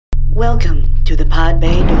Welcome to the Pod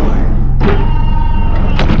Bay Door.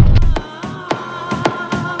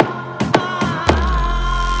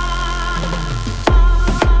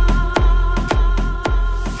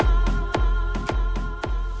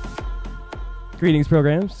 Greetings,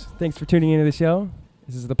 programs. Thanks for tuning into the show.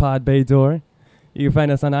 This is the Pod Bay Door. You can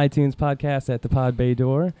find us on iTunes podcast at the Pod Bay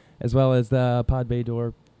Door, as well as the Pod Bay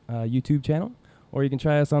Door YouTube channel. Or you can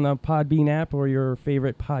try us on the Podbean app or your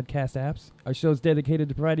favorite podcast apps. Our show is dedicated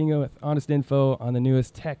to providing you with honest info on the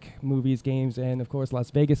newest tech, movies, games, and, of course,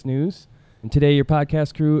 Las Vegas news. And today, your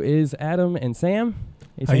podcast crew is Adam and Sam.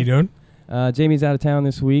 Hey, How you doing? Jamey's out of town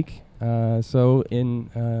this week. So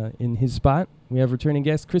in his spot, we have returning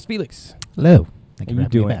guest Chris Felix. Hello. Thank How you you for having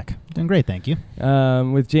doing? me back. Doing great, thank you.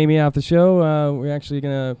 With Jamey off the show, we're actually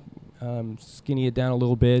going to skinny it down a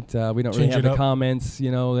little bit. We don't really Change have it the up. comments,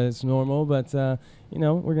 that's normal, but, we're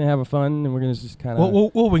going to have a fun, and we're going to just kind of...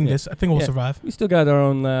 We'll wing this. I think we'll survive. We still got our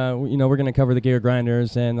own, we're going to cover the Gear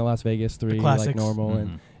Grinders and the Las Vegas 3 like classics. normal,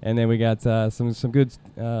 Mm-hmm. and then we got some good,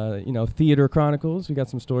 theater chronicles. We got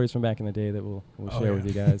some stories from back in the day that we'll share with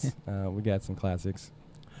you guys. We got some classics.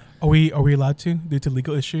 Are we allowed to due to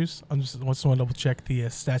legal issues? I just want to double check the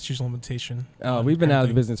statute limitation. We've been out of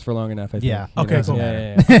the business for long enough, I think. Yeah. You Okay, know? cool.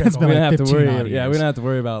 Yeah. It's We been don't like have to 15 worry. odd We years. don't have to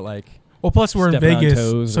worry about like... Well, plus we're in Stepping on Vegas,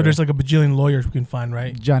 toes so or- there's like a bajillion lawyers we can find,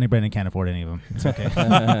 right? Johnny Brennan can't afford any of them. It's okay.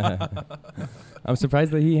 I'm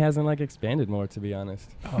surprised that he hasn't like expanded more, to be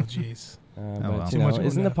honest. Oh, jeez. But well. Too much isn't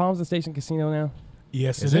going the on. Palms and Station Casino now?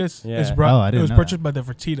 Yes, Is it it? is. Yeah. It's Oh, I it didn't was know purchased by the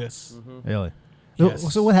Fertitas. Really?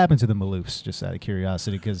 Yes. So what happened to the Maloofs, just out of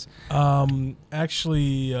curiosity? Because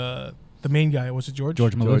Actually, the main guy, was it George?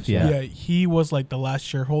 George Maloof, George, yeah. Yeah, he was like the last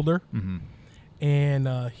shareholder, Mm-hmm.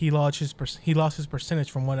 and he lost his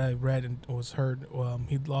percentage from what I read and was heard.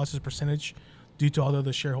 He lost his percentage due to all the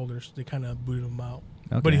other shareholders. They kind of booted him out.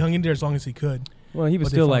 Okay. But he hung in there as long as he could. Well, he was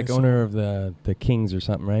But they still finally like sold owner of the Kings or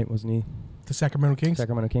something, right? Wasn't he? The Sacramento Kings.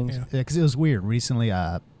 Sacramento Kings. Yeah. Yeah, because it was weird. Recently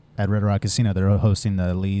at Red Rock Casino, they're hosting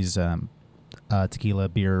the Lee's tequila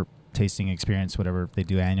beer tasting experience, whatever they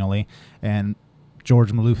do annually. And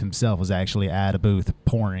George Maloof himself was actually at a booth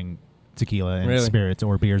pouring tequila and Really? spirits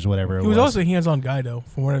or beers, whatever it He was also a hands-on guy, though,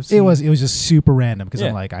 from what I've seen. It was just super random because Yeah.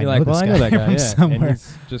 I'm like, I You're know like, this well, I know that guy, from yeah. somewhere. And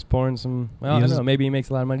he's just pouring some... Well, I He don't was- know. Maybe he makes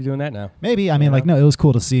a lot of money doing that now. Maybe. I mean, You like, know? no, it was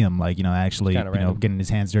cool to see him, like, actually, Kinda random. getting his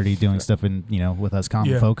hands dirty, doing stuff and, with us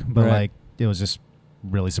common Yeah. folk. But, Right. like, it was just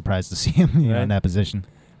really surprised to see him, Right. in that position.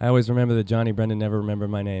 I always remember that Johnny Brendan never remembered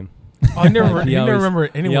my name. Oh, I never, He you never always- remember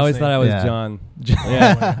anyone's He always name. thought I was Yeah. John.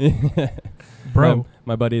 Yeah. Yeah. Bro.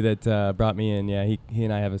 My buddy that brought me in, yeah, he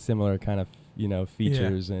and I have a similar kind of,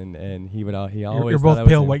 features, and he always You're thought both I was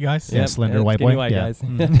pale him. white guys? Yeah, slender and white skinny boy. white Yeah. guys.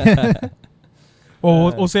 Mm.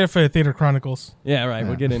 Well, we'll say it for the Theater Chronicles. Yeah, right. Yeah.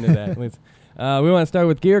 We'll get into that. We want to start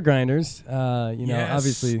with Gear Grinders. Yes,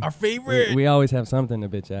 Obviously, our favorite. we always have something to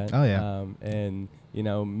bitch at. Oh, yeah. And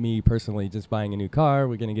me personally, just buying a new car.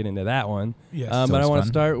 We're gonna get into that one. Yes. So But I it's want to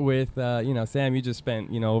fun. start with, Sam. You just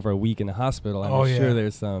spent over a week in the hospital. I'm Oh, yeah. sure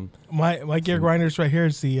there's some. My gear grinders right here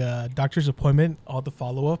is the doctor's appointment, all the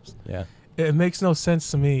follow-ups. Yeah. It makes no sense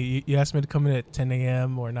to me. You asked me to come in at 10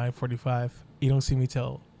 a.m. or 9:45. You don't see me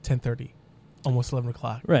till 10:30, almost 11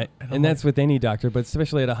 o'clock. Right, And and I'm that's with any doctor, but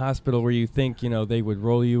especially at a hospital where you think they would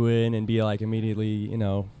roll you in and be like immediately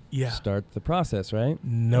Yeah. start the process, right?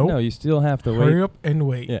 Nope. No, you still have to Hurry wait. up and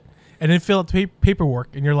wait. Yeah. And then fill out the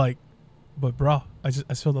paperwork, and you're like, but bro, I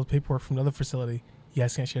filled out the paperwork from another facility. You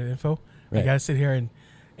guys can't share the info. I Right. gotta sit here and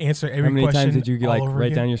answer every How many question. times did you all like over write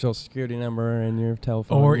again? down your social security number and your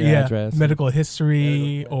telephone or your address? medical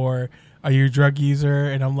history, or are you a drug user?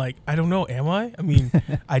 And I'm like, I don't know, am I? I mean,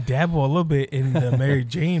 I dabble a little bit in the Mary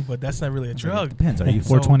Jane, but that's not really a drug. Depends. Are you So-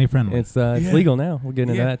 420 friendly? It's Yeah. legal now. We'll get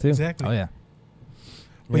into Yeah, that too. Exactly. Oh, yeah.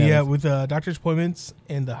 But yeah, that's- with doctor's appointments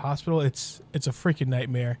in the hospital, it's a freaking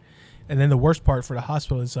nightmare. And then the worst part for the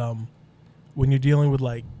hospital is when you're dealing with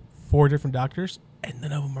like 4 different doctors and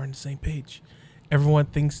none of them are on the same page. Everyone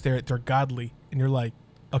thinks they're godly, and you're like,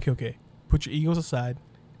 okay, put your egos aside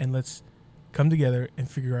and let's come together and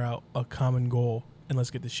figure out a common goal and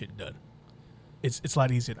let's get this shit done. It's a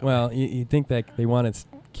lot easier. that way. Well, you think that they want to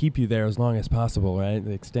keep you there as long as possible, right?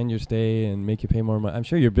 They extend your stay and make you pay more money. I'm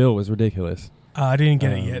sure your bill was ridiculous. I didn't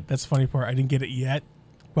get it yet. That's the funny part. I didn't get it yet,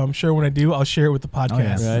 but I'm sure when I do, I'll share it with the podcast. Oh,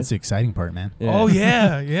 yeah. Right. That's the exciting part, man. Oh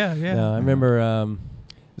yeah. No, I remember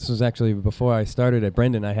this was actually before I started at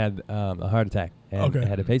Brendan. I had a heart attack and Okay. I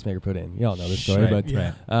had a pacemaker put in. You all know this story, Right, but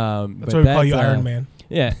yeah. but That's why we call you Iron Man.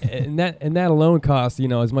 Yeah, and that alone costs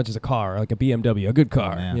as much as a car, like a BMW, a good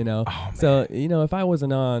car. man. Oh, So if I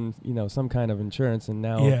wasn't on some kind of insurance, and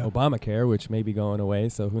now Yeah. Obamacare, which may be going away,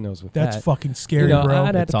 so who knows with That's that. fucking scary, bro.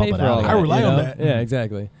 I'd have It's to all pay but for all out. that. I rely on that. Yeah,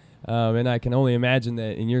 exactly. And I can only imagine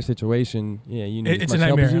that in your situation, you need It's as a much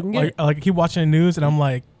help as nightmare. you can get. Like I keep watching the news, and I'm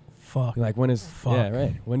like, fuck. Like when is Fuck. yeah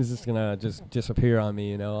right? When is this gonna just disappear on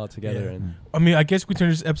me? Altogether. Yeah. And I mean, I guess we turn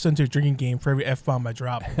this episode into a drinking game for every F-bomb I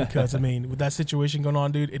drop. Because, I mean, with that situation going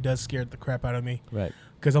on, dude, it does scare the crap out of me. right.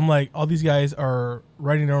 Because I'm like, all these guys are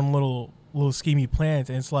writing their own little schemy plans.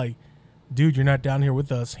 And it's like, dude, you're not down here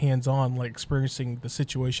with us hands-on, like, experiencing the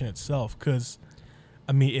situation itself. Because,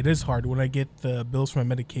 I mean, it is hard. When I get the bills for my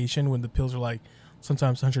medication, when the pills are, like,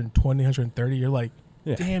 sometimes 120, 130, you're like,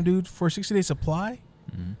 Yeah. damn, dude, for a 60-day supply?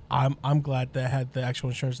 Mm-hmm. I'm glad that I had the actual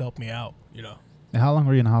insurance to help me out, How long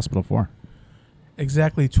were you in the hospital for?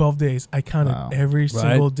 Exactly 12 days. I counted Wow. every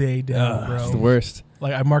single day down, bro. It's the worst.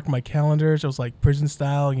 Like, I marked my calendars. It was like prison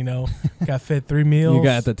style, got fed 3 meals. You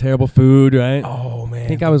got the terrible food, right? Oh, man. I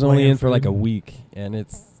think I was only in for like a week, and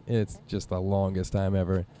it's just the longest time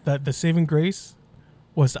ever. The saving grace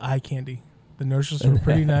was the eye candy. The nurses were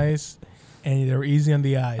pretty nice, and they were easy on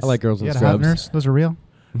the eyes. I like girls You with had a hot scrubs. nurse? Those are real?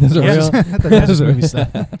 Those are Yeah. real. I thought that was just movie stuff.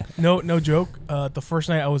 No joke. The first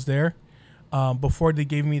night I was there, before they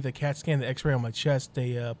gave me the CAT scan, the X-ray on my chest,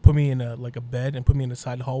 they put me in a bed and put me in the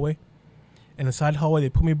side hallway. And the side hallway they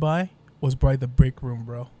put me by was probably the break room,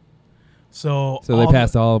 bro. So they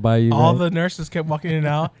passed all by you. All right? the nurses kept walking in and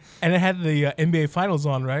out, and it had the NBA Finals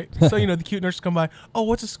on, right? So the cute nurses come by. Oh,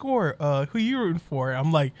 what's the score? Who you rooting for?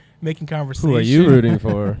 I'm like making conversation. Who are you rooting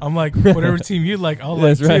for? I'm like, whatever team you like, I'll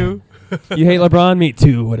like That's right. too. You hate LeBron? Me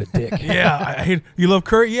too. What a dick. Yeah, I hate. You love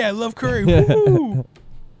Curry? Yeah, I love Curry. Woo!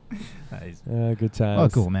 Nice. Good times. Oh,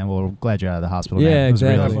 cool, man. Well, we're glad you're out of the hospital. Yeah, man. It was a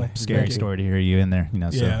exactly. really scary Thank you. story to hear you in there.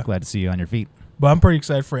 So Yeah. glad to see you on your feet. But I'm pretty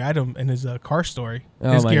excited for Adam and his car story.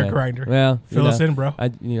 His my gear God. grinder. Well, Fill us in, bro.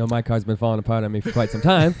 My car's been falling apart on me for quite some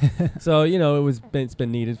time, so it's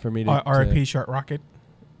been needed for me to. R.I.P. Shark Rocket.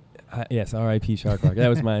 Yes, R.I.P. Shark Rock. That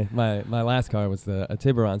was my last car was a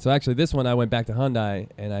Tiburon. So actually, this one I went back to Hyundai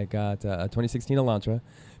and I got a 2016 Elantra,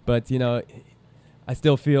 but I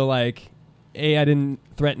still feel like I didn't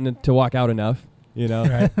threaten to walk out enough.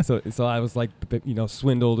 Right. So I was like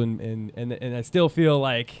swindled and I still feel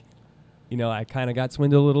like. I kind of got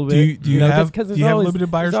swindled a little bit. Do you have limited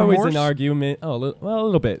buyer's there's always remorse? an argument. Oh, a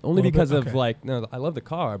little bit. Only Little bit? because of Okay. I love the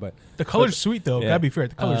car, but The color's sweet though. yeah. Gotta be fair.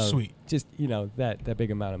 The color's sweet. Just that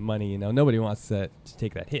big amount of money. Nobody wants to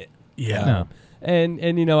take that hit. Yeah. No. And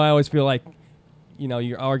I always feel like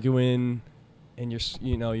you're arguing, and you're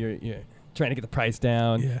trying to get the price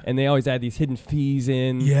down, Yeah. and they always add these hidden fees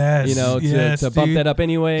in. Yes, yes, to bump dude. that up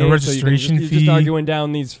anyway. The so registration you're just fee. arguing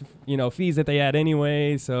down these fees that they add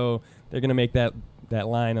anyway. So they're gonna make that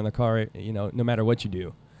line on the car, no matter what you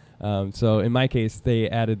do. So in my case, they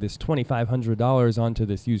added this $2,500 onto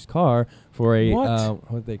this used car for a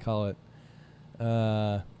what do they call it?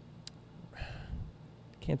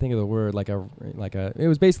 Can't think of the word. It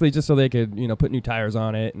was basically just so they could put new tires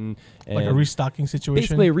on it and Like a restocking situation.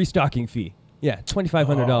 basically a restocking fee. Yeah,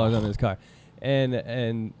 $2,500 on this car, and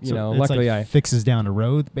So it's luckily like fixes down the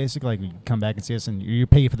road, basically. Like you come back and see us, and you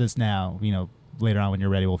pay for this now. Later on when you're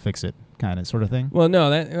ready, we'll fix it, kind of sort of thing. Well, no,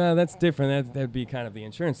 that's different. That'd be kind of the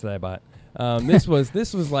insurance that I bought. This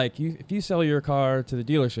was like if you sell your car to the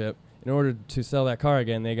dealership, in order to sell that car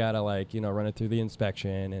again, they gotta run it through the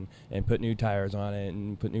inspection and put new tires on it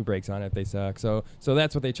and put new brakes on it if they suck. So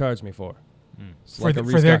that's what they charged me for. It's for, like the, a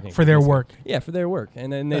for their restocking for their fee. work. Yeah, for their work,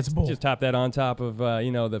 and then they That's bull. just top that on top of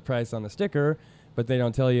the price on the sticker, but they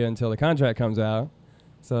don't tell you until the contract comes out.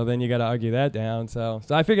 So then you got to argue that down. So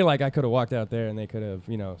I figured I could have walked out there and they could have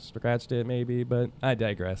scratched it maybe, but I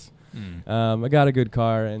digress. I got a good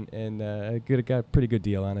car and I got a pretty good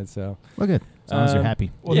deal on it. So Well, good. As long as you're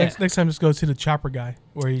happy. Well, Yeah. next time, just go to the chopper guy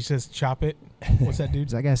where he says chop it. What's that dude?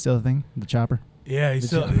 Is that guy still a thing? The chopper? Yeah, he's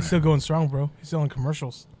still going strong, bro. He's still in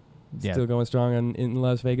commercials. Yeah. still going strong in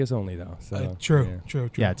Las Vegas only though. So True.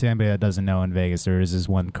 Yeah, to anybody that doesn't know, in Vegas, there is this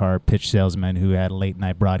one car pitch salesman who had late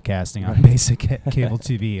night broadcasting on basic cable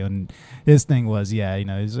TV, and his thing was, he's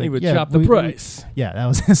like, he would chop the price. Yeah, that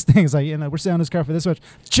was his thing. It's like, we're selling this car for this much.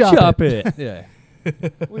 Chop it. Yeah.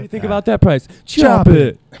 What do you think about that price? Chop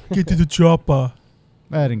it. Get to the chopper.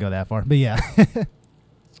 I didn't go that far, but yeah.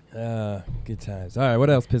 Good times. All right, what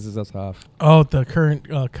else pisses us off? Oh, the current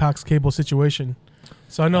Cox cable situation.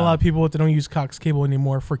 So I know a lot of people that don't use Cox cable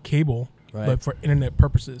anymore for cable, Right. but for internet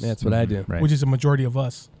purposes. That's what I do. Right. Which is a majority of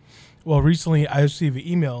us. Well, recently I received an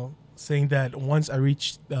email saying that once I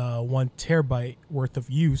reach 1 terabyte worth of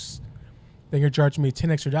use, they're going to charge me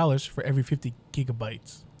 $10 extra for every 50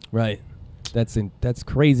 gigabytes. Right. That's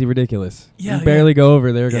crazy ridiculous. Yeah, you barely go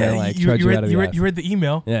over, they're gonna charge you out of the ass. you read the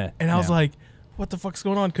email, Yeah. and I was like, what the fuck's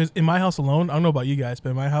going on? Because in my house alone, I don't know about you guys, but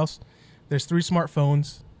in my house, there's 3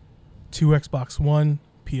 smartphones, 2 Xbox One,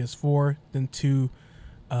 PS4, then 2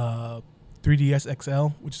 3DS XL,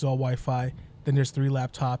 which is all Wi-Fi. Then there's 3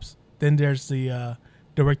 laptops. Then there's the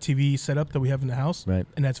DirecTV setup that we have in the house, Right.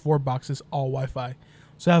 and that's 4 boxes, all Wi-Fi.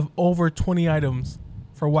 So I have over 20 items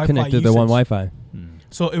for Wi-Fi Connected usage. to one Wi-Fi.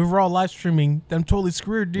 So if we're all live streaming, then I'm totally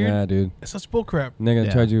screwed, dude. Yeah, dude. It's such bullcrap. And they're gonna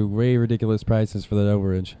Yeah. charge you way ridiculous prices for that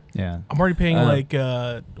overage. Yeah. I'm already paying Uh, like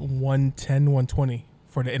 110, 120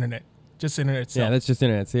 for the internet, just the internet itself. Yeah, that's just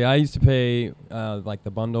internet. See, I used to pay like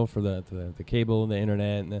the bundle for the cable, the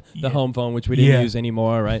internet, and the Yeah. home phone, which we didn't Yeah. use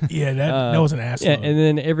anymore, right? Yeah, that was an asshole. Yeah, and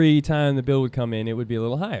then every time the bill would come in, it would be a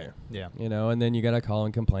little higher. Yeah. You know, and then you gotta call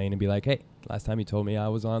and complain and be like, "Hey, last time you told me I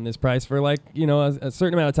was on this price for like a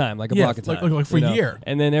certain amount of time, like a block of time, like for you a know? year."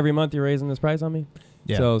 And then every month you're raising this price on me.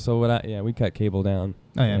 Yeah. So we cut cable down.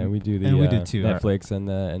 Oh, yeah. We do the And we did too. Netflix and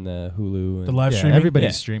the Hulu. The And live Yeah, streaming. everybody's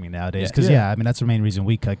Yeah. streaming nowadays. Yeah. Because Yeah. I mean that's the main reason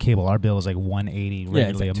we cut cable. Our bill is like $180 it's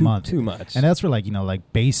regularly like a month. too much. And that's for like like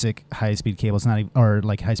basic high speed cable. It's not even, or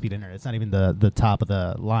like high speed internet. It's not even the top of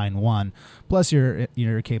the line one. Plus your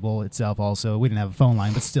cable itself. Also, we didn't have a phone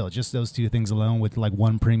line, but still, just those 2 things alone with like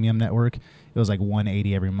one premium network, it was like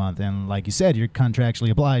 $180 every month. And like you said, you're contractually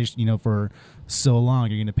obliged. For so long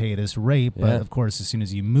you're going to pay this rate. But Yeah. of course, as soon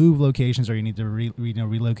as you move locations or you need to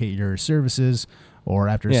relocate your services, or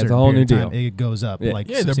after a Yeah, it's certain a whole period new of time, deal. it goes up. Yeah. Like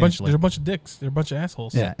Yeah, substantially. they're a bunch of dicks. They're a bunch of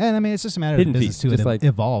assholes. Yeah, and I mean it's just a matter Hidden of business fees, too. just It like-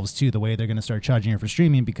 evolves too. The way they're going to start charging you for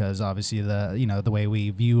streaming, because obviously the way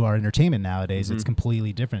we view our entertainment nowadays, it's Mhm.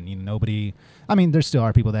 completely different. Nobody. I mean, there still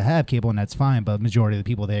are people that have cable, and that's fine. But majority of the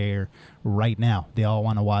people there right now, they all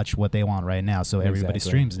want to watch what they want right now. So everybody Exactly.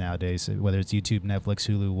 streams nowadays, whether it's YouTube, Netflix,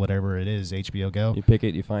 Hulu, whatever it is, HBO Go. You pick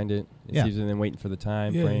it, you find it. It's Yeah. easier than waiting for the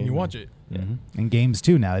time Yeah, frame. and you watch it. Mhm. And games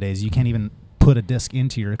too nowadays, you can't even put a disc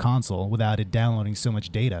into your console without it downloading so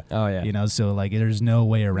much data. Oh yeah. So like there's no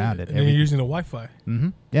way around it. And then you're using the Wi-Fi.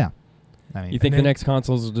 Yeah. I mean, You think And the then- next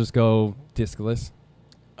consoles will just go discless?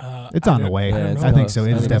 it's I on the don't- way. I don't Yeah, know. I think so. I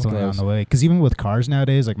It's think it's definitely on close. the way. Because even with cars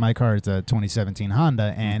nowadays, like my car, it's a 2017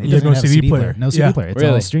 Honda, and it There's doesn't no have CD CD player. player. No CD Yeah. player. It's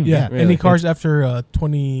Really? all streaming. Yeah, Yeah. Really? any cars after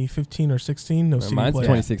 2015 or 16, no CD Mine's player.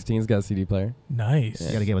 2016's got a CD player. Nice.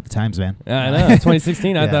 You got to get with the times, man. Yeah, I know.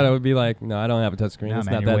 2016, I Yeah. thought it would be like, no, I don't have a touchscreen. No, It's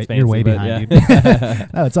man, not you're that way- fancy. you're way but behind, yeah.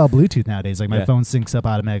 No, it's all Bluetooth nowadays. Like my Yeah. phone syncs up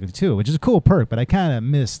automatically too, which is a cool perk. But I kind of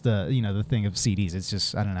miss the the thing of CDs. It's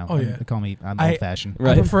just I don't know. Oh, yeah. They call me I'm I- old fashioned.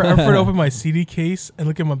 Right. I prefer to open my CD case and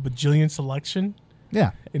look at my bajillion selection.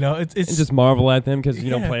 Yeah. It's And just marvel at them because you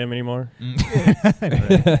don't Yeah. play them anymore.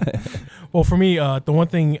 well for me. The one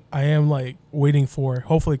thing I am like waiting for,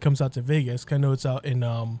 hopefully it comes out to Vegas. 'Cause I know it's out in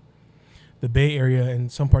the Bay Area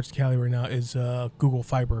and some parts of Cali right now. Is Google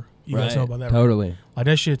Fiber. You guys know about that, right? Totally. Like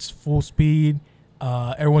that shit's full speed.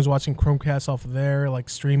 Everyone's watching Chromecast off of there, like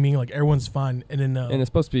streaming. Like everyone's fine. And then And it's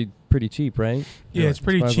supposed to be pretty cheap, right? yeah, it's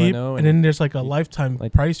pretty as far as I cheap. know, And then there's like a lifetime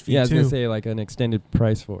like- price fee Yeah, I was too. going to say like an extended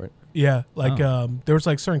price for it. Yeah, like Oh. there was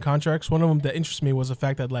like certain contracts. One of them that interests me was the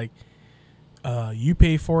fact that like you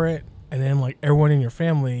pay for it, and then like everyone in your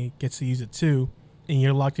family gets to use it too, and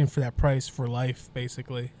you're locked in for that price for life,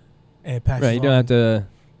 basically. And it passes Right, you don't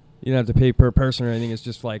have to pay per person or anything. It's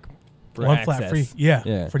just like for one access. flat free. Yeah,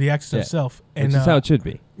 Yeah. for the access Yeah. itself. Which And is how it should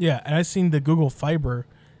be. yeah, and I've seen the Google Fiber,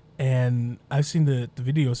 and I've seen the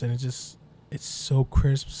videos, and it's so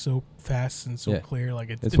crisp, so fast, and so Yeah. clear. Like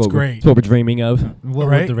it's what great. It's what we're dreaming of. What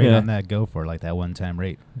Right? would the rate Yeah. on that go for? Like that one-time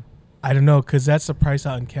rate? I don't know, because that's the price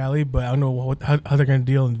out in Cali, but I don't know how they're going to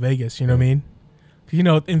deal in Vegas. You know what I mean?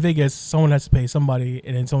 'Cause, in Vegas, someone has to pay somebody,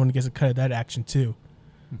 and then someone gets a cut of that action too.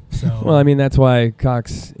 So, Well, I mean, that's why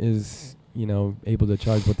Cox is, able to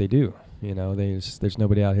charge what they do. There's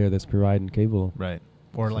nobody out here that's providing cable. Right.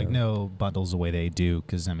 Or like So- no bundles the way they do,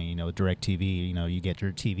 because I mean, DirecTV, you get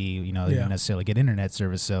your TV, you Yeah. don't necessarily get internet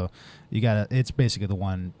service, so it's basically the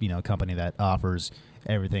one company that offers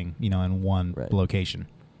everything in one Right. location,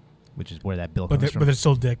 which is where that bill but comes from. they're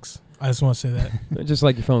still dicks. I just want to say that. Just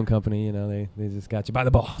like your phone company, they just got you by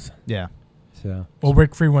the balls. Yeah, So We'll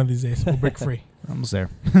break free one of these days. We'll break free. almost there.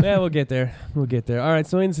 yeah, we'll get there. We'll get there. All right,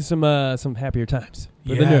 so into some happier times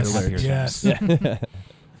for the Yes, nerds. yes.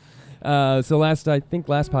 Yeah. So last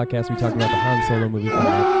podcast we talked about the Han Solo movie coming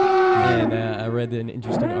out, and I read an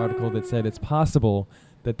interesting article that said it's possible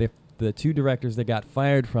that the 2 directors that got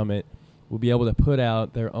fired from it will be able to put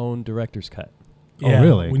out their own director's cut. Yeah. Oh,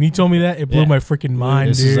 really? When you told me that, it blew Yeah. my freaking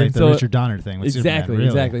mind, This dude. is like the So- Richard Donner thing with Exactly, Superman. Really?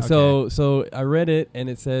 exactly. Okay. So I read it, and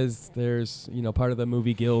it says there's part of the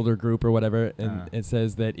movie guild or group or whatever, and it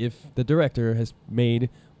says that if the director has made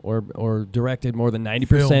or directed more than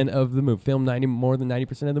 90% of the movie, filmed more than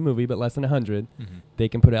 90% of the movie, but less than 100, they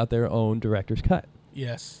can put out their own director's cut.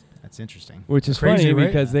 Yes. That's interesting. Which is Crazy, funny right?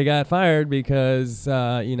 because they got fired because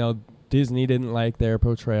Disney didn't like their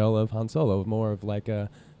portrayal of Han Solo, more of like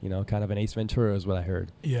a, kind of an Ace Ventura is what I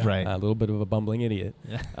heard. Yeah. Right. A little bit of a bumbling idiot.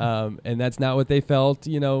 Yeah. And that's not what they felt,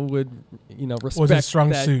 would, respect strong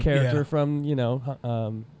that suit, character yeah.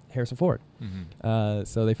 from, Harrison Ford. Mm-hmm.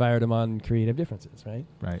 So they fired him on creative differences, right?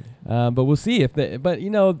 Right. But we'll see if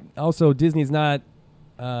also Disney's not,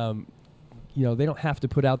 they don't have to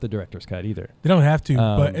put out the director's cut either. They don't have to,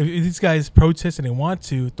 but if these guys protest and they want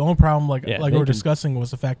to, the only problem, like we were discussing,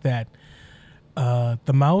 was the fact that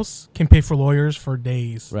the mouse can pay for lawyers for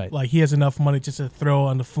days. Right. Like, he has enough money just to throw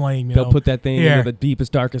on the flame. They'll put that thing into the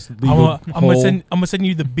deepest, darkest legal I'm hole. gonna send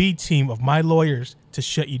you the B team of my lawyers to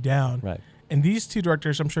shut you down. Right. And these two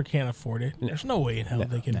directors, I'm sure, can't afford it. There's no way in hell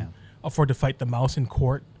they can No. afford to fight the mouse in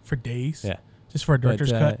court for days. Yeah. Just for a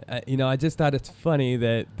director's cut. I just thought it's funny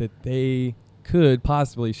that they could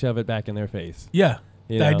possibly shove it back in their face. Yeah.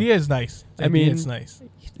 The idea is nice. It's nice.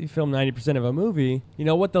 You film 90% of a movie.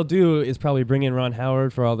 What they'll do is probably bring in Ron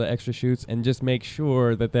Howard for all the extra shoots and just make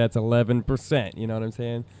sure that that's 11%. You know what I'm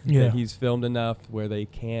saying? Yeah. That he's filmed enough where they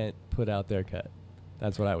can't put out their cut.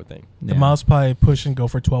 That's what I would think. The mouse probably push and go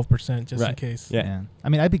for 12% just in case. Yeah. I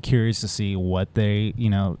mean, I'd be curious to see what they,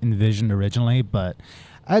 envisioned originally, but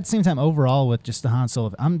at the same time, overall, with just the Han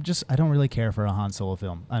Solo, I don't really care for a Han Solo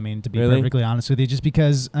film. I mean, to be perfectly honest with you, just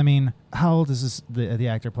because, how old is the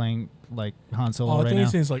actor playing like Han Solo right now? I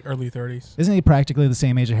think he's like early 30s. Isn't he practically the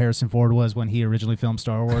same age that Harrison Ford was when he originally filmed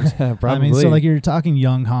Star Wars? Probably. So like you're talking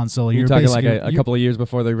young Han Solo. You're talking like a couple of years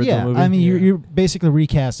before the original movie. I mean, you're basically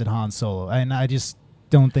recasted Han Solo, and I just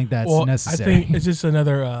don't think that's necessary. I think it's just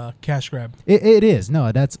another cash grab. It is.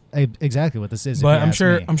 No, that's exactly what this is. But I'm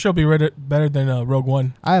sure it'll be better than Rogue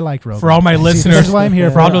One. I liked Rogue One. For all my listeners, that's why I'm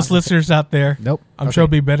here. For all those listeners out there, nope. I'm sure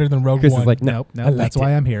it'll be better than Rogue Chris One. is like, nope. That's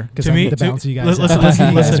why I'm here. Because I need to balance you guys. Listen,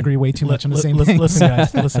 you guys agree way too much on the same thing. Listen,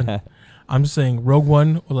 guys. Listen. I'm just saying, Rogue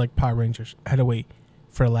One was like Power Rangers. I had to wait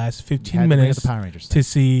for the last 15 minutes the Power Rangers to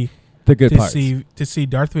see the good parts. To see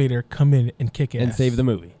Darth Vader come in and kick ass and save the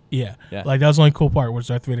movie. Yeah. Like that was the only cool part where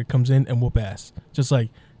Darth Vader comes in and whoop ass. Just like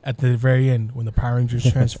at the very end when the Power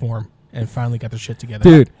Rangers transform and finally got their shit together.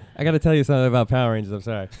 Dude, I got to tell you something about Power Rangers. I'm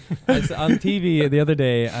sorry. On TV the other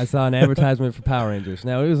day, I saw an advertisement for Power Rangers.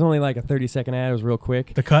 Now, it was only like a 30-second ad. It was real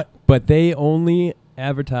quick. The cut? But they only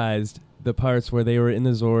advertised the parts where they were in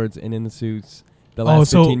the Zords and in the suits the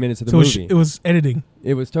last 15 minutes of the movie. It was editing.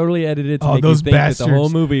 It was totally edited to make those you think that the whole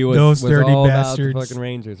bastards. movie was Those dirty all bastards. about the fucking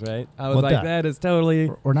Rangers, right? I was like, that is totally...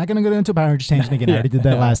 We're not going to go into Power Rangers tangent again. I already did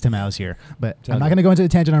that last time I was here. But Tell I'm not me. going to go into the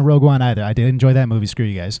tangent on Rogue One either. I did enjoy that movie. Screw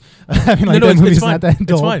you guys. I mean, No, that movie's it's fine. not that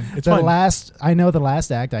dull. It's fine. It's fine. I know the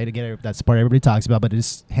last act, I get it, that's the part everybody talks about, but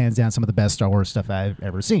it's hands down some of the best Star Wars stuff I've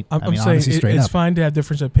ever seen. I'm saying honestly, straight it's up. fine to have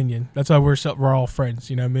different opinion. That's why we're all friends.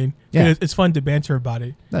 You know what I mean? Yeah. It's fun to banter about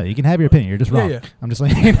it. No, you can have your opinion. You're just wrong. Yeah. I'm just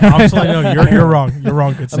like, I'm just like, no, you're wrong. You're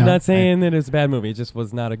wrong. Good I'm not saying that it's a bad movie. It just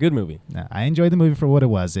was not a good movie. No, I enjoyed the movie for what it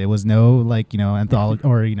was. It was no anthology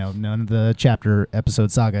or none of the chapter episode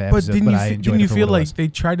saga episodes. But I enjoyed didn't it you for feel what it like was. they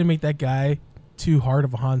tried to make that guy too hard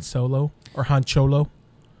of a Han Solo or Han Cholo?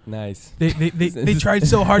 Nice. They tried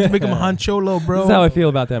so hard to make him a Han Cholo, bro. This is how I feel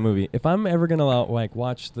about that movie. If I'm ever gonna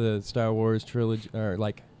watch the Star Wars trilogy or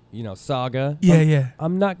saga,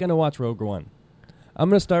 I'm not gonna watch Rogue One. I'm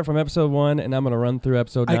gonna start from episode 1 and I'm gonna run through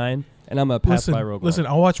episode 9 and I'm gonna pass by Rogue One. Listen,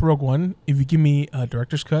 I'll watch Rogue One if you give me a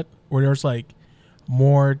director's cut where there's like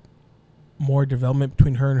more development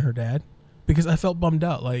between her and her dad, because I felt bummed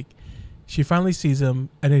out. Like she finally sees him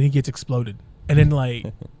and then he gets exploded, and then like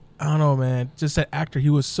I don't know, man. Just that actor, he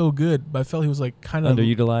was so good, but I felt he was like kind of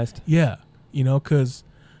underutilized. Yeah, because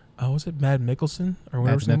was it Matt Mikkelsen or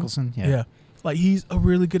whatever? Matt Mikkelsen, yeah. Like he's a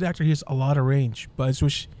really good actor. He has a lot of range, but I just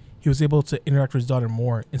wish he was able to interact with his daughter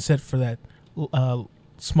more instead for that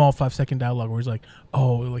small 5-second dialogue where he's like,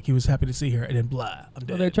 "Oh, like he was happy to see her," and then blah, I'm dead.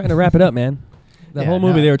 Well, they're trying to wrap it up, man. The whole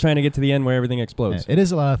movie, they were trying to get to the end where everything explodes. Yeah, it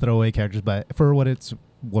is a lot of throwaway characters, but for what it's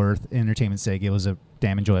worth, entertainment's sake, it was a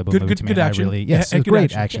damn enjoyable movie to me. Good action. Yes, Yeah, it was good great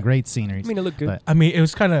action. action, great scenery. I mean, it looked good. I mean, it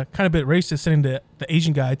was kind of a bit racist sending the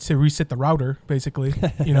Asian guy to reset the router, basically.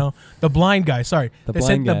 The blind guy. Sorry, they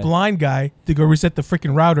sent the blind guy to go reset the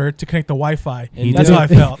freaking router to connect the Wi-Fi. That's how I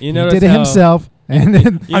felt. He did it himself. And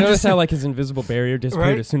then you notice how his invisible barrier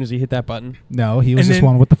disappeared as soon as he hit that button? No, he was just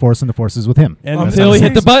one with the Force, and the Force is with him. And until he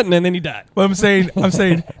hit the button, and then he died. But I'm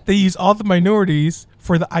saying they use all the minorities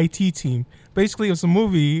for the IT team. Basically, it was a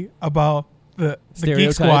movie about the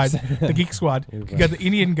Geek Squad. The Geek Squad. You got the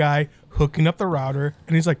Indian guy hooking up the router,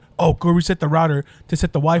 and he's like, "Oh, go reset the router to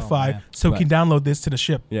set the Wi-Fi so he can download this to the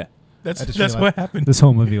ship." Yeah. That's what happened. This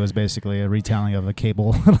whole movie was basically a retelling of a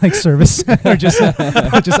cable service or just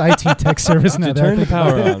IT tech service. Now turn the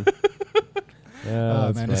power on.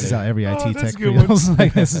 that's man, this funny. is how every IT Oh, that's tech a good one. feels.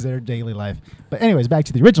 Like this is their daily life. But anyways, back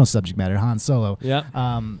to the original subject matter, Han Solo. Yeah.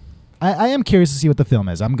 I am curious to see what the film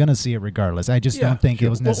is. I'm going to see it regardless. I just Yeah, don't think sure. it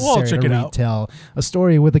was We'll necessary check to it out. retell a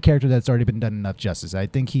story with a character that's already been done enough justice. I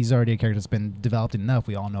think he's already a character that's been developed enough.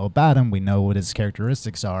 We all know about him. We know what his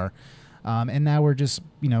characteristics are. And now we're just,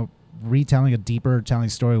 retelling a deeper telling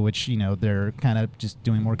story, which, they're kind of just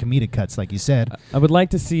doing more comedic cuts, like you said. I would like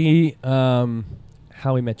to see how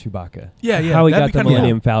he met Chewbacca. Yeah. How he That'd got be the kinda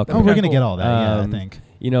Millennium cool. Falcon. Oh, we're kinda going to get cool. all that, I think.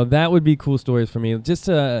 That would be cool stories for me. Just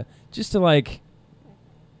to like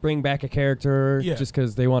bring back a character just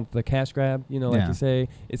because they want the cash grab, like you say.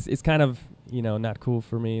 It's kind of, not cool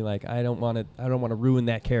for me. Like I don't want to ruin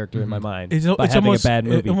that character in my mind by having almost, a bad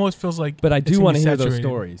movie. It almost feels like, but I it's do gonna want be to hear those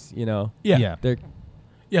saturated. stories. Yeah. They're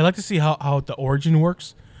I like to see how the origin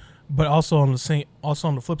works, but also on the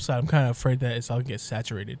flip side, I'm kind of afraid that it's all get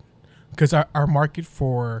saturated because our market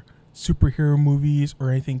for superhero movies or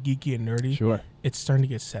anything geeky and nerdy, sure. it's starting to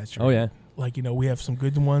get saturated. Oh yeah. Like we have some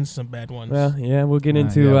good ones, some bad ones. Well, yeah, we'll get Yeah,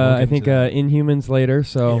 into we'll I get think into that. Inhumans later.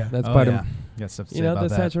 So Yeah. that's part of Got stuff to say the about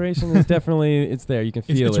that. saturation is definitely it's there. You can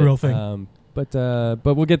feel it's it. a real thing. But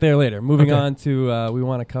we'll get there later. Moving Okay. on to we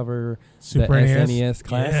want to cover Super the NES. SNES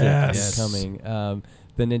Classic Yes. is coming.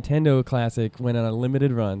 The Nintendo Classic went on a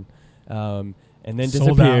limited run, and then Sold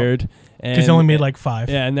out. disappeared. Because they only made like 5.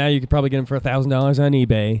 Yeah, and now you could probably get them for $1,000 on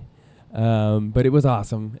eBay. But it was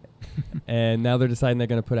awesome, and now they're deciding they're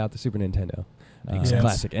going to put out the Super Nintendo Yes.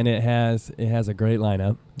 Classic, and it has a great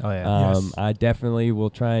lineup. Oh, yeah. Yes. I definitely will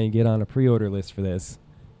try and get on a pre-order list for this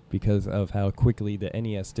because of how quickly the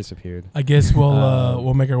NES disappeared. I guess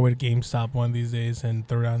we'll make our way to GameStop one of these days and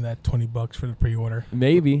throw down that $20 for the pre-order.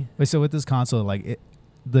 Maybe. Wait, so with this console,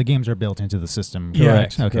 the games are built into the system. Yeah.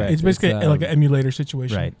 Correct. Okay. Correct. It's basically It's, like an emulator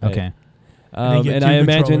situation. Right. Right. Okay. And they get And two I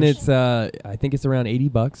imagine controllers. it's I think it's around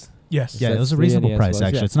 $80. Yes. Yeah, it That's was a the reasonable NES price, was,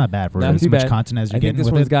 actually. yeah. It's not bad for Not as too much bad. content as you're I think getting this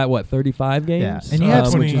with one's it. got, 35 games? Yeah, and you have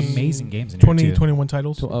some 20 amazing games in here, 20, too. 21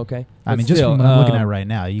 titles. Okay. I mean, But just still, from what I'm looking at right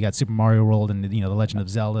now, you got Super Mario World and The Legend of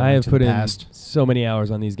Zelda. I Link have to put the in Past. so many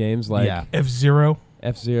hours on these games, like Yeah. F-Zero.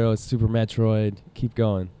 F-Zero, Super Metroid, keep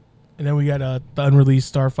going. And then we got the unreleased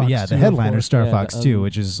Star Fox. Yeah, 2, the of headliner course. Star Yeah, Fox the, 2,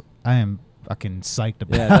 which is I am fucking psyched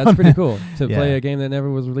about. Yeah, that's pretty cool to Yeah. play a game that never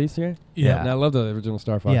was released here. Yeah. And I love the original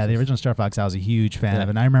Star Fox. Yeah, the original Star Fox I was a huge fan Yeah. of,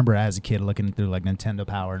 and I remember as a kid looking through like Nintendo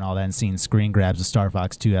Power and all that and seeing screen grabs of Star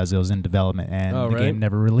Fox 2 as it was in development, and Oh, the right. game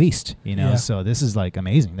never released. Yeah. So this is like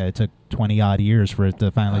amazing that it took 20 odd years for it to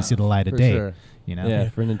finally see the light of For day. sure. You know, Yeah,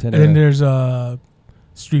 for Nintendo. And then there's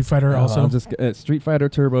Street Fighter Oh, also. I'm just Street Fighter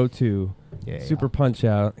Turbo 2, Yeah, Super Punch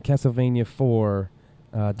Out, Castlevania 4,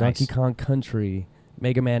 Donkey Nice. Kong Country,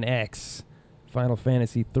 Mega Man X, Final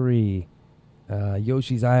Fantasy 3,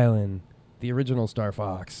 Yoshi's Island, the original Star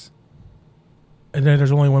Fox, And then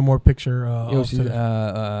there's only one more picture. Yoshi's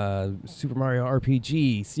also. Super Mario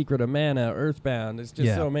RPG, Secret of Mana, Earthbound. There's just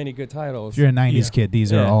Yeah. so many good titles. If you're a 90s Yeah. kid,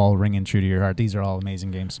 these Yeah. are all ringing true to your heart. These are all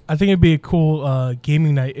amazing games. I think it'd be a cool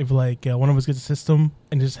gaming night if like one of us gets a system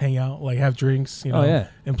and just hang out, like have drinks, Oh, yeah.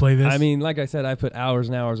 and play this. I mean, like I said, I put hours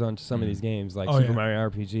and hours on some of these games, like Oh, Super yeah. Mario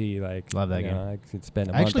RPG. Like, Love that you game. know, I could spend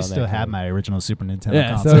a I month actually on still that have game. my original Super Nintendo Yeah,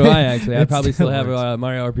 console. so do I actually. I It probably still still have works. a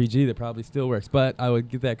Mario RPG that probably still works, but I would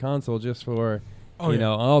get that console just for Oh, yeah.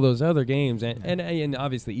 all those other games and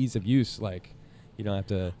obviously ease of use. Like you don't have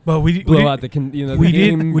to but we blow did, out the we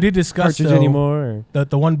game did discuss cartridge though, anymore. Or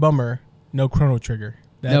the one bummer, no Chrono Trigger.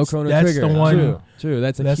 no Chrono that's Trigger. the one. True.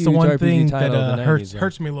 That's a That's huge the one RPG thing title that of the 90s,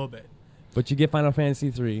 hurts me a little bit. But you get Final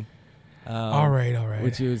Fantasy 3. All right.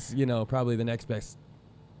 Which is probably the next best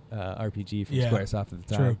RPG from Yeah, Squaresoft at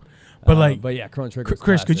the true. time. But yeah, Chrono Trigger.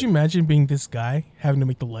 Chris, could you imagine being this guy having to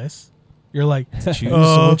make the list? You're like,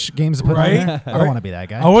 Choose which games to put right? on there. I don't want to be that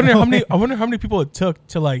guy. I wonder how many people it took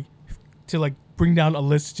to bring down a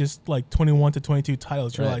list just like 21 to 22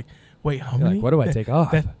 titles. You're Right. like, wait, how You're many? like, what do I take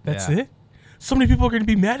off? That's Yeah. it. So many people are going to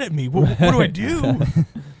be mad at me. What do I do?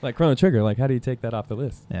 Like Chrono Trigger. Like, how do you take that off the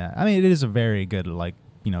list? Yeah, I mean, it is a very good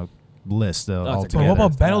list though. Oh, it's a But great what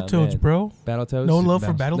altogether. about Battletoads, man. bro? Battletoads. No love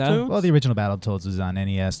for No? Battletoads? Well, the original Battletoads was on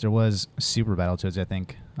NES. There was Super Battletoads, I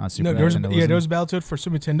think, on Super No, there was Nintendo. there was Battletoads for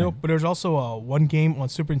Super Nintendo, Yeah. but there was also one game on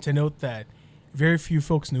Super Nintendo that very few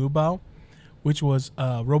folks knew about, which was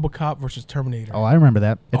RoboCop versus Terminator. Oh, I remember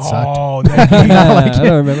that. It sucked. Oh, that game, I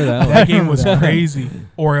don't remember that. that game was crazy.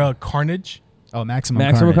 Or Carnage. Oh, Maximum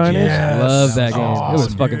Maximum Carnage. Carnage. Yes. Love that That game. was It was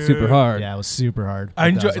awesome, fucking dude. super hard. Yeah, it was super hard. I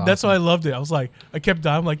That enjoyed. was That's why I awesome. loved it. I was like, I kept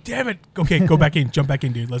dying. I'm like, damn it. Okay, go back in. Jump back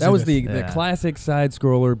in, dude. Let's That do was this. the Yeah. classic side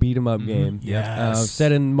scroller beat 'em up Mhm. game. Yes.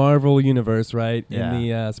 Set in Marvel universe, right? Yeah. In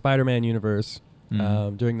the Spider-Man universe.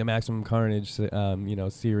 Mhm. During the Maximum Carnage,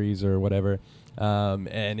 series or whatever,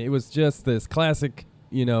 And it was just this classic,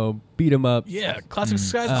 beat 'em up. Yeah, classic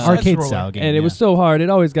arcade side-scroller. style game. And it was so hard. It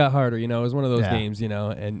always got harder. It was one of those Yeah. games,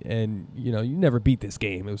 and you never beat this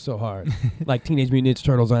game. It was so hard. Like Teenage Mutant Ninja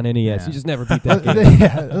Turtles on NES. Yeah. You just never beat that game.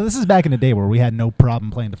 Yeah, this is back in the day where we had no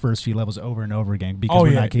problem playing the first few levels over and over again because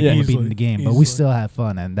we're not capable of beating the game, but we still have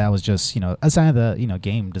fun, and that was just a sign of the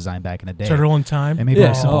game design back in the day. Turtle in Time. And maybe Yeah.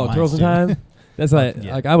 our simple Oh, minds, Turtles in too. Time. That's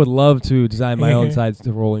like I would love to design my own sides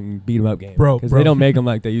to rolling beat 'em up game, Bro, because they don't make them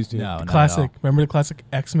like they used to. No, not at Classic. all. Remember the classic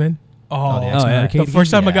X-Men? Oh, the Oh, X-Men yeah. arcade the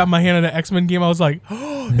first game? time I got my hand on an X-Men game, I was like,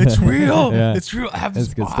 oh, it's real. Yeah. It's real. I have this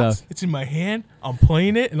That's good box. stuff. It's in my hand. I'm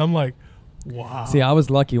playing it, and I'm like, wow. See, I was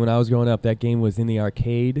lucky when I was growing up. That game was in the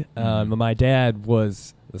arcade. My dad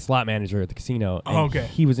was the slot manager at the casino. And Okay.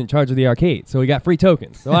 he was in charge of the arcade, so he got free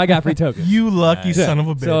tokens. So I got free tokens. You lucky Nice. son of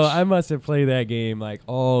a bitch. So I must have played that game like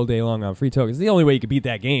all day long on free tokens. It's the only way you could beat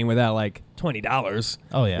that game without like $20.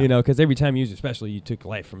 Oh, yeah. Because every time you used your special, you took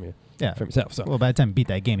life from yourself. So Well, by the time you beat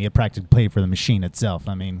that game, you had practically played for the machine itself.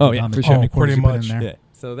 I mean, Oh, yeah, how much for sure. quarters Pretty you put much. in there. yeah.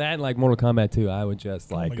 So that and like Mortal Kombat 2, I would just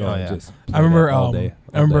like my go God. and Yeah. just. I remember play that all day.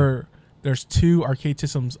 I remember there's 2 arcade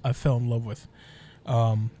systems I fell in love with.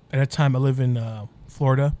 At that time, I live in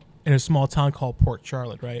Florida in a small town called Port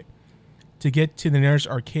Charlotte, right? To get to the nearest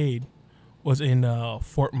arcade was in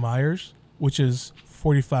Fort Myers, which is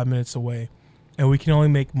 45 minutes away. And we can only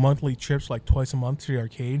make monthly trips like twice a month to the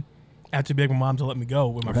arcade. I had to beg my mom to let me go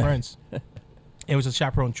with my friends. It was a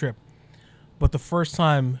chaperone trip. But the first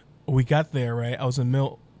time we got there, right, I was in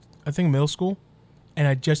middle school, and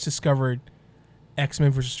I just discovered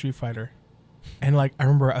X-Men versus Street Fighter. And like I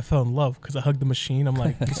remember I fell in love because I hugged the machine. I'm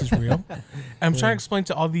like, this is real. And I'm trying to explain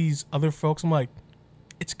to all these other folks. I'm like,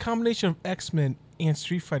 it's a combination of X-Men and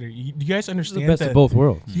Street Fighter. Do you guys It's the understand best that? of both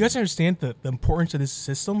worlds. Do you guys understand the importance of this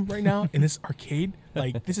system right now in this arcade?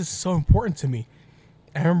 Like, this is so important to me.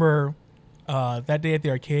 I remember that day at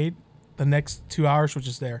the arcade, the next 2 hours were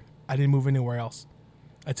just there. I didn't move anywhere else.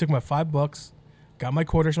 I took my $5, got my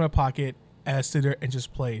quarters in my pocket, and I stood there and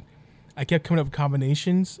just played. I kept coming up with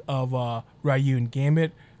combinations of Ryu and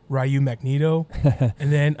Gambit, Ryu Magneto,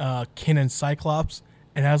 and then Ken and Cyclops.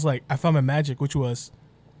 And I was like, I found my magic, which was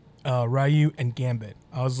Ryu and Gambit.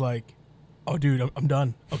 I was like, oh, dude, I'm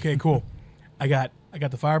done. Okay, cool. I got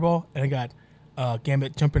the fireball, and I got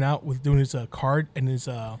Gambit jumping out with doing his card and his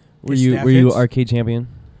Were his you staff were you hits. arcade champion?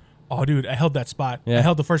 Oh, dude, I held that spot. Yeah. I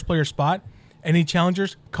held the first player spot. Any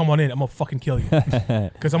challengers, come on in. I'm gonna fucking kill you.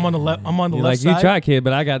 Because I'm on the left. I'm on the You're left like, side. you try, kid,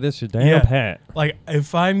 but I got this shit damn Yeah. pat. Like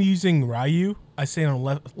if I'm using Ryu, I stay on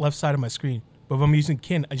the left side of my screen. But if I'm using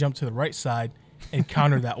Ken, I jump to the right side and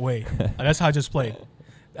counter that way. That's how I just played.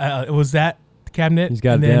 It was that cabinet. He's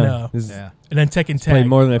got and it then, down. This is Yeah. and then Tekken played Tag.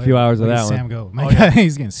 more than a few hours of Look that at one. Sam go. My Oh, God, yeah.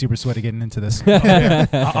 he's getting super sweaty getting into this. Oh, yeah.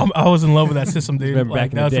 I was in love with that system, dude. Remember Like,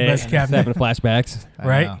 back in that was the day, the best cabinet, having flashbacks. I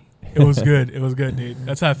right? know. It was good. It was good, dude.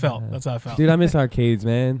 That's how I felt. That's how I felt. Dude, I miss arcades,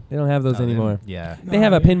 man. They don't have those Oh, anymore. Yeah. They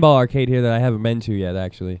have a pinball arcade here that I haven't been to yet,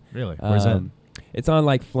 actually. Really? Where's that? It's on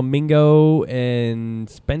like Flamingo and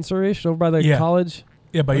Spencer-ish over by the Yeah. college.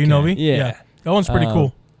 Yeah, by Okay. Unovi. Yeah. That one's pretty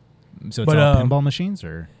cool. So it's but, all pinball machines,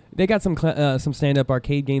 or They got some stand-up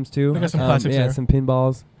arcade games too. They got some classics Yeah, there. some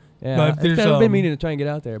pinballs. Yeah, But I've there's, been meaning to try and get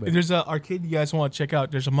out there, but If there's an arcade you guys want to check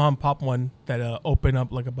out, there's a mom and pop one that opened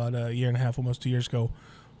up like about a year and a half, almost 2 years ago,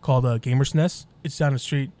 called Gamer's Nest. It's down the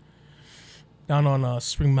street, down on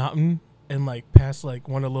Spring Mountain, and like past like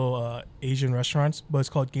one of the little Asian restaurants. But it's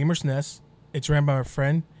called Gamer's Nest. It's ran by my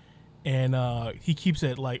friend, and he keeps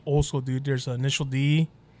it like old school, dude. There's an Initial D.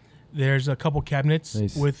 There's a couple cabinets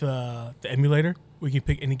Nice. with the emulator. We can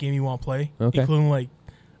pick any game you want to play, Okay. including like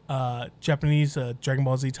Japanese Dragon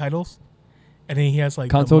Ball Z titles. And then he has like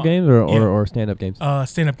console the games or, yeah. or stand-up games.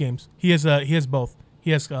 Stand-up games. He has both.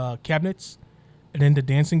 He has cabinets, and then the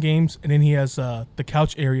dancing games, and then he has the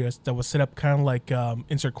couch areas that was set up kind of like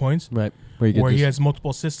insert coins, Right, where you get where he this- has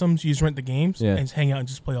multiple systems. You just rent the games Yeah. and just hang out and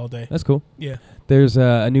just play all day. That's cool. Yeah. There's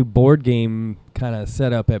a new board game kind of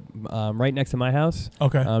set up at right next to my house.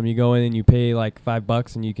 Okay. You go in and you pay like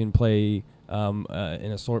 $5 and you can play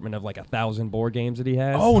an assortment of like 1,000 board games that he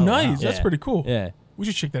has. Oh, nice. wow. That's Yeah. pretty cool. Yeah, We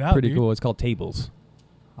should check that out. pretty dude. cool. It's called Tables.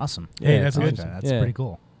 awesome? Hey, Yeah, that's I like good. that. That's Yeah. pretty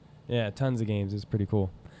cool. Yeah, tons of games. It's pretty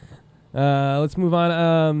cool. Let's move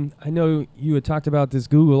on. I know you had talked about this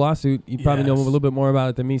Google lawsuit. You probably know a Yes. little bit more about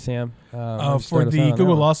it than me, Sam. Why don't you For start us out the on Google that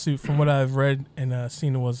one? lawsuit, from what I've read and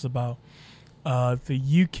seen, it was about the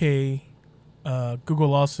UK Google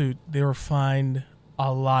lawsuit. They were fined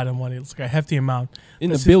a lot of money. It's like a hefty amount. In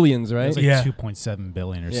the This is- billions, right? It's like Yeah. 2.7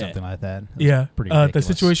 billion or Yeah. something like that. That's Yeah. pretty The ridiculous.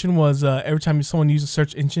 situation was every time someone used a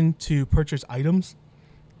search engine to purchase items,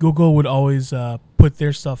 Google would always put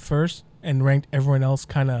their stuff first and ranked everyone else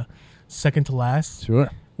kind of second to last, Sure.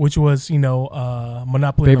 which was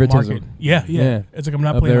monopoly in the market. Favoritism. Yeah. It's like a Of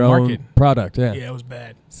monopoly in their the own market. product, yeah. Yeah, it was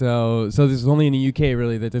bad. So this is only in the UK,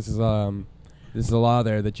 really, that this is a law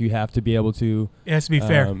there that you have to be able to It has to be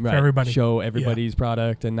fair for right, everybody. show everybody's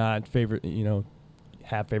product and not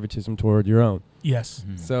have favoritism toward your own. Yes.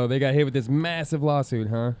 Mhm. So they got hit with this massive lawsuit,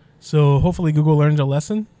 huh? So hopefully Google learns a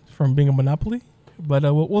lesson from being a monopoly, but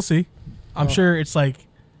we'll see. I'm sure it's like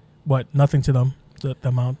nothing to them, the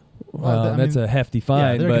amount. Well, I that's mean, a hefty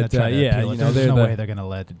fine, they're gonna but try to appeal it. There's they're no the way they're gonna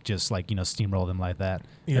let it just steamroll them like that.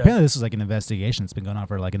 Yeah. Apparently, this is like an investigation that's been going on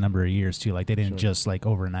for like a number of years too. Like they didn't Sure. just like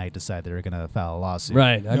overnight decide they were gonna file a lawsuit.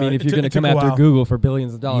 right. I No, mean, if it you're took- going to it took come a after while. Google for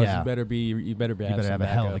billions of dollars, Yeah. you better You better have have a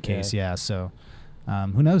hell of a backup, case, yeah. So,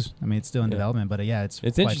 who knows? I mean, it's still in Yeah. development, but yeah, it's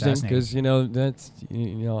It's quite interesting because that's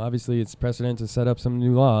obviously it's precedent to set up some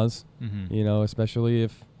new laws. Mm-hmm. Especially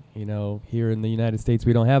if here in the United States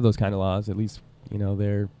we don't have those kind of laws. At least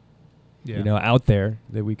they're out there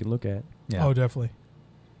that we can look at. Yeah. Oh, definitely.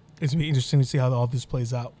 It's gonna be interesting to see how all this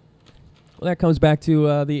plays out. Well, that comes back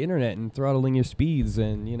to the internet and throttling your speeds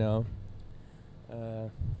and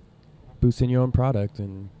boosting your own product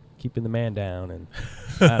and keeping the man down and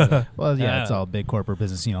I don't know. Well, yeah, it's Ah. all big corporate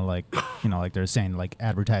business. Like they're saying, like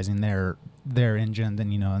advertising their engine,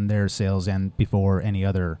 then and their sales, and before any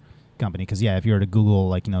other company. Because if you were to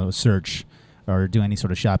Google, search or do any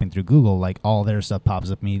sort of shopping through Google, like all their stuff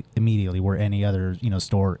pops up immediately, where any other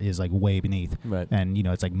store is like way beneath. Right. And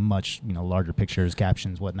it's like much larger pictures,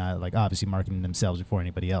 captions, whatnot. Like obviously marketing themselves before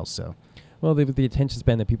anybody else. So. Well, the attention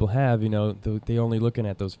span that people have, they're only looking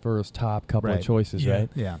at those first top couple of Right. choices, Yeah. right?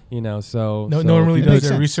 Yeah. So No so one really if does you- their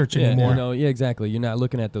sense. research Yeah, anymore. exactly. You're not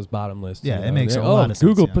looking at those bottom lists. Yeah, it makes a They're, lot of sense,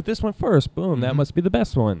 Google yeah. put this one first. Boom, that Mhm. must be the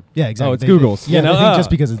best one. Yeah, exactly. Oh, it's They- Google's. Yeah, they they think just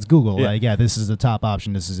because it's Google, Yeah. this is the top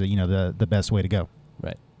option. This is the best way to go.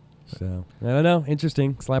 Right. So I don't know.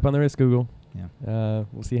 Interesting. Slap on the wrist, Google. Yeah.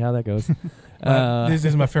 We'll see how that goes. This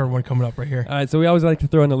is my favorite one coming up right here. All right, so we always like to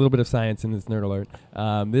throw in a little bit of science in this nerd alert.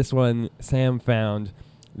 This one, Sam found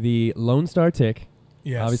the Lone Star tick,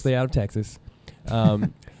 Yes. obviously out of Texas.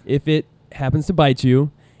 If it happens to bite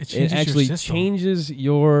you, It it changes your actually system. changes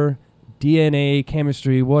your DNA,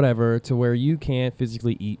 chemistry, whatever, to where you can't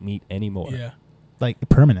physically eat meat anymore. Yeah. Like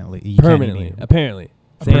permanently. You can't Permanently, eat meat. apparently.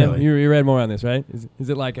 Sam, Apparently. you read more on this, right? Is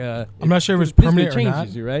it like a... I'm not sure if it's physically permanent or not,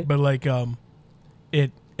 changes you, right? but like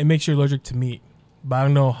it makes you allergic to meat. But I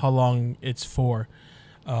don't know how long it's for.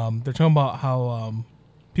 They're talking about how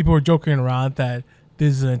people were joking around that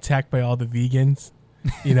this is an attack by all the vegans,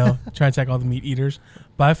 trying to attack all the meat eaters.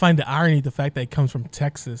 But I find the irony, the fact that it comes from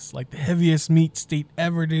Texas, like the heaviest meat state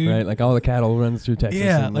ever, dude. Right, like all the cattle runs through Texas.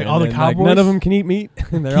 Yeah, and like then- all the then, cowboys. none of them can eat meat.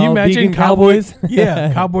 And they're Can you all imagine vegan cowboys?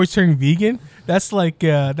 Yeah, cowboys turning vegan. That's like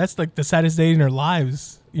the saddest day in their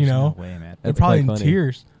lives. There's know, no way, man. they're That's probably quite in funny.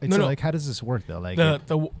 tears. It's like, how does this work though? Like,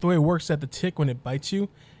 the way it works at the tick when it bites you,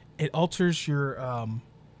 it alters your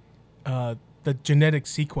the genetic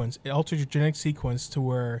sequence. It alters your genetic sequence to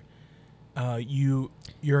where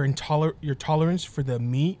your tolerance for the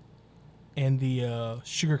meat and the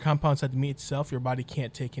sugar compounds at the meat itself, your body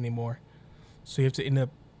can't take anymore. So you have to end up,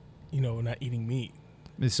 not eating meat.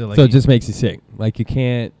 so like So it just makes you sick. Like you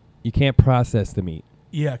can't process the meat.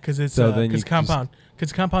 Yeah, because it's So then you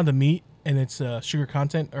cause compound the meat and its sugar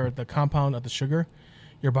content or the compound of the sugar,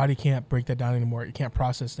 your body can't break that down anymore. You can't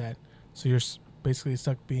process that, so you're basically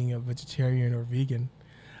stuck being a vegetarian or vegan.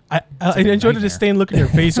 I like a enjoyed the nightmare. disdain look in your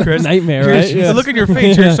face, Chris. Nightmare, You're- right? Yeah. The look in your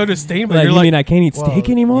face, you're so disdain, but Like, you're you like, mean I can't eat steak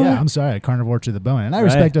anymore? Yeah, I'm sorry, carnivore to the bone, and I Right.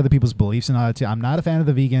 respect other people's beliefs and all that too. I'm not a fan of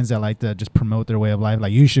the vegans that like to just promote their way of life.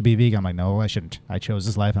 Like, you should be vegan. I'm like, no, I shouldn't. I chose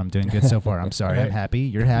this life. I'm doing good so far. I'm sorry. Right. I'm happy.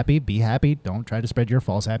 You're happy. Be happy. Don't try to spread your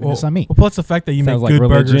false happiness on me. Well, plus the fact that you Sounds make like good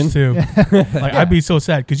religion. burgers too. Like, I'd be so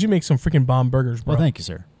sad because you make some freaking bomb burgers, bro. Well, thank you,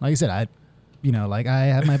 sir. Like I said, I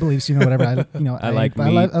have my beliefs, whatever. I like I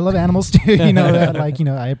meat. love animals too,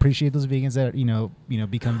 I appreciate those vegans that,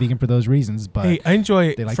 become vegan for those reasons. But Hey, I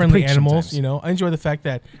enjoy they like to friendly preach animals. sometimes. I enjoy the fact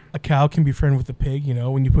that a cow can be friend with a pig.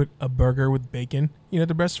 When you put a burger with bacon, they're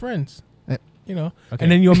best friends. Uh, Okay. Okay.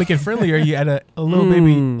 And then you'll make it friendlier. You add a little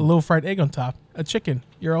baby, a little fried egg on top, a chicken.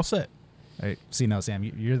 You're all set. All right. See, no, Sam,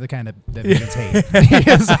 you're the kind of that vegans hate.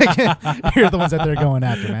 It's like, you're the ones that they're going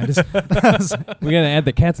after, man. We're gonna add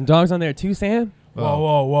the cats and dogs on there too, Sam.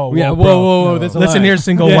 Whoa, Yeah, bro. whoa. That's a Listen lie. here,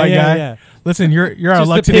 single Yeah, white yeah, guy. yeah. Listen, you're out Just of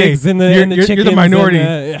luck the today. pigs and the- you're, and the you're chickens the and minority.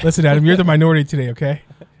 yeah. Listen, Adam, you're the minority today. Okay.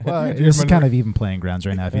 Well, You're this is the kind of even playing grounds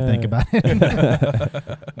right now if you think about it.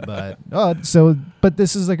 But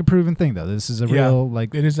this is like a proven thing though. This is a Yeah. real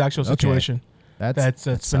like It is the actual Okay. situation. that's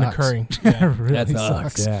been sucks. occurring. Yeah. Really That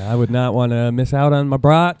sucks. Yeah, I would not want to miss out on my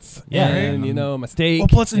brats. Yeah, and my steak. Well,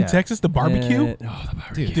 plus in Yeah. Texas, the barbecue, And- oh, the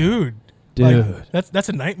barbecue. dude. Dude. Like, that's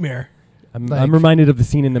a nightmare. I'm reminded of the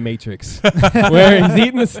scene in The Matrix where he's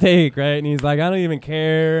eating the steak, right? And he's like, I don't even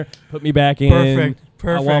care. Put me back in.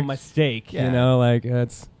 Perfect. I want my steak. Yeah.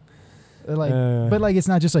 That's But like it's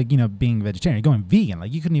not just like being vegetarian. You're going vegan.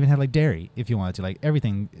 Like you couldn't even have like dairy if you wanted to. Like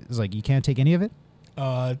everything is like you can't take any of it.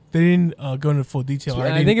 They didn't go into full detail.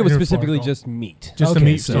 I think it was specifically just meat. just the Okay,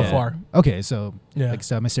 meat so- so Yeah. far. Okay, so Yeah.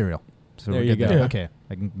 like my cereal. So There we're you good go. Yeah. Okay,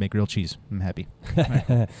 I can make real cheese. I'm happy. You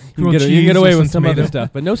Grilled can cheese get away with with some some other tomato. stuff,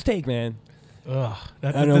 but no steak, man. Ugh,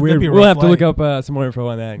 I don't know. that'd be a We'll rough have to look flight. up some more info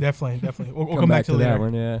on that. Definitely. We'll Come come back to that later.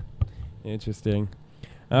 one. Yeah, interesting.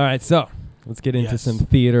 All right, so let's get into Yes. some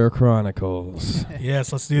theater chronicles.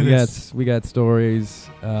 Yes, let's do this. We got stories.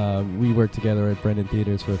 We worked together at Brendan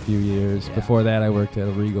Theaters for a few years. Yeah. Before that, I worked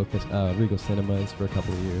at Regal Cinemas for a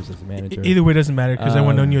couple of years as a manager. Either way, doesn't matter because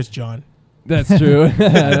everyone known you as John. That's true.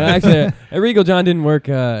 Actually, at Regal, John didn't work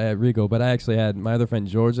at Regal, but I actually had my other friend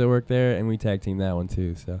George that worked there, and we tag teamed that one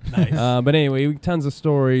too. So, Nice. but anyway, tons of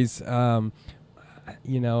stories. I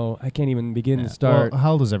can't even begin to start. Well,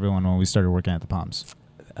 how old was everyone when we started working at the Palms?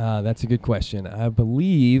 That's a good question. I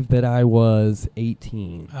believe that I was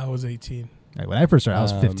 18. I was 18. Like, when I first started, I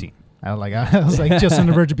was 15. I was like just on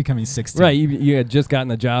the verge of becoming 16. Right, you had just gotten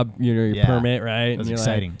the job, your Yeah. permit, right? It was And you're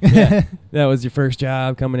exciting. Like, yeah, that was your first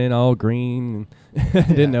job, coming in all green.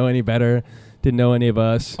 Didn't know any better. Didn't know any of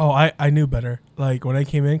us. Oh, I knew better. Like when I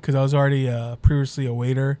came in, because I was already previously a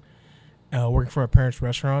waiter, working for my parents'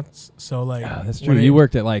 restaurants. So like, That's when true. I- You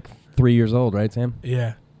worked at like 3 years old, right, Sam?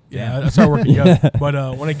 Yeah. Yeah. I started working young.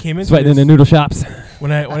 But when I came into Sweating in this, the noodle shops.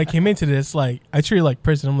 when I came into this, like I treated it like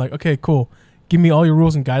prison. I'm like, okay, cool. Give me all your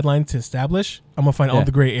rules and guidelines to establish. I'm gonna find all Yeah.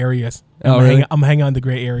 the gray areas. Oh, I'm gonna really? hang on the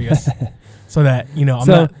gray areas, so that I'm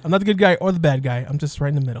So- not the good guy or the bad guy. I'm just right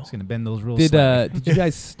in the middle. Just gonna bend those rules. Did slightly. did you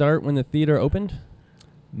guys start when the theater opened?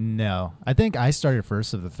 No, I think I started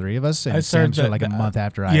first of the three of us, and I Sam started started like a month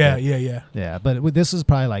after I Yeah, did. yeah. Yeah, but this was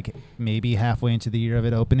probably like maybe halfway into the year of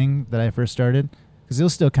it opening that I first started, because it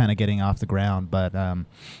was still kind of getting off the ground. But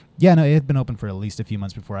yeah, no, it had been open for at least a few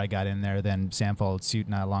months before I got in there. Then Sam followed suit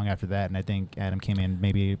not long after that, and I think Adam came in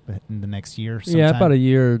maybe in the next year. Yeah, sometime. about a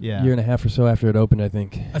year, Yeah. year and a half or so after it opened, I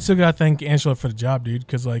think. I still gotta thank Angela for the job, dude.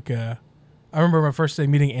 Because like, I remember my first day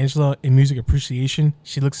meeting Angela in music appreciation.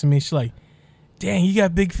 She looks at me, she's like, "Dang, you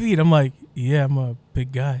got big feet." I'm like, "Yeah, I'm a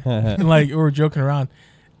big guy." And like we were joking around,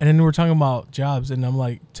 and then we were talking about jobs, and I'm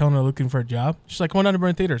like telling her looking for a job. She's like, "Come on down to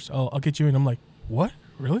Burn Theaters. I'll get you in." I'm like, "What?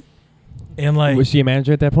 Really?" And like, Was she a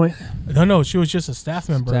manager at that point? no, she was just a staff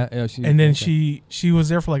member. And then she was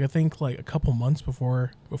there for like I think like a couple months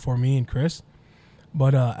before me and Chris.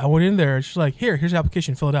 But I went in there and she's like, here's the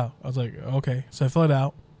application, fill it out. I was like, okay. So I fill it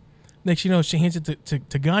out. Next you know, she hands it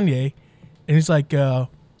to Gagne, and he's like, do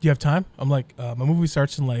you have time? I'm like, my movie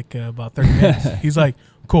starts in like about 30 minutes. He's like,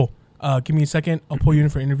 cool. Give me a second. I'll pull you in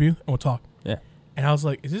for an interview and we'll talk. Yeah. And I was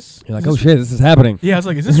like, is this? You're like, is oh this- shit, this is happening. Yeah, I was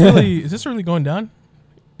like, is this really going down?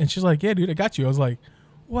 And she's like, yeah, dude, I got you. I was like,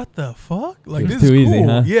 what the fuck? Like, It this was is too cool. easy,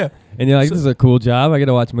 huh? Yeah. And you're like, So- this is a cool job. I get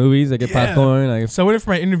to watch movies. I get Yeah. popcorn. So I went in for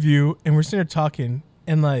my interview, and we're sitting there talking,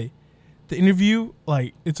 and like the interview,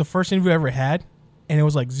 like it's the first interview I ever had, and it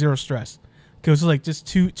was like zero stress. Cause it was like just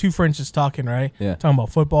two friends just talking, right? Yeah. Talking about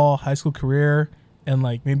football, high school career, and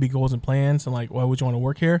like maybe goals and plans, and like why would you want to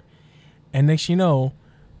work here? And next you know,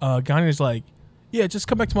 Gagne's like, yeah, just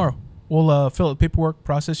come back tomorrow. We'll fill out the paperwork,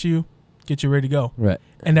 process you, get you ready to go. Right.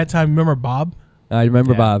 And that time, remember Bob? I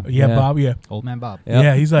remember Yeah. Bob. Yeah, Bob. Yeah. Old man Bob. Yep.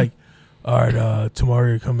 Yeah, he's like, all right,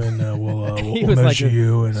 tomorrow you come in, we'll He we'll was like measure a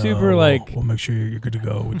you, and super, we'll, like- we'll make sure you're good to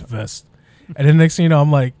go with the vest. And then next thing you know,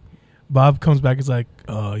 I'm like, Bob comes back, he's like,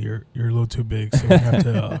 you're a little too big, so we have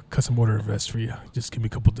to custom order a vest for you. Just give me a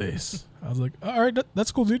couple days. I was like, all right,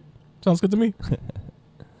 that's cool, dude. Sounds good to me.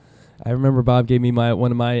 I remember Bob gave me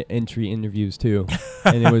one of my entry interviews too,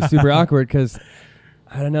 and it was super awkward because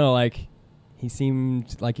I don't know, like he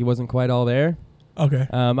seemed like he wasn't quite all there. Okay.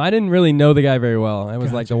 I didn't really know the guy very well. It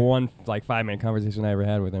was like the Gotcha. one 5-minute conversation I ever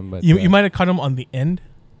had with him. But You might have cut him on the end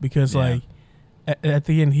because Yeah. like at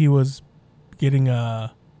the end he was getting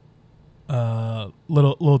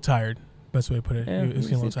little tired. Best way to put it. yeah, He was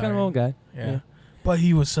getting a little he's tired. kind of an old guy. Yeah. But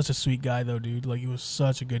he was such a sweet guy, though, dude. Like, he was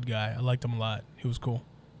such a good guy. I liked him a lot. He was cool.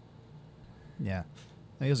 Yeah.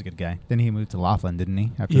 He was a good guy. Then he moved to Laughlin, didn't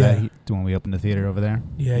he? After Yeah. that, when we opened the theater over there.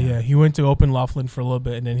 Yeah. He went to open Laughlin for a little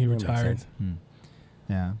bit, and then he That makes retired. sense.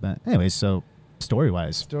 Yeah, but anyway, so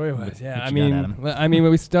story-wise. Story-wise, yeah. What you got, Adam? I mean,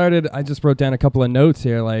 when we started, I just wrote down a couple of notes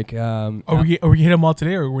here. Like, Are we gonna hit them all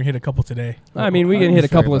today, or we hit a couple today? I mean, we can hit a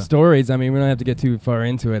couple of stories. I mean, we don't have to get too far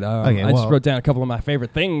into it. Okay, I just wrote down a couple of my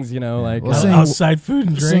favorite things. Like Well, outside food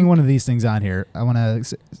and drink. Seeing one of these things on here, I want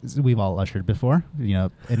to. We've all ushered before.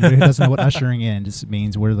 Anybody who doesn't know what ushering in just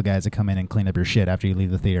means we're the guys that come in and clean up your shit after you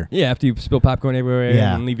leave the theater. Yeah, after you spill popcorn everywhere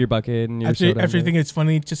and leave your bucket and your soda. After you think it's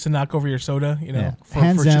funny just to knock over your soda, for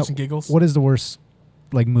Hands shits out, and giggles. what is the worst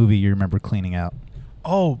movie you remember cleaning out?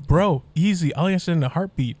 Oh, bro, easy. I'll answer in a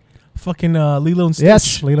heartbeat. Fucking Lilo and Stitch.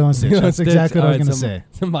 Yes, Lilo and Stitch. That's exactly what I was going to say.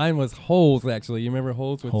 So mine was Holes, actually. You remember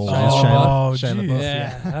Holes with Holes. Oh, Shia geez. LaBeouf,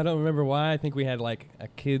 Yeah, I don't remember why. I think we had like a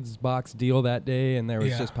kids box deal that day, and there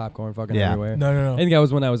was just popcorn fucking everywhere. No. I think that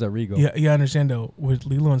was when I was at Regal. Yeah, I understand though. With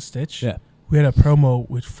Lilo and Stitch, Yeah. we had a promo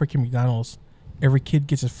with freaking McDonald's. Every kid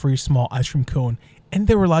gets a free small ice cream cone, and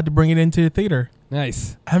they were allowed to bring it into the theater.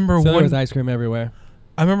 Nice. I remember So there was ice cream everywhere.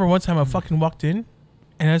 I remember one time I fucking walked in,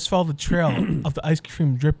 and I just followed the trail of the ice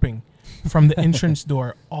cream dripping from the entrance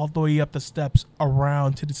door all the way up the steps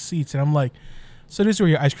around to the seats, and I'm like, so this is where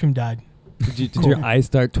your ice cream died. Did your eyes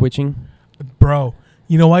start twitching? Bro,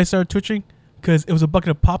 you know why I started twitching? Because it was a bucket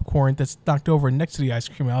of popcorn that's knocked over next to the ice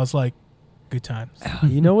cream. I was like, good times.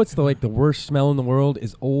 You know what's the worst smell in the world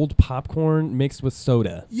is old popcorn mixed with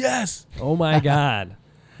soda. Yes. Oh my god!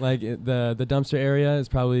 The dumpster area is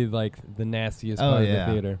probably like the nastiest part of the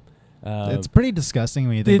theater. It's pretty disgusting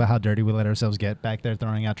when you think about how dirty we let ourselves get back there,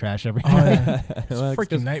 throwing out trash every Oh, night. yeah. It's a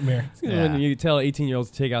freaking nightmare. When you tell 18-year-olds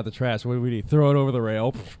to take out the trash, what do we do? Throw it over the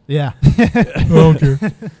rail? Yeah. Okay.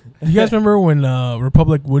 Do you guys remember when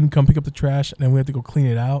Republic wouldn't come pick up the trash and then we had to go clean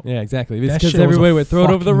it out? Yeah, exactly. That Because shit was everybody a would throw it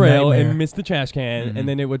over the fucking rail nightmare. and miss the trash can, and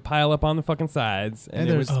then it would pile up on the fucking sides, and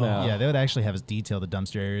it would smell. Yeah, they would actually have us detail the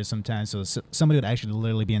dumpster areas sometimes, so somebody would actually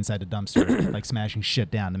literally be inside the dumpster, like smashing shit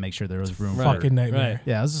down to make sure there was room for Fucking nightmare. Right.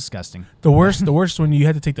 Yeah, it was disgusting. The worst when you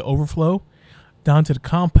had to take the overflow down to the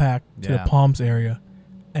compact to the Palms area,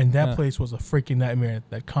 and that place was a freaking nightmare.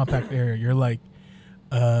 That compact area, you're like,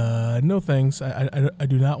 no thanks. I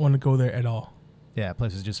do not want to go there at all. Yeah, the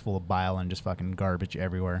place was just full of bile and just fucking garbage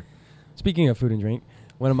everywhere. Speaking of food and drink,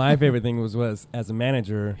 one of my favorite things was as a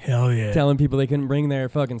manager, hell yeah, telling people they couldn't bring their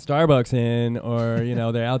fucking Starbucks in or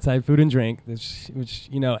their outside food and drink, which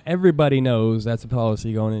everybody knows that's a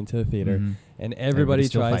policy going into the theater, and everybody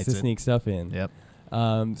tries to sneak stuff in.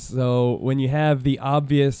 Yep. So when you have the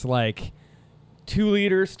obvious 2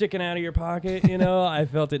 liters sticking out of your pocket, I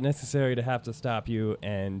felt it necessary to have to stop you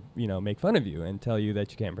and make fun of you and tell you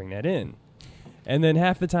that you can't bring that in. And then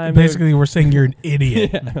half the time, basically, we're saying you're an idiot.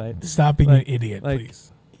 Yeah, right. Stop being an idiot,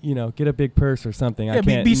 please. Get a big purse or something. Yeah, I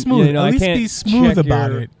can't be smooth. At least be smooth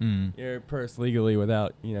about it. Your purse legally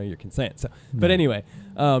without your consent. So, but anyway,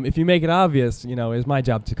 if you make it obvious, it's my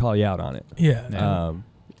job to call you out on it. Yeah.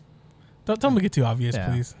 Don't make it too obvious,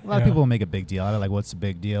 please. A lot of people make a big deal out of what's the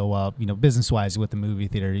big deal? Well, business-wise with the movie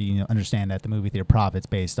theater, understand that the movie theater profits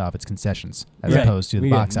based off its concessions as opposed to the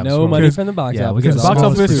box office. No money from the box office. Because the box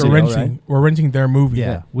office we're renting their movie.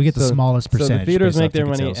 Yeah, we get the smallest percentage. So the theaters make their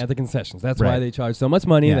money at the concessions. That's why they charge so much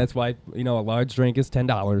money. Yeah. That's why a large drink is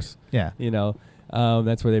 $10. Yeah.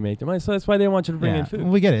 That's where they make their money. So that's why they want you to bring in food.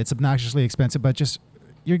 We get it. It's obnoxiously expensive, but just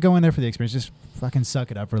you're going there for the experience. Just fucking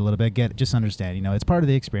suck it up for a little bit. Get it. Just understand. It's part of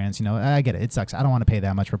the experience. I get it. It sucks. I don't want to pay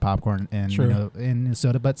that much for popcorn and and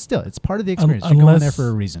soda, but still, it's part of the experience. You're going there for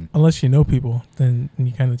a reason. Unless you know people, then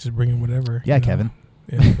you kind of just bring in whatever. Yeah, Kevin.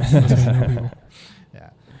 Yeah, unless you know people. Yeah,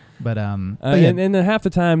 but and then half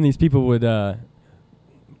the time these people would. Half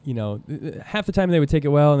the time they would take it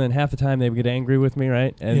well, and then half the time they would get angry with me,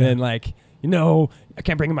 right? And then I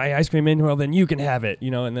can't bring my ice cream in. Well, then you can have it,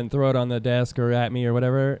 and then throw it on the desk or at me or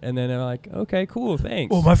whatever. And then they're like, okay, cool,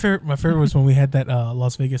 thanks. Well, my favorite was when we had that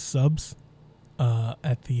Las Vegas subs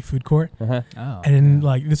at the food court, Oh, and then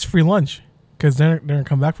it's free lunch because they're gonna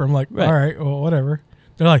come back for. I'm like, all right, well, whatever.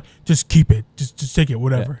 They're like, just keep it, just take it,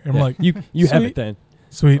 whatever. And I'm like, you have it then.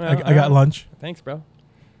 Sweet, Well, I got lunch. Thanks, bro.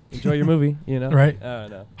 Enjoy your movie, Right?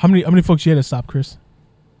 No. How many folks you had to stop, Chris?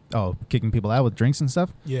 Oh, kicking people out with drinks and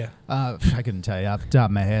stuff? Yeah. I couldn't tell you off the top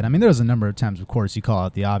of my head. I mean, there was a number of times, of course, you call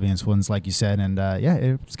out the obvious ones, like you said, and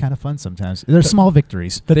it was kind of fun sometimes. There's small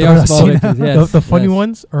victories. They are small victories, yes. The funny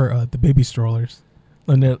ones are the baby strollers.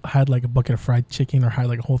 When they had a bucket of fried chicken or had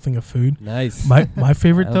a whole thing of food. Nice. My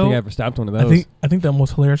favorite I don't though. think I ever stopped one of those. I think the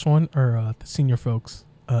most hilarious one are the senior folks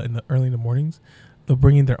early in the mornings. They'll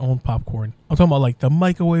bring in their own popcorn. I'm talking about the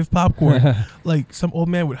microwave popcorn. Some old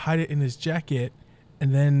man would hide it in his jacket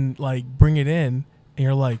and then bring it in, and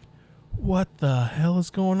you're like, what the hell is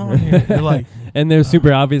going on here? You're like, and they're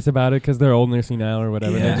super obvious about it because they're old and senile or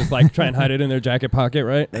whatever. Yeah. They just like try and hide it in their jacket pocket,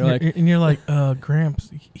 right? They're like, and you're like, Gramps,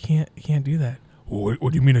 you can't do that. What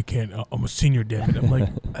do you mean I can't? I'm a senior, damn it. I'm like,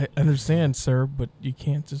 I understand, sir, but you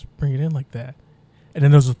can't just bring it in like that. And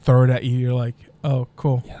then there's a throw it at you. You're like, oh,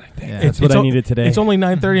 cool. Yeah. That's what I needed today. It's only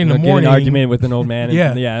 9:30 in the Get morning. an argument with an old man.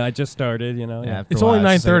 And Yeah. I just started. Yeah, after It's a while, only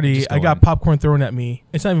just like, 9:30. just I go got in. popcorn thrown at me.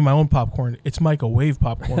 It's not even my own popcorn. It's microwave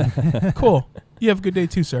popcorn. Cool. You have a good day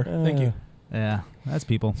too, sir. Thank you. Yeah, that's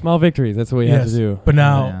people. Small victories. That's what we have to do. But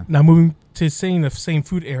now, Yeah. now moving to saying the same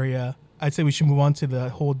food area, I'd say we should move on to the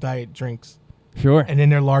whole diet drinks. Sure. And then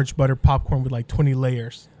their large butter popcorn with like 20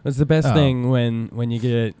 layers. It's the best Oh. thing when you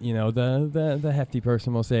get, the hefty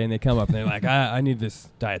person will say, and they come up and they're like, I need this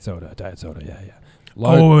diet soda. Yeah.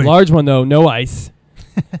 Wait. Large one, though, no ice.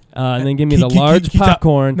 And then give me the large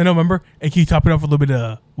popcorn. No, remember? And can you top it off with a little bit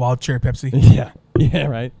of wild cherry Pepsi? Yeah,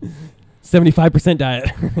 right. 75%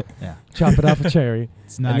 diet. Yeah, Chop it off a cherry.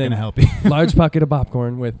 it's not And then gonna help you. Large pocket of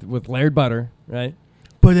popcorn with layered butter, right?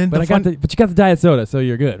 But then But you got the diet soda, so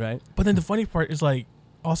you're good, right? But then the funny part is like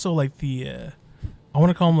also like the I want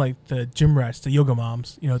to call them like the gym rats, the yoga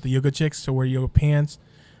moms, the yoga chicks who wear yoga pants.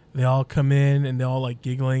 They all come in and they're all like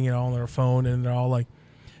giggling and all on their phone and they're all like,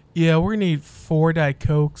 yeah, we're gonna need 4 Diet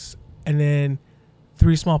Cokes and then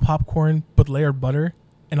 3 small popcorn but layered butter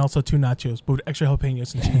and also 2 nachos but with extra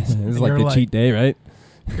jalapenos and cheese. This And is like you're the cheat day, right?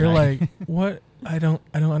 You're like, what? I don't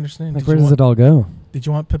understand. Like, where does it all go? Did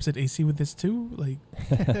you want Pepsi AC with this too? Like,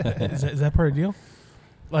 is that part of the deal?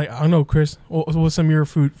 Like, I don't know, Chris. What's some of your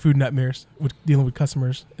food nightmares with dealing with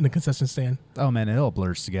customers in the concession stand? Oh man, it all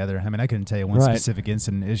blurs together. I mean, I couldn't tell you one Right. specific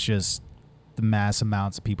incident. It's just the mass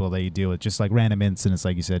amounts of people that you deal with, just like random incidents,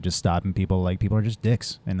 like you said, just stopping people. Like people are just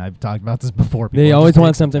dicks, and I've talked about this before. People They are always just want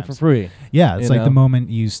dicks something for sometimes. free. Yeah, it's you like know? the moment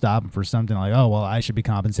you stop 'em for something, like, oh well, I should be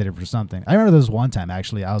compensated for something. I remember there was one time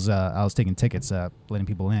actually, I was taking tickets, letting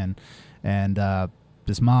people in, and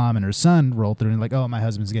this mom and her son rolled through and like, oh, my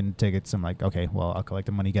husband's getting tickets. I'm like, okay, well, I'll collect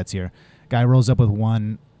them when he gets here. Guy rolls up with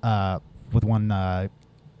one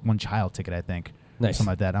child ticket, I think, Nice.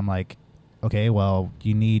 something like that. I'm like, okay, well,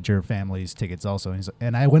 you need your family's tickets also.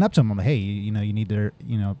 And I went up to him. I'm like, hey, you need their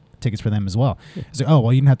tickets for them as well. He's like, oh,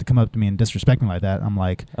 well, you didn't have to come up to me and disrespect me like that. I'm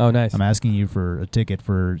like, Oh, nice. I'm asking you for a ticket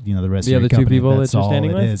for the rest The of your other two company. people That's that you're all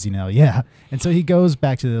standing it with? is, yeah. And so he goes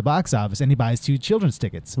back to the box office and he buys 2 children's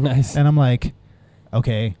tickets. Nice. And I'm like,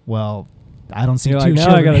 okay, well, I don't see You're 2 like, now I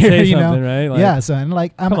children gotta here, say something, right? Like, yeah. So and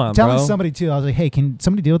like I'm come on, telling bro. somebody too. I was like, hey, can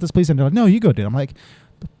somebody deal with this, please? And they're like, no, you go do it. I'm like,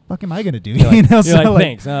 the fuck am I gonna do? You're like, So you're like,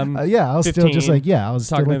 like, thanks. yeah, I was still just 15, like, I was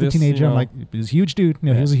still talking like to the this, teenager. I'm you know. like, he was a huge dude. He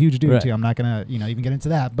Yeah. was a huge dude Right. too. I'm not gonna, even get into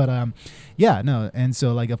that. But no. And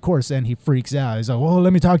so like, of course, then he freaks out. He's like, well,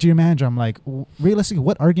 let me talk to your manager. I'm like, realistically,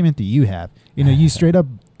 what argument do you have? You straight up,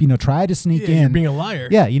 try to sneak You're in. being a liar.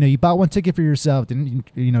 Yeah, you bought 1 ticket for yourself, didn't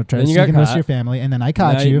you? Try Then to you sneak got in the rest of caught. your family, and then I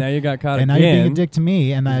caught now, you. Now you got caught And now you're being a again. dick to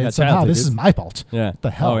me, and You I got said, child "Oh, this is tickets. my fault." Yeah. What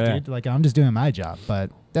the hell, Oh, yeah. dude? Like I'm just doing my job, but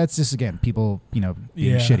that's just again people, being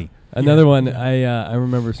Yeah. shitty. Another Yeah. one I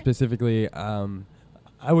remember specifically.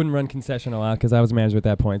 I wouldn't run concession a lot because I was a manager at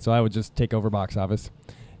that point, so I would just take over box office.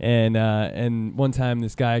 And one time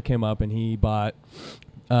this guy came up and he bought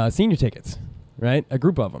senior tickets, right? A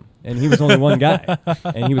group of them, and he was only one guy,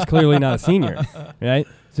 and he was clearly not a senior, right?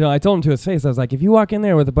 So I told him to his face, I was like, if you walk in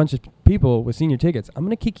there with a bunch of people with senior tickets, I'm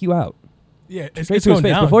gonna kick you out. Yeah, it's Straight to his going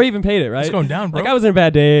face down. before he even paid it, right? It's going down, bro. Like I was in a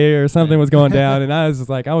bad day or something was going down, and I was just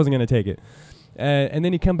like, I wasn't gonna take it. And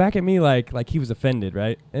then he come back at me like he was offended,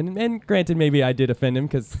 right? And granted, maybe I did offend him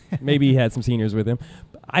because maybe he had some seniors with him.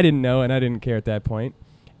 I didn't know, and I didn't care at that point.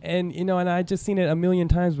 And and I just seen it a million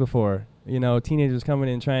times before. Teenagers coming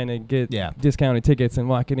in trying to get discounted tickets and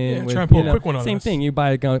walking in Yeah, with trying to pull a quick one on same us. thing. You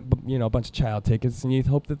buy a bunch of child tickets, and you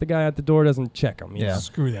hope that the guy at the door doesn't check them. Yeah.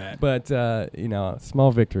 Screw that. But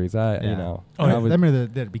small victories. Oh, I yeah. remember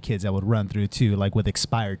there'd be kids that would run through too, like with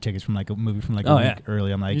expired tickets from like a movie from like a week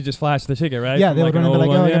early. I'm like, you just flash the ticket, right? yeah, From they like would an run and be old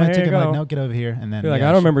like, one. oh, I got my here you ticket. I'm like, go. no, get over here. And then You're like, I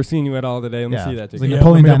don't remember seeing you at all today. Let me see that It's ticket. like Yeah,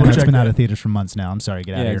 Napoleon let me Dynamite's double been check out of that. theaters for months now. I'm sorry,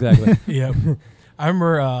 get out Yeah, of here. exactly. Yeah. I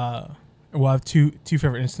remember, I have two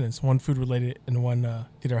favorite incidents, one food related and one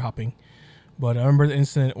theater hopping. But I remember the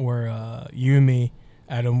incident where you and me,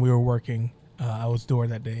 Adam, we were working. I was door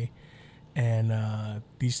that day. And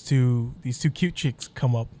these two cute chicks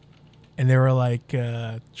come up. And they were like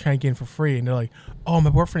trying to get in for free. And they're like, oh,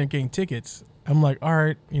 my boyfriend is getting tickets. I'm like, all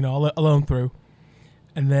right, I'll let them through.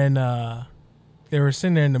 And then they were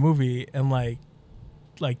sitting there in the movie. And like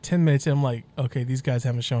 10 minutes in, I'm like, okay, these guys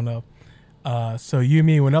haven't shown up. So you and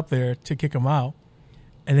me went up there to kick them out,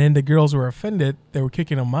 and then the girls were offended. They were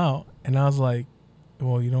kicking them out, and I was like,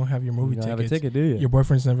 well, you don't have your movie You don't have tickets. a ticket, do you? Your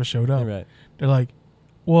boyfriend's never showed up. Right. They're like,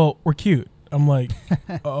 well, we're cute. I'm like,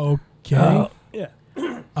 okay. Oh, yeah.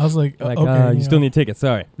 I was like, Like, okay. you still need tickets.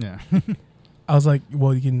 Sorry. Yeah. I was like,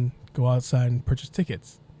 well, you can go outside and purchase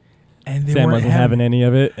tickets. And they Sam weren't wasn't having any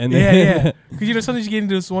of it. And Yeah. Because sometimes you get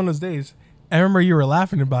into this one of those days. I remember you were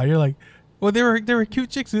laughing about it. You're like, well, they were cute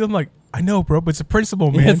chicks. And I'm like, I know, bro, but it's a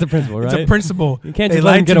principle, man. Yeah, it's the principle, right? It's a principle. You can't They just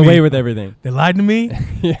let them lied get to away me. with everything. They lied to me.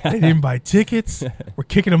 Yeah. They didn't buy tickets. We're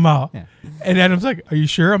kicking them out. Yeah. And Adam's like, are you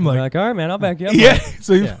sure? I'm You're like, all right, man, I'll back you up. yeah.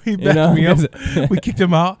 So he You backed know? me up. We kicked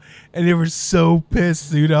him out. And they were so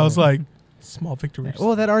pissed, dude. I was like, small victories.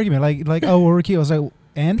 Well, that argument, like, oh, we're cute. I was like,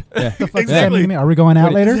 and Yeah. the fuck does that Exactly. mean to me? Are we going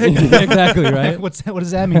out later? Exactly, right? What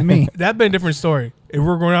does that mean to me? That'd been a different story. If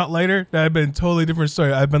we're going out later, that'd been a totally different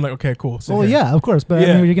story. I've been like, okay, cool. sit Well, here. yeah, of course. But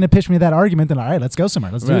Yeah. I mean, you're going to pitch me that argument, then all right, let's go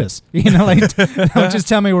somewhere. Let's do Right. this. You know, like, don't just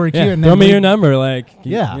tell me we're cute. Yeah, And throw then me leave. your number. Like,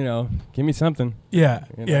 Yeah. you know, give me something. Yeah.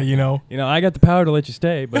 You Yeah, know. you know. You know, I got the power to let you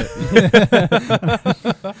stay, but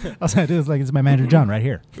All I do is like, it's my manager John right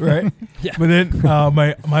here. Right? Yeah. But then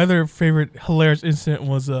my other favorite hilarious incident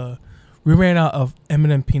was we ran out of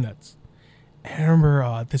M&M peanuts. And I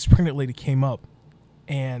remember this pregnant lady came up,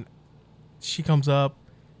 and she comes up,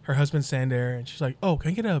 her husband's standing there, and she's like, oh,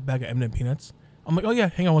 can I get a bag of M&M peanuts? I'm like, oh, yeah,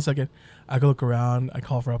 hang on 1 second. I go look around. I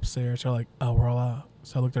call for upstairs. They're like, oh, we're all out.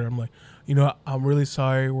 So I looked at her. I'm like, you know what? I'm really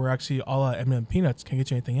sorry. We're actually all out of M&M peanuts. Can I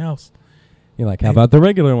get you anything else? you're like, how about the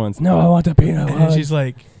regular ones? No, I want the peanut And ones. she's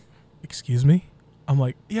like, excuse me? I'm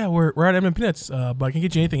like, yeah, we're at M&M peanuts, but I can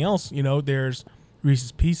get you anything else. You know, there's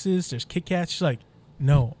Reese's Pieces, there's Kit Kats. She's like,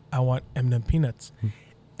 no, I want M&M peanuts.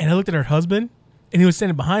 And I looked at her husband, and he was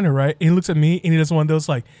standing behind her, right? And he looks at me, and he does one of those,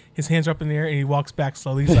 like, his hands are up in the air, and he walks back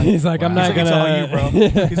slowly. He's like, He's like, I'm Wow. not it's gonna. all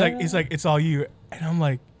you, bro. he's like, it's all you. And I'm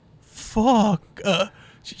like, fuck.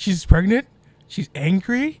 She's pregnant. She's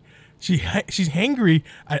angry. She's hangry.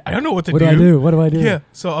 I don't know what to What do. do I do? What do I do? Yeah.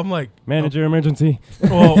 So I'm like, Manager emergency.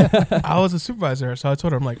 well, I was a supervisor, so I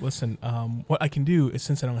told her, I'm like, listen, what I can do is,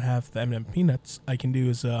 since I don't have the M&M peanuts, I can do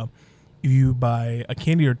is if you buy a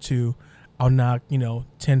candy or two, I'll knock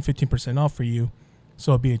 10-15% off for you,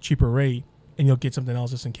 so it'll be a cheaper rate, and you'll get something else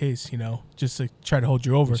just in case, just to try to hold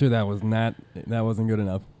you over. I'm sure that wasn't good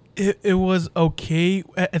enough. It was okay.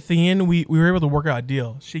 At the end, we were able to work out a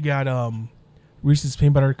deal. She got Reese's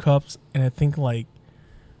peanut butter cups, and I think like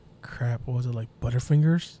what was it, like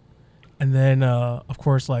Butterfingers, and then of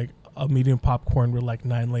course like a medium popcorn with like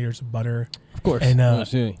 9 layers of butter, Of course. and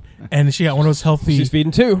and she got one of those healthy she's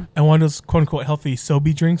feeding two. and one of those quote unquote healthy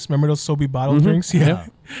Sobe drinks. Remember those Sobe bottle Mhm. drinks? Yeah.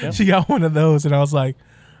 Yeah. She got one of those, and I was like,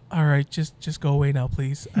 all right, just go away now,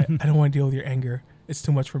 please. I don't want to deal with your anger. It's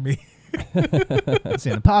too much for me.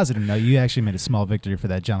 See, on a positive note, you actually made a small victory for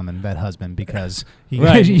that gentleman, that husband, because he,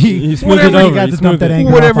 Right. He smoothed it he over. got He to dump smoothed that it. anger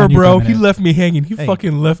off Whatever, on you bro. coming He in. left me hanging. He Hey,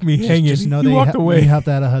 fucking left me hanging. Just know he that walked you away. helped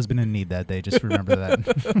out a husband in need that day. Just remember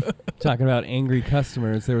that. Talking about angry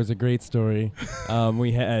customers, there was a great story.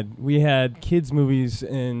 We had kids movies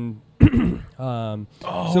and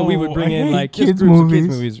so we would bring I in hate like just kids groups of movies.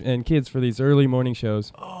 kids movies and kids for these early morning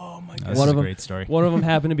shows. Oh my This god. is One a of 'em- great story. One of them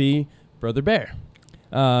happened to be Brother Bear.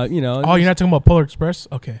 Oh, you're not talking about Polar Express?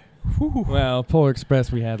 Okay. Whew. Well, Polar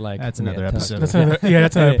Express we had like That's we another had tons. episode. That's another. Yeah,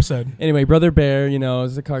 that's another episode. Anyway, Brother Bear,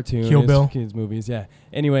 is a cartoon. Kill it's Bill. Kids movies, yeah.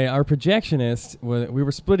 Anyway, our projectionist, we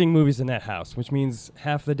were splitting movies in that house, which means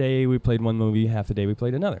half the day we played one movie, half the day we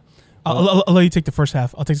played another. I'll let you take the first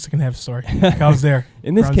half. I'll take the second half of the story. I was there.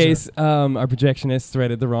 In this Ground case, our projectionist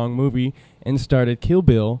threaded the wrong movie and started Kill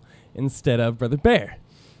Bill instead of Brother Bear.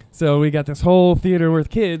 So we got this whole theater with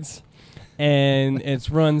kids, and it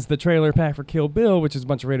runs the trailer pack for Kill Bill, which is a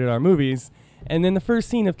bunch of rated R movies. And then the first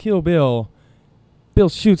scene of Kill Bill, Bill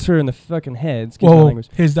shoots her in the fucking head. Excuse my Whoa, language.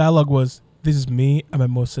 his dialogue was, "This is me at my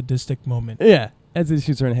most sadistic moment." Yeah, as he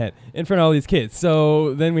shoots her in the head in front of all these kids.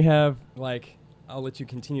 So then we have I'll let you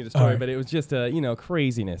continue the story, Alright. but it was just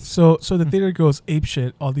craziness. So the theater goes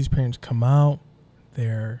apeshit. All these parents come out.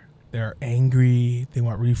 They're angry. They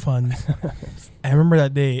want refunds. I remember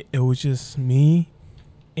that day. It was just me,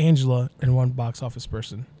 Angela, and one box office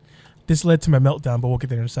person. This led to my meltdown, but we'll get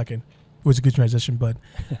there in a second. It was a good transition, but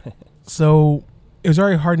so it was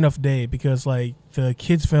already a hard enough day because the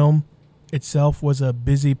kids film itself was a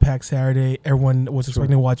busy, packed Saturday. Everyone was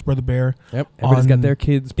expecting to watch Brother Bear. Yep, everybody's got on- their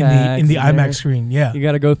kids in packs the there. IMAX screen. Yeah, You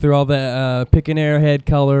got to go through all the pick an airhead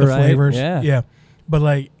color, the right? flavors. Yeah.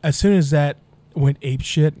 But as soon as that went ape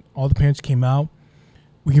shit, all the parents came out.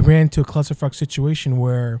 We ran into a clusterfuck situation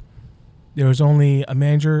where there was only a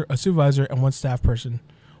manager, a supervisor, and one staff person.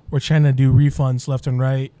 We're trying to do refunds left and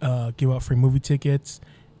right, give out free movie tickets,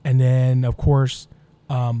 and then of course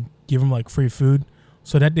give them free food.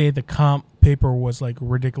 So that day the comp paper was like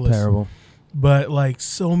ridiculous. Terrible. But like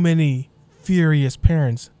so many furious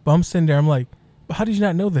parents. But I'm sitting there, I'm like, but how did you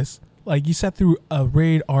not know this? Like you sat through a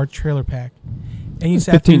rated R trailer pack. And you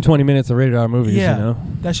sat 15, through, 20 minutes of rated R movies, yeah, you know?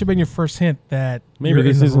 that should have been your first hint that Maybe you're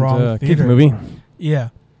this in the isn't wrong a kids theater. movie. Yeah.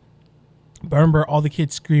 But I remember all the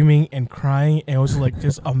kids screaming and crying, and it was like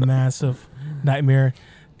just a massive nightmare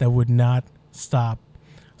that would not stop.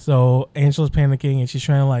 So Angela's panicking, and she's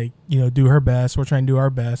trying to like, do her best. We're trying to do our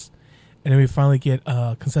best. And then we finally get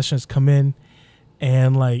concessions come in,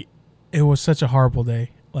 and like it was such a horrible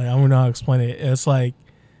day. Like I don't know how to explain it. It's like,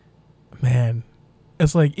 man,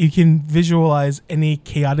 it's like you can visualize any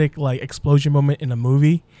chaotic like explosion moment in a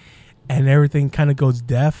movie, and everything kind of goes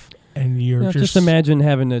deaf, and you're Just imagine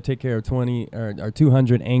having to take care of 20 or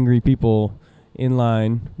 200 angry people in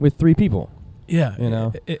line with 3 people. Yeah, You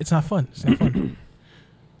know? it's not fun. It's not fun.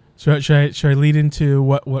 Should I lead into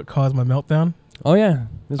what caused my meltdown? Oh, yeah.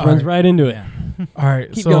 This All runs right. right into it. All right,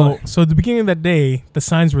 Keep going. so at the beginning of that day, the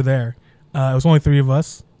signs were there. It was only 3 of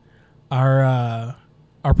us. Our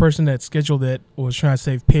person that scheduled it was trying to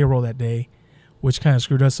save payroll that day, which kind of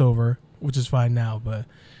screwed us over, which is fine now, but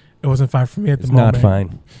it wasn't fine for me at the moment. Not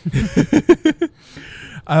fine.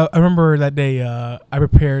 I remember that day I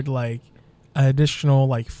prepared like an additional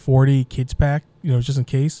like 40 kids pack, just in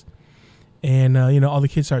case. And, all the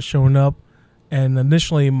kids start showing up. And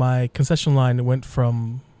initially my concession line went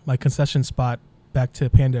from my concession spot back to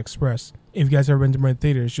Panda Express. If you guys ever been to Red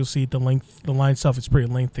Theaters, you'll see the line itself is pretty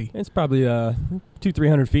lengthy. It's probably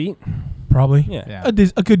 200-300 feet. Probably. Yeah.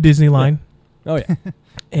 A good Disney line. Oh, yeah.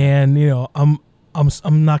 And,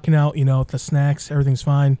 I'm knocking out, the snacks, everything's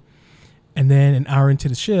fine. And then an hour into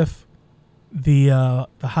the shift, the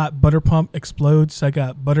hot butter pump explodes. So I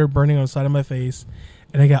got butter burning on the side of my face,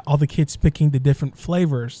 and I got all the kids picking the different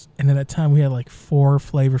flavors. And at that time, we had like 4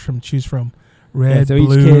 flavors from choose from: red, So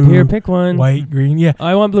blue, each kid, here, pick one. white, green. Yeah.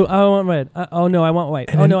 I want blue. I want red. Oh, no, I want white.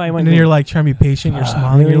 And Oh, then, no, I want And then green. you're like trying to be patient. You're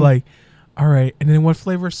smiling. really? You're like, all right. And then what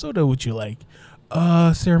flavor of soda would you like?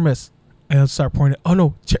 Sierra Mist. And I'll start pouring it. Oh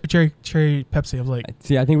no, cherry Pepsi. I was like,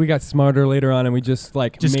 See, I think we got smarter later on, and we just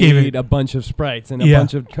gave made it. a bunch of Sprites and a Yeah.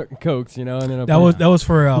 bunch of Cokes, and then that was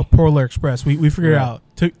for Polar Express. We figured it Yeah. out.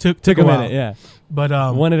 Took took a a while. minute, yeah.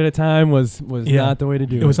 But One at a time was yeah. not the way to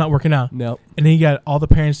do it. it was not working out. Nope. And then you got all the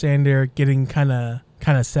parents standing there getting kind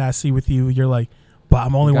of sassy with you. You're like, but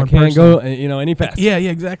I'm only one I can't person. go, any faster. Yeah,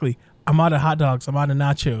 exactly. I'm out of hot dogs. I'm out of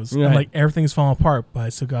nachos. Right. I'm like, everything's falling apart, but I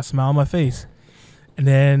still got a smile on my face. And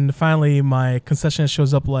then finally, my concessionist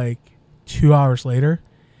shows up like 2 hours later.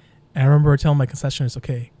 And I remember telling my concessionist,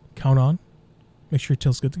 okay, count on. Make sure your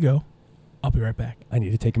till's good to go. I'll be right back. I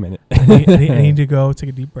need to take a minute. I need to go take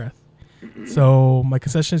a deep breath. So my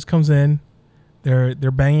concessionist comes in. They're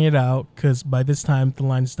banging it out because by this time, the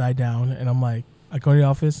lines died down. And I'm like, I go to the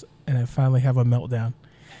office and I finally have a meltdown.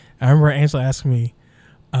 I remember Angela asking me,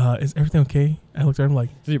 is everything okay? I looked at her, I'm like,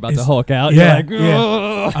 So you're about to Hulk out. Yeah, You're like, yeah.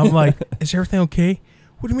 "Ugh." I'm like, is everything okay?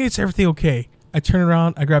 What do you mean it's everything okay? I turn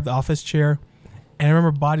around, I grab the office chair, and I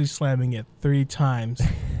remember body slamming it 3 times.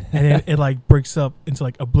 And then it like breaks up into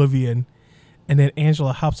like oblivion. And then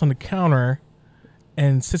Angela hops on the counter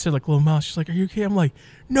and sits there like a little mouse. She's like, are you okay? I'm like,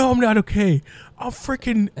 no, I'm not okay. I'm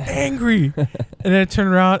freaking angry. And then I turn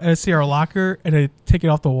around and I see our locker and I take it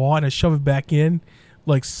off the wall and I shove it back in.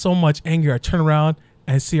 Like so much anger. I turn around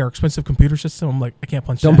and I see our expensive computer system. I'm like, I can't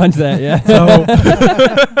punch Don't that. punch that,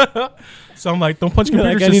 yeah. So I'm like, don't punch You're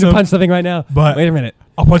computer like, I need system. to punch something right now. But Wait a minute.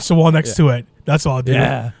 I'll punch the wall next to it. That's all I'll do.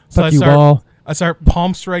 Yeah. So Fuck you, wall. I start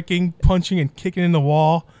palm striking, punching, and kicking in the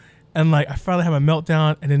wall. And like I finally have a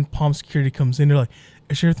meltdown. And then Palm Security comes in. They're like,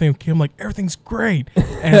 is everything okay? I'm like, everything's great.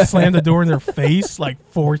 And I slammed the door in their face like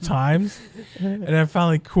 4 times. And I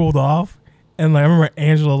finally cooled off. And like I remember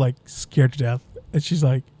Angela like scared to death. And she's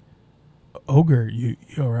like, Ogre, you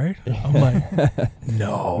all right? I'm like,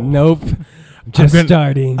 no. Nope. Just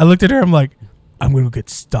starting. I looked at her. I'm like, I'm going to get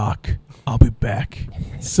stock. I'll be back.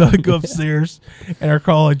 So I go upstairs and I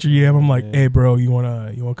call a GM. I'm like, hey, bro, you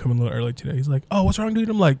wanna come in a little early today? He's like, oh, what's wrong, dude?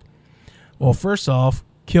 I'm like, well, first off,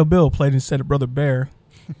 Kill Bill played instead of Brother Bear.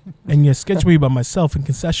 And you scheduled me by myself in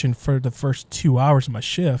concession for the first 2 hours of my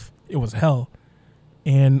shift. It was hell.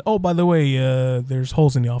 And, oh, by the way, there's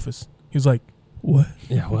holes in the office. He was like, what?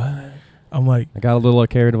 Yeah, what? I'm like, I got a little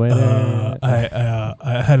carried away there.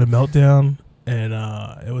 I had a meltdown and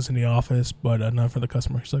it was in the office, but not for the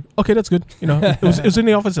customer. He's like, okay, that's good. It was in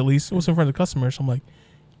the office at least. It was in front of the customer. So I'm like,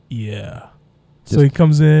 yeah. So he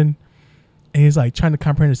comes in and he's like trying to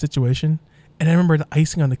comprehend the situation. And I remember the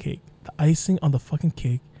icing on the cake. The icing on the fucking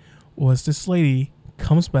cake was this lady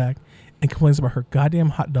comes back and complains about her goddamn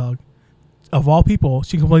hot dog of all people,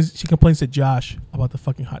 she complains to Josh about the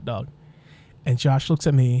fucking hot dog. And Josh looks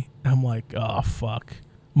at me, and I'm like, oh, fuck.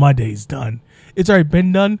 My day's done. It's already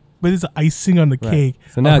been done, but there's icing on the cake.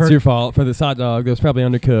 So now it's your fault for this hot dog that was probably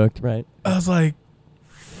undercooked, right? I was like,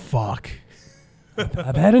 fuck.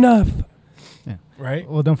 I've had enough. Yeah. Right?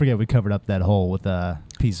 Well, don't forget we covered up that hole with a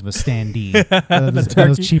piece of a standee. That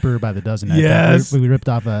was cheaper by the dozen. Yes. We ripped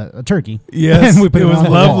off a turkey. Yes. And we put it was on the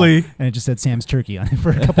lovely. wall, and it just said Sam's Turkey on it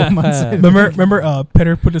for a couple of months. Remember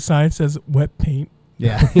Petter put a sign that says wet paint?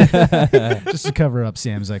 Yeah. Just to cover up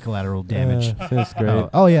Sam's collateral damage. That's great.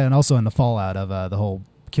 Oh, yeah, and also in the fallout of the whole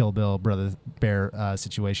Kill Bill Brother Bear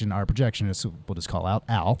situation, our projectionist, we'll just call out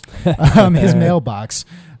Al, his mailbox,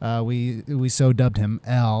 we so dubbed him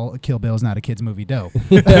Al. Kill Bill is not a kid's movie dough.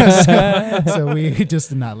 so we just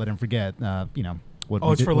did not let him forget, what we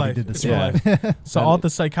it's did, for what life. he did to It's Sam. for life. So all the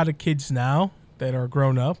psychotic kids now that are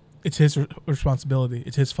grown up, it's his responsibility.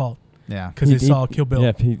 It's his fault. Yeah. Because they saw Kill Bill.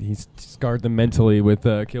 Yeah, he scarred them mentally with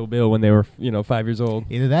Kill Bill when they were 5 years old.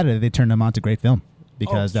 Either that or they turned him on to great film.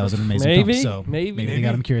 Because that was an amazing maybe, film. So maybe they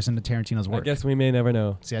got him curious into Tarantino's work. I guess we may never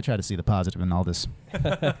know. See, I try to see the positive in all this.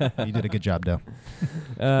 You did a good job,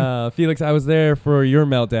 though. Felix, I was there for your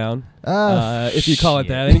meltdown. If you call it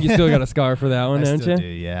that. I think you still got a scar for that one, I don't still you? do,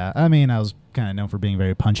 yeah. I mean, I was kind of known for being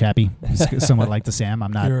very punch happy, somewhat like the Sam.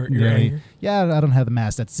 I'm not You're really. angry? Yeah, I don't have the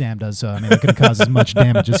mass that Sam does, so I mean, I couldn't cause as much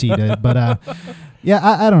damage as he did. But yeah,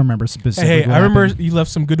 I don't remember specifically. Hey, what I remember happened. you left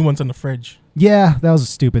some good ones on the fridge. Yeah, that was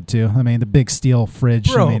stupid too. I mean, the big steel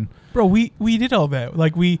fridge. Bro, I mean, we did all that.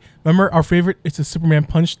 Like, we remember our favorite, it's a Superman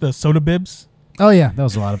punch, the soda bibs. oh yeah, that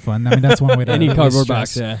was a lot of fun. I mean, that's one way to Any relieve cardboard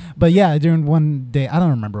stress. box, yeah. But yeah, during one day, I don't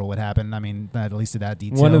remember what happened. I mean, not at least to that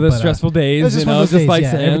detail. One of the but, stressful it days, was just one of those just days, like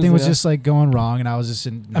yeah. Sam's, Everything was you know? just like going wrong, and I was just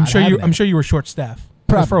in. I'm sure you were short staffed.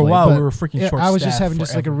 Probably, for a while but we were freaking short. I was just having forever.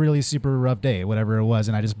 just like a really super rough day, whatever it was,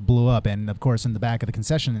 and I just blew up. And of course, in the back of the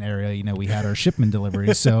concession area, we had our shipment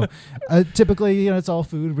deliveries. So typically, it's all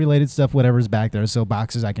food related stuff, whatever's back there. So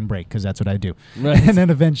boxes I can break because that's what I do. Right. And then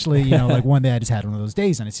eventually, like one day I just had one of those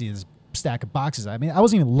days, and I see this stack of boxes. I mean, I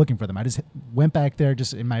wasn't even looking for them. I just went back there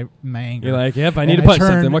just in my anger. You're like, yep, I need And to punch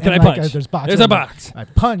turned, something. What can I and, like, punch? there's boxes. There's a box. I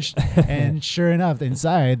punched, and sure enough,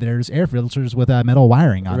 inside there's air filters with metal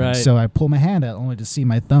wiring on them. Right. So I pull my hand out only to see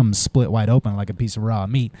my thumb split wide open like a piece of raw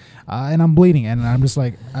meat, and I'm bleeding. And I'm just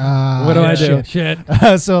like, What do I do? shit.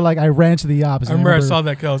 Shit. So like I ran to the office. I remember I saw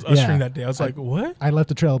that guy. I was ushering that day. I was I- like, what? I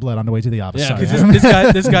left a trail of blood on the way to the office. Yeah, Sorry.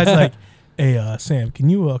 'Cause this guy's like, hey, Sam, can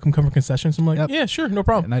you come cover concessions? I'm like, Yep. yeah, sure, no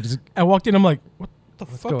problem. and I just I walked in. I'm like, what the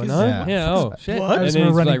fuck Going is on? that? Yeah. Oh shit. What? And I just then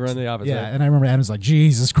remember he's like running- run to the office. yeah, right? and I remember Adam's like,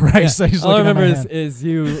 Jesus Christ. Yeah. I just All I looking at my remember hand. is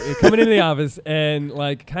you coming into the office and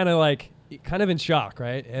kind of in shock,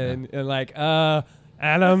 right? And like,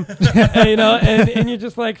 Adam, and you're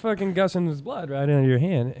just like fucking gushing his blood right into your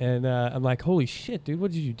hand. And I'm like, holy shit, dude,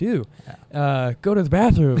 what did you do? Go to the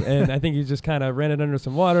bathroom. And I think you just kind of ran it under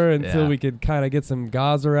some water until Yeah. we could kind of get some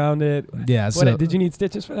gauze around it. Yeah, What, so did you need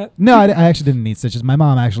stitches for that? No, I actually didn't need stitches. My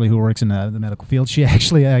mom, actually, who works in the medical field, she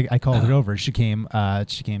actually, I called her over. She came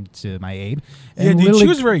to my aid. Yeah, and dude, she literally-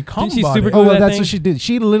 was very calm Did she about super it. glue Oh, that that's thing? what she did.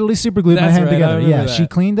 She literally super glued my That's hand right, I together. remember Yeah, that. she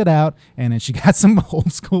cleaned it out, and then she got some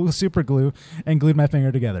old school super glue and glued my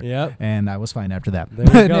finger together. Yep. And I was fine after that.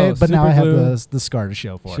 There you go, But now I have super glue. the scar to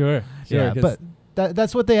show for it. Sure. Yeah, 'cause- but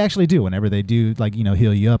that's what they actually do whenever they do, like,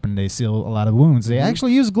 heal you up and they seal a lot of wounds. They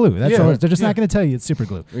actually use glue. That's Yeah. all. They're just Yeah. not going to tell you it's super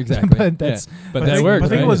glue. Exactly. But that's but I that think, works. I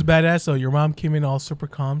think right? it was badass though. Your mom came in all super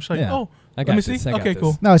calm. She's like, Yeah. oh, I let got me this, see. I got Okay, this.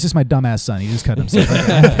 cool. No, it's just my dumbass son. He just cut himself.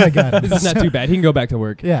 I got it. This is not too bad. He can go back to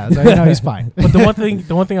work. Yeah, so, no, he's fine. But the one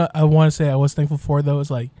thing I want to say I was thankful for though is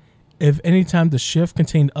like, if any time the shift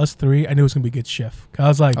contained us three, I knew it was gonna be a good shift. 'Cause I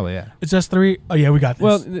was like, Oh yeah. it's us three. Oh yeah, we got this.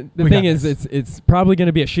 Well, the We thing got is, this. it's probably going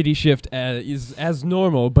to be a shitty shift as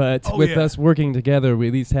normal, but Oh, with yeah. us working together, we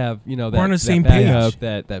at least have that, We're on the that same backup, page.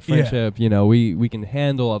 that Yeah. friendship. We can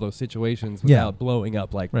handle all those situations Yeah. without blowing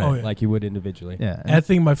up like Right. Oh, yeah. like you would individually. Yeah. And I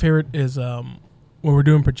think my favorite is when we're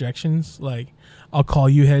doing projections. Like, I'll call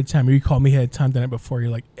you ahead of time, or you call me ahead of time the night before. You're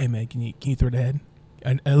like, hey man, can you throw the head?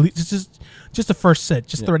 And at least just the first set.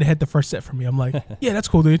 Just throw the head the first set for me. I'm like, yeah, that's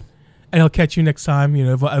cool, dude. And I'll catch you next time.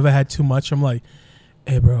 If I ever had too much, I'm like,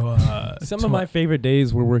 hey, bro. Some of my favorite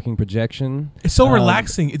days were working projection. It's so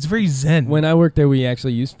relaxing. It's very zen. When I worked there, we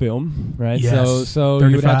actually used film, right? Yes. So you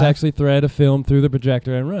would have 35. to actually thread a film through the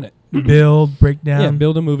projector and run it. build, break down. Yeah,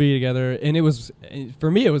 build a movie together, and it was for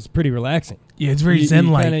me. It was pretty relaxing. Yeah, it's very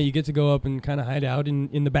zen-like. You get to go up and kind of hide out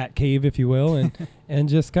in the bat cave, if you will, and and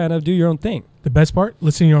just kind of do your own thing. The best part,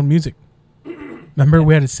 listening to your own music. Remember,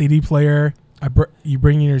 we had a CD player. You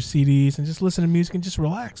bring in your CDs and just listen to music and just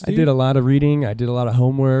relax. Dude. I did a lot of reading. I did a lot of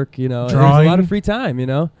homework. You know, Drawing. there was a lot of free time. You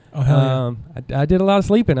know, Oh hell I did a lot of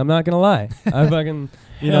sleeping. I'm not gonna lie. I fucking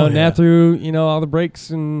Hell nap through all the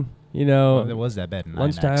breaks and There was that bed in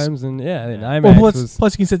IMAX. lunchtimes and and yeah. IMAX Well, was.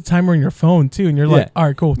 plus you can set the timer on your phone too, and you're like, all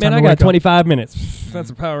right, cool. Man, time I to got wake up. 25 minutes. That's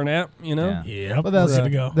a power nap. You know. Yeah. Yep. But that was,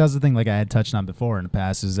 Ready to go. that was the thing like I had touched on before in the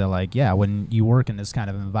past is that when you work in this kind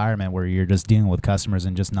of environment where you're just dealing with customers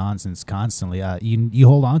and just nonsense constantly, you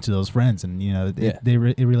hold on to those friends and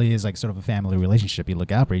it really is like sort of a family relationship. You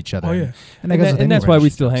look out for each other. Oh yeah. And that's why we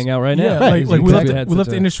still hang out right now. Yeah, Right, like we left had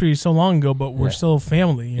the industry so long ago, but we're still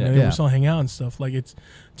family. You know, Yeah. we still hang out and stuff. Like it's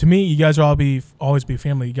to me, you guys are always be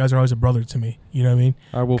family. You guys are always a brother to me. You know what I mean?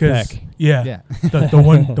 Our wolf 'Cause- pack. Yeah,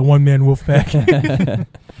 the one man wolf pack.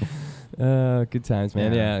 Good times,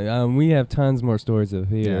 man. Yeah, we have tons more stories of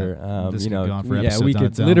here. This could go on for we episodes on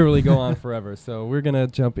could its own. literally go on forever. So we're gonna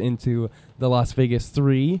jump into the Las Vegas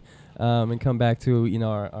 3 and come back to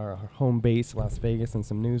our home base, Las Vegas, and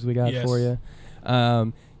some news we got Yes. for you.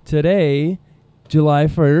 Today, July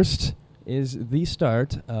 1st. Is the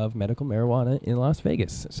start of medical marijuana in Las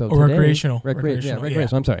Vegas. So Or today, recreational. recreational. Yeah.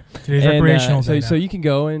 I'm sorry. Today's And, recreational so day. so you can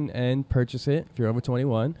go and purchase it if you're over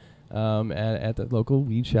 21 at the local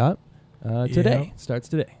weed shop today. Starts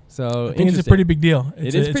today. So I think it's a interesting. pretty big deal.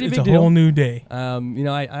 It is a pretty big It's a deal. whole new day.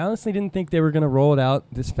 I honestly didn't think they were going to roll it out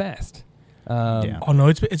this fast. Oh no,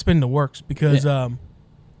 it's been in the works because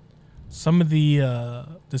some of the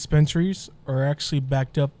dispensaries are actually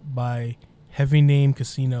backed up by heavy name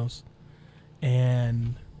casinos,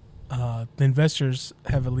 and the investors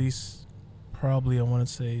have at least probably I want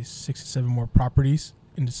to say 6 to 7 more properties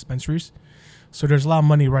in dispensaries. So there's a lot of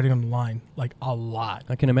money riding on the line, like a lot.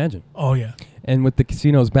 I can imagine. Oh yeah, And with the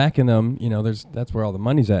casinos backing them, that's where all the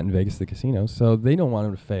money's at in Vegas, the casinos. So they don't want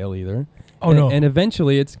them to fail either. Oh, no. And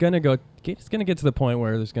eventually, it's gonna get to the point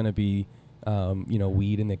where there's gonna be,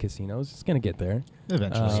 weed in the casinos. It's gonna get there.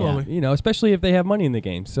 Eventually. Slowly. Especially if they have money in the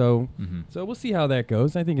game. So, Mm-hmm. so we'll see how that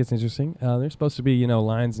goes. I think it's interesting. There's supposed to be,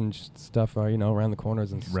 lines and stuff, around the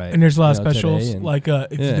corners and Right. and there's a lot of today specials. and- Like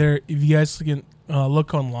if you guys can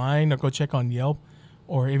look online or go check on Yelp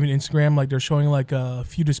or even Instagram, like they're showing like a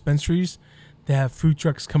few dispensaries that have food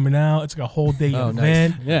trucks coming out. It's like a whole day Oh,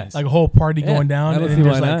 event. nice. Yes. Like a whole party Yeah, going down, I don't and see then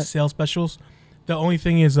there's why like not. sales specials. The only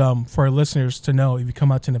thing is, for our listeners to know, if you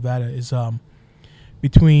come out to Nevada, is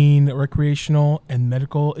between recreational and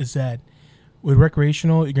medical, is that with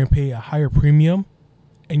recreational you're gonna pay a higher premium,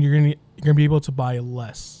 and you're gonna be able to buy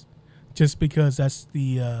less, just because that's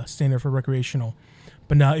the standard for recreational.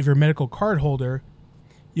 But now, if you're a medical card holder,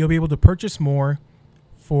 you'll be able to purchase more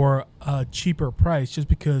for a cheaper price, just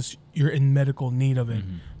because you're in medical need of it.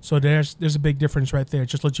 Mhm. So there's a big difference right there.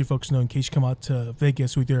 Just let you folks know in case you come out to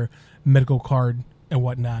Vegas with your medical card and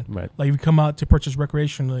whatnot. Right. Like if you come out to purchase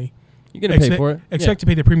recreationally, You're gonna pay for it. expect to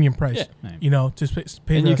pay the premium price. Yeah. Right. Just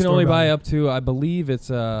pay And the you can store only buy value. up to, I believe it's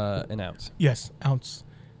an ounce. Yes, ounce.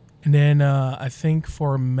 And then I think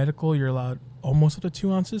for medical, you're allowed almost up to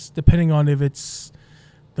 2 ounces, depending on if it's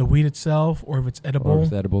the weed itself or if it's edible Or if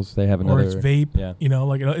it's edibles, they have another. or it's vape. Yeah.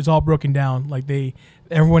 It's all broken down. Like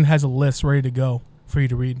everyone has a list ready to go for you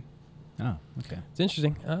to read. Oh, okay. It's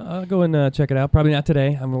interesting. I'll go and check it out. Probably not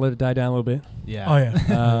today. I'm gonna let it die down a little bit. Yeah. Oh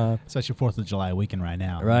yeah. Especially 4th of July weekend right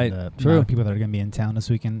now. Right. The True. amount of people that are going to be in town this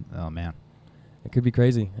weekend. Oh, man. It could be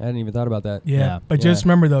crazy. I hadn't even thought about that. Yeah. Yeah. But just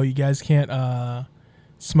remember though, you guys can't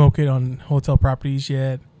smoke it on hotel properties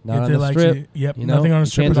yet. Not If on they the like strip. you- Yep. You Nothing know, on the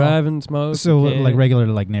you strip can't at all. drive and smoke. So, you can't- like regular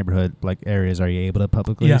neighborhood areas, are you able to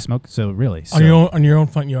publicly Yeah. smoke? So really, On your own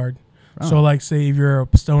front yard. Oh. So like say if you're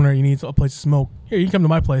a stoner, you need a place to smoke. Here, you can come to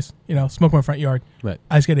my place. Smoke in my front yard. Right.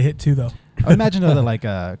 I just get a hit too though. I would imagine though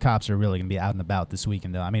that cops are really going to be out and about this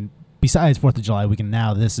weekend. Though I mean, besides 4th of July weekend,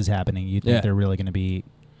 now this is happening. You think Yeah. they're really going to be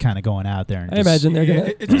kind of going out there? And I imagine they're Yeah, gonna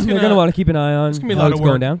it's just they're gonna- gonna want to keep an eye on it's gonna be a how lot it's of work.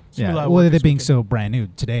 going down. It's gonna be a lot Yeah. of Well, work they're this being weekend. so brand new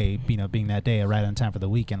today. Being that day right on time for the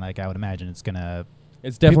weekend. Like I would imagine it's gonna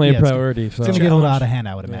It's definitely Yeah, a it's gonna- priority. it's So. gonna get a little challenge. out of hand.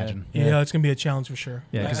 I would Yeah. imagine. Yeah, it's gonna be a challenge for sure.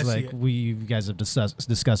 Yeah, I because see like it. you guys have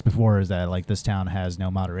discussed before, is that like this town has no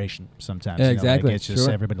moderation sometimes. Yeah, like, exactly, it's just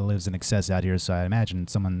sure. everybody lives in excess out here. So I imagine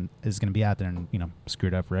someone is going to be out there and screw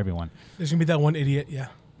it up for everyone. There's gonna be that one idiot. Yeah.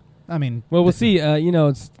 I mean, Well, we'll see.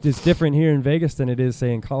 It's different here in Vegas than it is,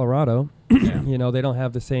 say, in Colorado. Yeah. They don't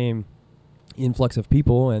have the same influx of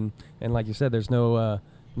people, and like you said, there's no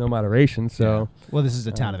moderation. So well, this is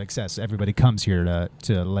a town of excess. Everybody comes here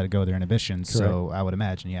to let go of their inhibitions. So I would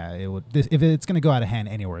imagine, it would. If it's going to go out of hand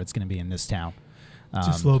anywhere, it's going to be in this town.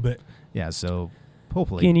 Just a little bit. Yeah. So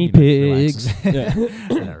hopefully, guinea relax. pigs. Yeah.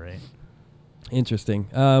 Yeah, right. Interesting.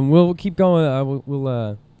 We'll keep going.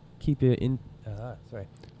 We'll keep it in. Sorry.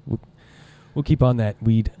 we'll keep on that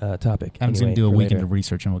weed topic. I'm just going anyway to do a for weekend later. of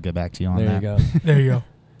research, and we'll get back to you on There that. you go. There you go.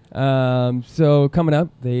 So coming up,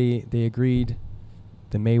 they agreed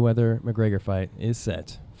the Mayweather-McGregor fight is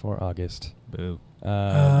set for August. Boo.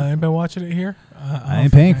 Anybody watching it here? I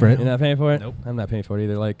ain't paying for it. You're not paying for it? Nope. I'm not paying for it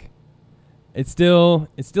either. Like, it still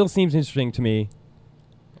seems interesting to me,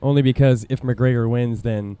 only because if McGregor wins,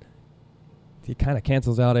 then he kind of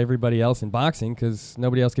cancels out everybody else in boxing because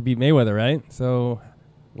nobody else could beat Mayweather, right? So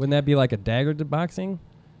wouldn't that be like a dagger to boxing?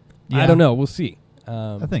 Yeah. I don't know. We'll see.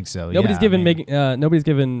 I think so. Nobody's yeah, given I mean, nobody's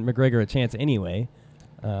given McGregor a chance anyway.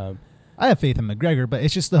 I have faith in McGregor, but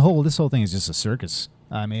it's just this whole thing is just a circus.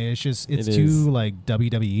 I mean, it's It too is. like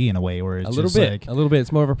WWE in a way where it's A little just bit. like A little bit.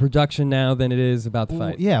 It's more of a production now than it is about the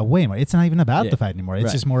fight. Yeah, way more. It's not even about Yeah. the fight anymore. It's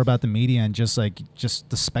Right. just more about the media and just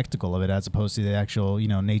the spectacle of it, as opposed to the actual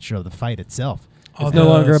nature of the fight itself. All It's no the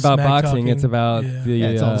longer about smack boxing. talking. It's about Yeah. the. Yeah,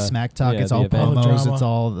 it's all the smack talk. It's the all event. All the promos. drama. It's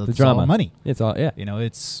all The drama. all money. It's all yeah.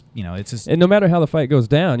 It's just And no matter how the fight goes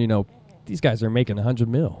down, these guys are making $100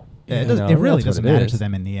 million. yeah, Yeah. it really That's what doesn't it matter is. to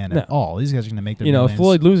them in the end No. at all. These guys are going to make their If millions.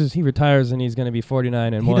 Floyd loses, he retires and he's going to be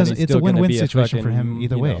 49 and He 1. doesn't- He's it's a still gonna win-win be situation for fucking, him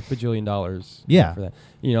either way. bajillion dollars. Yeah. For that.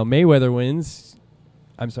 Mayweather wins.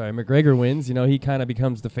 I'm sorry, McGregor wins. He kind of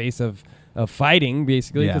becomes the face of fighting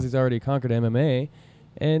basically Yeah. because he's already conquered MMA.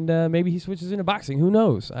 And maybe he switches into boxing. Who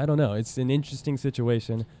knows? I don't know. It's an interesting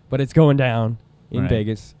situation, but it's going down in Right.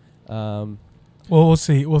 Vegas. Well, we'll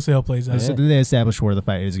see. We'll see how it plays out. So did they establish where the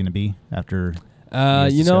fight is going to be after? I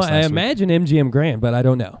discussed last week? imagine MGM Grand, but I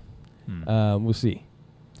don't know. We'll see.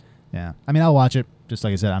 Yeah, I mean, I'll watch it. Just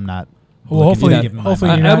like I said, I'm not. Well, looking to hopefully- give him my hopefully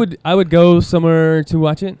money. you're not- I would go somewhere to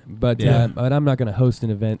watch it, but Yeah. but I'm not going to host an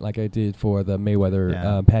event like I did for the Mayweather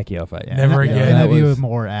Yeah. Pacquiao fight. Yeah, Never and I- again. And I That view was- it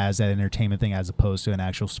more as an entertainment thing as opposed to an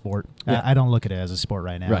actual sport. Yeah. I don't look at it as a sport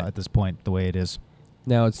right now Right. at this point, the way it is.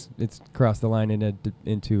 Now it's crossed the line into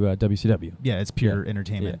WCW. Yeah, it's pure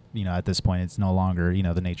entertainment. At this point, it's no longer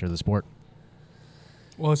the nature of the sport.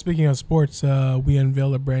 Well, speaking of sports, we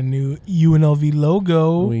unveiled a brand new UNLV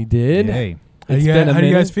logo. We did. Yay. How It's you been guys, a how do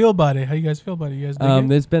you guys minute. feel about it? You guys dig it?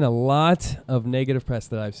 There's been a lot of negative press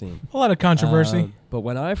that I've seen. A lot of controversy. But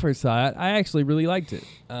when I first saw it, I actually really liked it.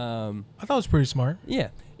 I thought it was pretty smart. Yeah,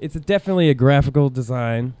 it's definitely a graphical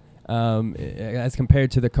design as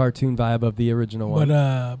compared to the cartoon vibe of the original one.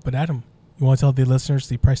 But Adam, you want to tell the listeners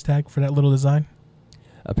the price tag for that little design?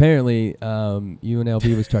 Apparently,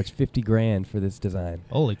 UNLV was charged $50,000 for this design.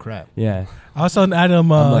 Holy crap. Yeah. I was telling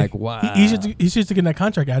Adam. I'm like, wow. He should get in that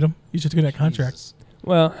contract, Adam. You should get that contract. Jesus.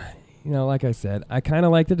 Well, like I said, I kind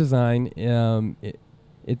of like the design.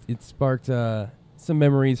 It sparked some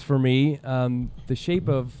memories for me. The shape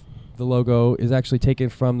of the logo is actually taken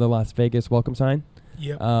from the Las Vegas welcome sign.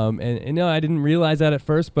 Yep. And I didn't realize that at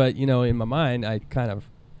first, but in my mind, I kind of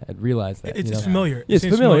had realized that. It's familiar. It's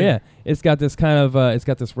seems familiar, yeah. It's got this kind of it's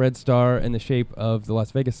got this red star in the shape of the Las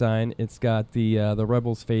Vegas sign. It's got the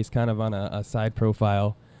Rebels face kind of on a side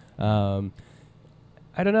profile.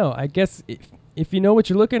 I don't know. I guess if you know what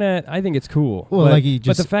you're looking at, I think it's cool. Well, but, like you but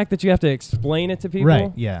just- the fact that you have to explain it to people,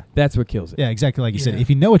 Right, yeah. that's what kills it. Yeah, exactly like you said. Yeah. If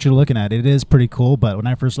you know what you're looking at, it is pretty cool. But when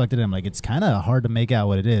I first looked at it, I'm like, it's kind of hard to make out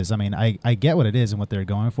what it is. I mean, I get what it is and what they're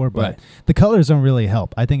going for, but Right. the colors don't really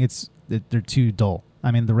help. I think they're too dull. I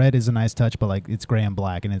mean, the red is a nice touch, but like it's gray and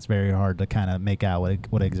black, and it's very hard to kind of make out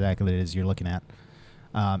what exactly it is you're looking at.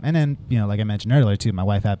 And then, like I mentioned earlier, too, my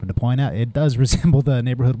wife happened to point out it does resemble the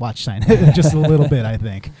neighborhood watch sign just a little bit, I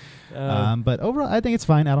think. But overall, I think it's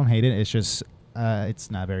fine. I don't hate it. It's just it's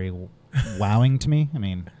not very wowing to me. I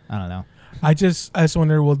mean, I don't know. I just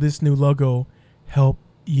wonder, will this new logo help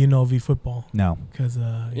UNLV football? No. Because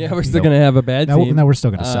Yeah, we're still going to have a bad team. No, we're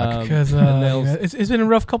still going to suck. Because and they'll- it's been a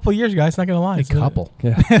rough couple of years, guys. Not gonna lie. A It's couple.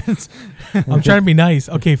 Yeah. I'm trying to be nice.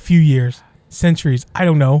 Okay, a few years, centuries. I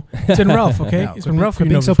don't know. It's been rough. Okay, No, it's been rough for quit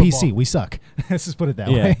being UNLV so football. PC. We suck. Let's just put it that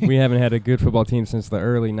Yeah, way. we haven't had a good football team since the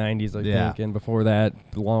early 90s, I Yeah. think, and before that,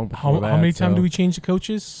 long before How that. many times so- do we change the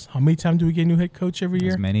coaches? How many times do we get a new head coach every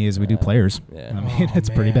year? As many as we do players. Yeah. I mean, Oh, it's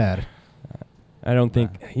pretty man. bad. I don't think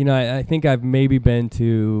I think I've maybe been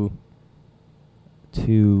to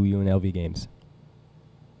 2 UNLV games.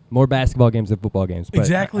 More basketball games than football games. But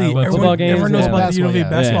Exactly. I love Everyone, football games. everyone knows yeah. about the Basketball, UNLV yeah.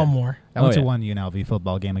 basketball Yeah. more. I went Oh, to yeah. one UNLV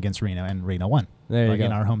football game against Reno, and Reno won. There you like go.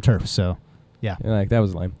 in our home turf. So, yeah, You're like, that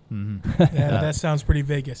was lame. mm-hmm. Yeah, that sounds pretty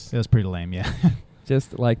Vegas. It was pretty lame. Yeah.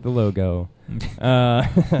 Just like the logo. I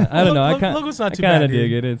don't know. I Logo's not too kind bad, of dig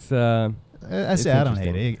dude. it. It's I say I don't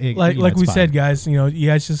hate it. Like it's we fine. said, guys. You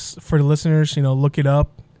guys just for the listeners, look it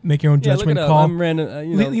up. make your own Yeah, look judgment it up. call. I'm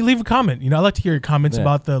random. You leave a comment. I like to hear your comments Yeah.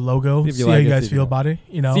 about the logo. If See you how like you it, guys see if you feel don't. about it.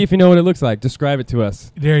 See if you know what it looks like. Describe it to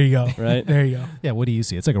us. There you go. Right? There you go. Yeah, what do you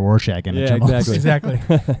see? It's like a Rorschach image. Yeah, almost. exactly.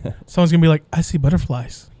 Exactly. Someone's gonna be like, I see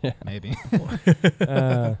butterflies. Maybe.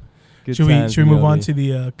 Good Should times, we move on Yogi. to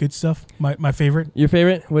the good stuff? My favorite. Your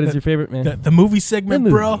favorite? What is The- your favorite, man? The movie segment,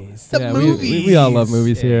 bro. movies. The Yeah, movies. We all love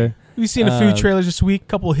movies Yeah. here. We've seen a few Um, trailers this week.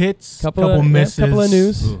 Couple hits. Couple couple of, misses. couple of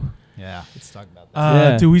news. Ooh, yeah, let's talk about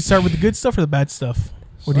that. Yeah. Do we start with the good stuff or the bad stuff?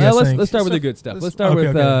 What do you Well, guys think? let's start with the good stuff. let's- Let's start okay,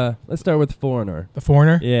 with okay. let's start with Foreigner. The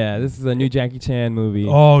Foreigner. Yeah, this is a new Jackie Chan movie.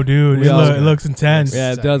 Oh, dude, We all- it looks intense.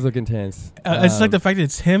 Yeah, it does look intense. It's like the fact that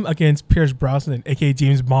it's him against Pierce Brosnan, aka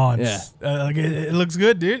James Bond. Yeah. Like it looks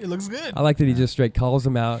good, dude. It looks good. I like that he just straight calls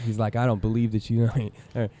him out. He's like, I don't believe that you know.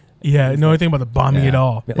 or- Yeah, It's know like- anything about the bombing Yeah. at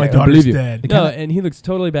all. Yeah, My I daughter's believe you. dead. No, and he looks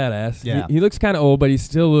totally badass. Yeah. He looks kind of old, but he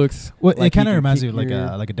still looks. Well, like it kind he of can reminds kick you of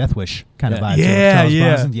your- like a Death Wish kind of Yeah. vibe. Yeah, Charles yeah.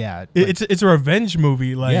 Bronson. Yeah. It's a revenge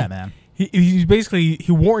movie. Like, yeah, man. he's basically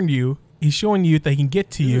he warned you. He's showing you that he can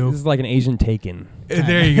get to This you. is like an Asian Taken.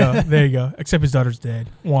 There you go. There you go. Except his daughter's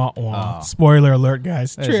dead. Wah wah. Oh. Spoiler alert,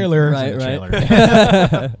 guys. There's Trailer. Right, a right.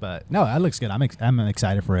 trailer. But no, that looks good. I'm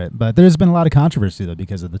excited for it. But there's been a lot of controversy though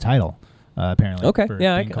because of the title. Apparently. Okay, for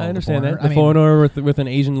yeah, being called I The understand Foreigner. that. The Foreigner with an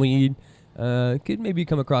Asian lead could maybe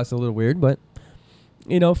come across a little weird, but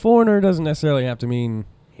Foreigner doesn't necessarily have to mean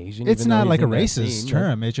Asian. It's even though not he's like a in that racist scene,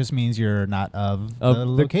 term. It just means you're not of Of the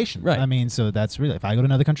the- location. right. I mean, so that's really if I go to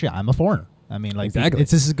another country, I'm a foreigner. I mean, like Exactly.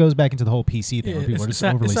 this goes back into the whole PC thing where people are just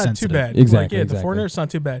overly it's not sensitive. too bad. Exactly, Like, yeah, exactly. The Foreigner, it's not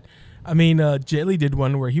too bad. I mean, Jet Li did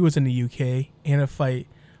one where he was in the UK in a fight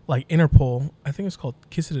like Interpol. I think it's called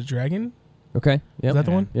Kiss of the Dragon. Okay. Yep. Is that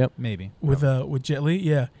the one? Yep. Maybe. With Jet Li,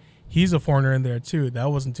 yeah, he's a foreigner in there too.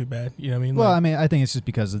 That wasn't too bad. You know what I mean? Well, Like, I mean, I think it's just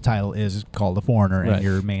because the title is called The Foreigner Right. and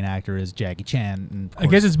your main actor is Jackie Chan. And of I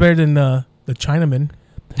guess course- it's better than the Chinaman.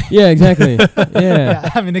 Yeah. Exactly. yeah. yeah,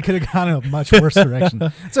 I mean, it could have gone in a much worse direction.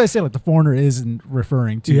 So I say, like, the foreigner isn't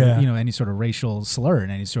referring to Yeah. any sort of racial slur in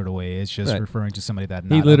any sort of way. It's just Right. referring to somebody that He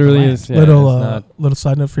not of the literally land. is. Yeah, little it's not- little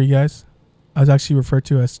side note for you guys. I was actually referred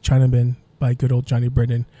to as Chinaman by good old Johnny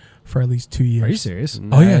Brennan for at least 2 years. Are you serious?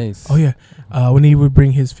 Nice. Oh yeah. When he would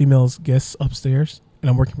bring his female guests upstairs, and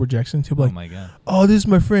I'm working projections, he'll be Oh like, my god! "Oh, this is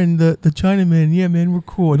my friend, the Chinaman. Yeah, man, we're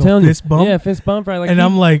cool." And Telling he'll you. fist bump. Yeah, fist bump. Right. Like and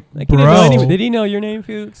I'm like, he didn't know bro. anyway. Did he know your name,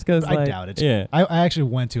 Felix? Because I doubt it. Yeah. I actually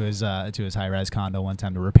went to his high-rise condo one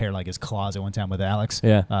time to repair like his closet one time with Alex,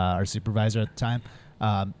 Yeah. our supervisor at the time.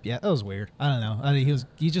 Yeah, that was weird. I don't know. I mean,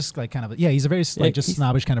 he just like kind of he's a very like just he's-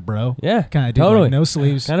 snobbish kind of bro. Yeah. Kind of dude, Totally. like, no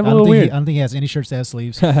sleeves. Kind of a I don't little think weird. I don't think he has any shirts that have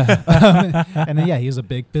sleeves. And then he was a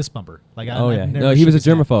big fist bumper. Like Oh I yeah. never No, he was a shook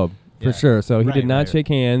his hand. germaphobe for Yeah. sure. So he Right, did not right, shake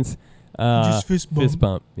hands. Just fist bump. Fist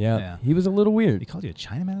bump. Yeah. Yeah. He was a little He weird. called you a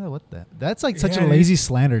Chinaman? What the? That's like such Yeah, a it lazy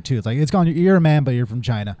slander too. It's like it's calling you're a man, but you're from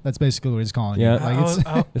China. That's basically what he's calling Yeah. you.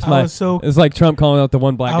 Like it's, I was so It's like Trump calling out the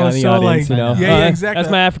one black I guy in was the so, audience. like- Oh, exactly.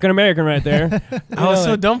 That's my African American right there. I was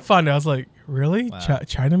so dumbfounded. I was like, really, Wow.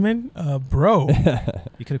 Chinaman, bro?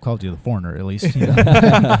 he could have called you the foreigner at least. You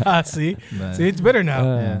know? See, But- see, it's better now.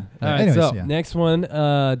 Yeah. All right. Anyways, so yeah. next one,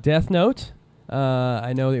 Death Note.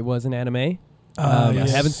 I know it was an anime. I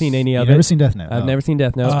Yes. haven't seen any You've of never it. seen Death Note? I've Oh. never seen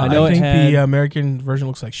Death Note. I know think it had, the American version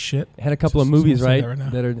looks like shit. had a couple of Just movies, say right? that right now.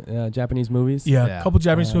 That are Japanese movies. Yeah, Yeah. a couple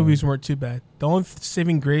Japanese Um, movies weren't too bad. The only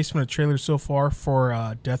saving grace from the trailer so far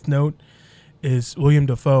for Death Note is William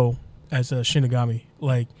Dafoe as a Shinigami.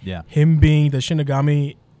 Like Yeah. him being the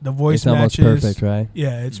Shinigami, the voice It's almost matches. perfect, right?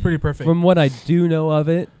 Yeah, it's pretty perfect. From what I do know of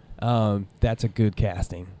it, that's a good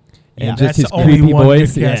casting. Yeah. And That's just his the only creepy one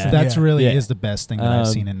voice. good Yeah. casting. That's really Yeah. is the best thing that I've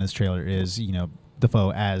Um, seen in this trailer is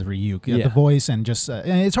Defoe as Ryuk. Yeah. The voice and just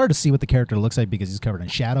and it's hard to see what the character looks like because he's covered in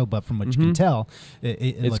shadow, but from what you can Mhm. tell, it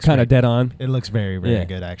It's looks kind of very- dead on. It looks very very Yeah.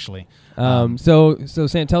 good actually. So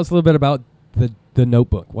Sam, tell us a little bit about the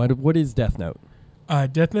Notebook. What is Death Note?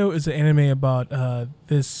 Death Note is an anime about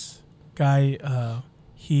this guy.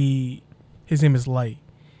 His name is Light.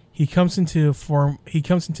 He comes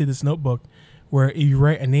into this notebook where you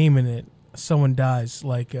write a name in it. Someone dies.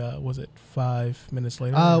 Like was it 5 minutes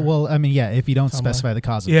later? or- Well, I mean, yeah, if you don't Timeline. specify the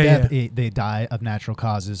cause of Yeah, death, yeah. they die of natural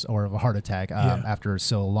causes or of a heart attack Yeah. after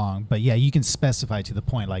so long. But yeah, you can specify to the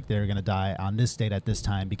point, like they're going to die on this date at this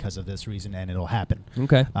time because of this reason, and it'll happen.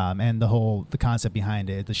 Okay. And the concept behind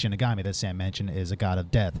it, the Shinigami that Sam mentioned, is a god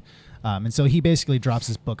of death. And so he basically drops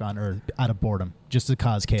his book on Earth out of boredom, just to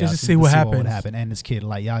cause chaos, Just to and see what would happens. happen. And his kid,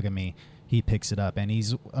 Light Yagami, he picks it up, and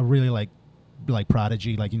he's a really like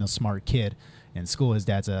prodigy, smart kid. in school. His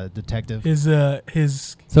dad's a detective. His So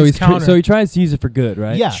counter. so he tries to use it for good,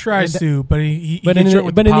 right? Yeah. Tries to, but he But gets in hurt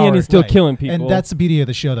with the power. end, he's still Right. killing people. And that's the beauty of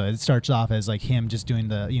the show, though. It starts off as like him just doing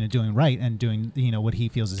doing right and doing what he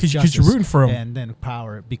feels is justice. Because you're rooting for him. And then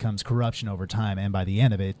power becomes corruption over time. And by the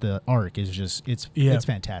end of it, the arc is just it's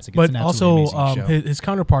fantastic. But it's an absolutely also, amazing show. his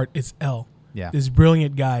counterpart is L. Yeah. This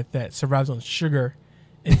brilliant guy that survives on sugar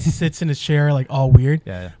and sits in his chair like all weird.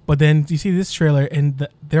 Yeah. But then you see this trailer, and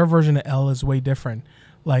their version of L is way different.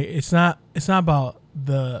 Like it's not about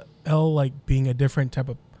the L like being a different type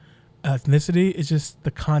of ethnicity. It's just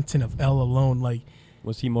the content of L alone. Like,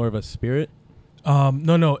 was he more of a spirit?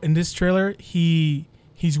 no. In this trailer,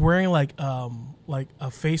 he's wearing like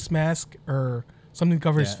a face mask or something to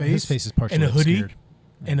cover his face. His face is partially and a hoodie. obscured.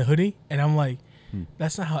 And a hoodie, and I'm like,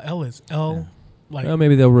 that's not how L is. L, like, Well,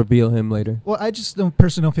 maybe they'll reveal him later. Well, I just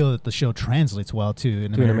personally don't feel that the show translates well to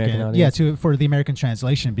an American audience. Yeah, for the American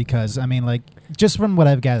translation, because I mean, like, just from what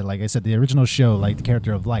I've gathered, like I said, the original show, like the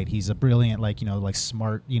character of Light, he's a brilliant, like like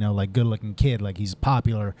smart, like good-looking kid. Like he's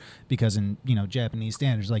popular because in Japanese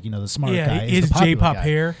standards, like the smart guy he is has the popular J-pop guy.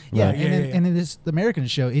 hair. Yeah, Right. and in this the American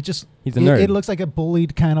show, it just He's a nerd. It looks like a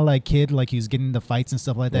bullied kind of like kid, like he's getting the fights and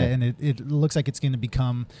stuff like that, Yeah. and it looks like it's going to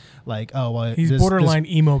become like He's this borderline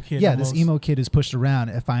emo kid. yeah, almost. this emo kid is pushed around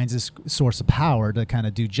and finds this source of power to kind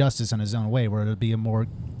of do justice in his own way, where it'll be a more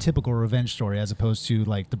typical revenge story as opposed to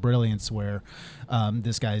like the Brilliance, where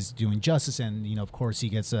this guy's doing justice, and of course he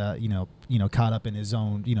gets caught up in his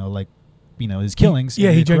own his killings. Yeah,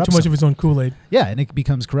 and he it drank too corrupts much him. of his own Kool-Aid. Yeah, and it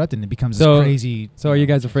becomes corrupted, and it becomes So- this crazy. So are you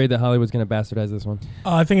guys afraid that Hollywood's going to bastardize this one?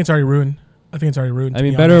 I think it's already ruined. I I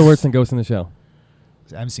mean, better or worse than Ghost in the Shell?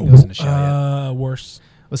 I haven't seen Ghost in the Shell yet. Worse.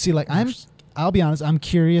 Well, see, like I'll be honest, I'm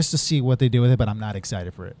curious to see what they do with it, but I'm not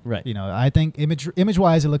excited for it. Right. I think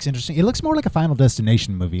image-wise, it looks interesting. It looks more like a Final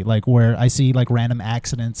Destination movie, like where I see like random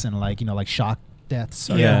accidents and like like shock deaths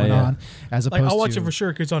are going on, as opposed I'll watch to it for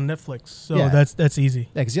sure because it's on Netflix, so Yeah. that's easy.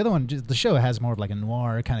 Yeah, because the other one, the show has more of like a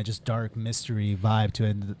noir kind of just dark mystery vibe to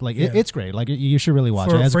it. Like Yeah. it's great. Like you should really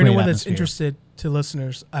watch it. It has For great anyone that's atmosphere. interested, to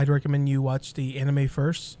listeners, I'd recommend you watch the anime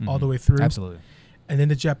first, all the way through, Absolutely. and then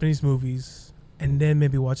the Japanese movies, and then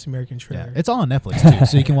maybe watch the American trailer. Yeah, it's all on Netflix too,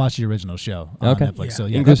 so you can watch the original show on Okay. Netflix. Yeah. So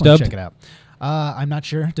yeah, English definitely dubbed? check it out. I'm not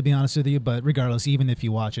sure, to be honest with you, but regardless, even if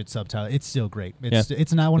you watch it subtitled, it's still great.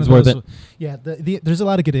 It's not one It's of worth those. it. Yeah, there's a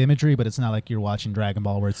lot of good imagery, but it's not like you're watching Dragon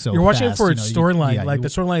Ball where it's so. You're watching fast, it for its storyline, the the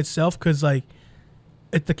storyline itself, because like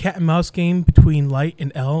the cat and mouse game between Light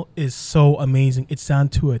and L is so amazing. It's down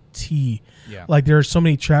to a T. Yeah. Like there are so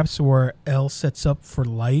many traps where L sets up for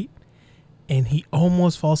Light, and he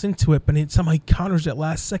almost falls into it, but then somehow he counters it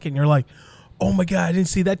last second. You're like, oh my god, I didn't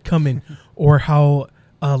see that coming. Or how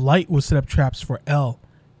Light will set up traps for L,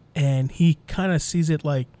 and he kind of sees it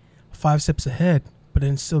like 5 steps ahead, but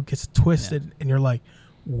then still gets twisted, and you're like,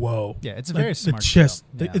 whoa. Yeah, it's a Like very the smart chess.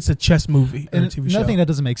 show. Yeah. It's a chess movie or a And TV another show. thing that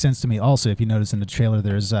doesn't make sense to me, also, if you notice in the trailer,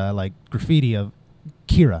 there's like graffiti of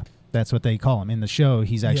Kira. That's what they call him in the show.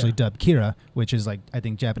 He's actually dubbed Kira, which is like I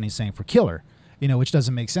think Japanese saying for killer. Which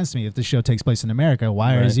doesn't make sense to me. If the show takes place in America,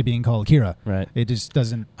 why Right. is he being called Kira? Right. It just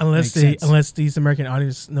doesn't Unless make sense. unless these American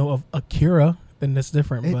audiences know of Akira, then that's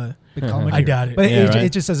different. It- But call him I Akira. doubt it. But Yeah, right.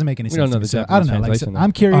 it just doesn't make any We sense. don't know to me. the So, I Japanese don't know. Like I said, translation, I'm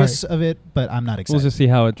though. curious of it, but I'm not excited. We'll just see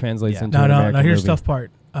how it translates Yeah. into no, an no, American no. Here's the movie. tough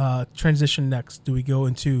part. Transition next. Do we go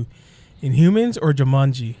into Inhumans or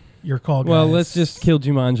Jumanji? Your call, guys. Well, let's just kill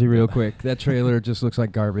Jumanji real quick. That trailer just looks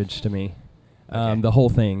like garbage to me. Okay. The whole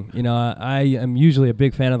thing. I am usually a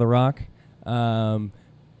big fan of The Rock. And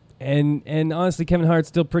honestly, Kevin Hart's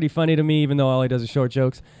still pretty funny to me, even though all he does is short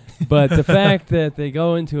jokes. But the fact that they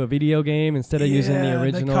go into a video game instead of using the that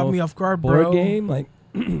original caught me off guard, board bro. game, like,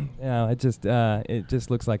 it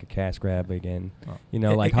just looks like a cash grab again.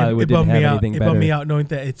 Like It Hollywood bummed didn't me have out. anything It better. bummed me out knowing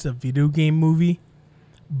that it's a video game movie,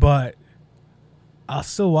 but I'll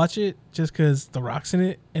still watch it just because The Rock's in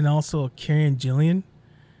it, and also Karen Gillian.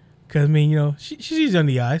 Because I mean, she's on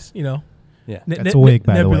the eyes. Yeah. That's a wig,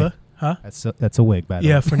 by the way. Nebula, huh? That's a wig, by the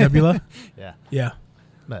way. Yeah, for Nebula. Yeah. Yeah.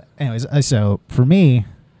 But anyways, so for me,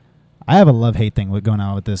 I have a love-hate thing going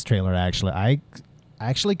on with this trailer. Actually, I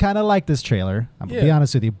actually kind of like this trailer. I'm gonna be Yeah.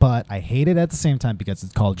 honest with you, but I hate it at the same time because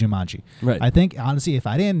it's called Jumanji. Right. I think honestly, if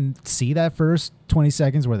I didn't see that first 20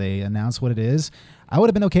 seconds where they announce what it is, I would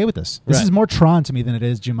have been okay with this. This Right. is more Tron to me than it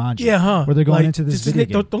is Jumanji. Yeah, huh? Where they're going Like, into this this is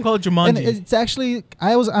video it. game. Don't call it Jumanji. And it's actually,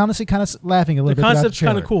 I was honestly kind of laughing a little the bit. concept's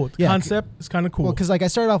kind of cool. The Yeah. concept is kind of cool. Well, because like I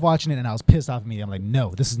started off watching it and I was pissed off immediately. I'm like,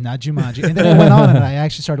 no, this is not Jumanji. And then it went on and I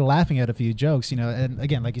actually started laughing at a few jokes, And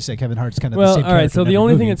again, like you said, Kevin Hart's kind of the Well, same all right. character So in the every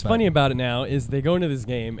only movie, thing that's but- funny about it now is they go into this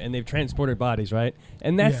game and they've transported bodies, right?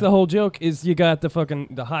 And that's Yeah. the whole joke. Is you got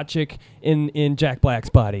the hot chick in Jack Black's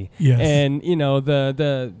body, Yes. and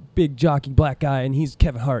the big jockey black guy, and he's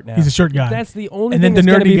Kevin Hart now. He's a short guy. That's the only and thing then that's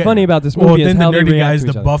the going to nerdy be guy, funny about this well, movie is then how the they nerdy react guy is to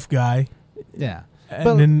the each other. buff guy. Yeah.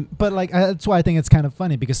 And then But like that's why I think it's kind of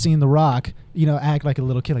funny because seeing The Rock, act like a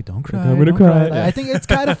little kid, like don't cry. I'm gonna don't cry. Like, I think it's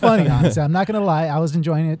kind of funny. Honestly, I'm not gonna lie. I was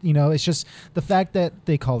enjoying it. It's just the fact that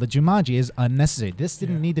they called it Jumanji is unnecessary. This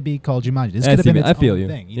didn't need to be called Jumanji. This I could have see been that. its I feel own you.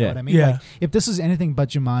 thing. You Yeah. know what I mean? Yeah. Like, if this was anything but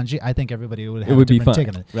Jumanji, I think everybody would have It would a be different fun.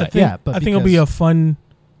 take on it. Right. Yeah, but I think it'll be a fun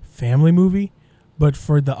family movie, but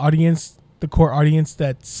for the audience, the core audience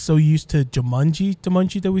that's so used to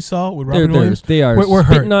Jumanji that we saw with Robin Williams, they are we're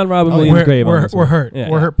spitting hurt. on Robin Oh, Williams' we're, grave. on we're, this we're one. hurt. Yeah,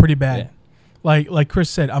 We're yeah. hurt pretty bad. Yeah. Like Chris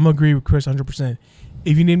said, I'm gonna agree with Chris 100%.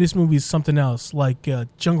 If you name this movie something else, like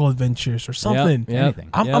Jungle Adventures or something, Yep. anything.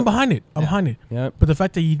 I'm behind it. I'm Yeah. behind it. Yep. But the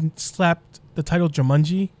fact that you slapped the title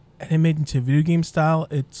Jumanji and it made it into video game style,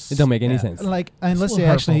 It don't make any Yeah. sense. Like a unless little they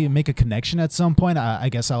actually hurtful. make a connection at some point, I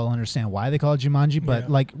guess I'll understand why they call it Jumanji. But Yeah.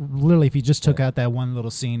 like literally, if you just took out that one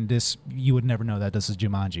little scene, you would never know that this is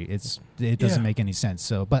Jumanji. It doesn't Yeah. make any sense.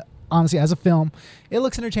 So, but honestly, as a film, it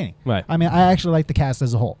looks entertaining. Right. I mean, I actually like the cast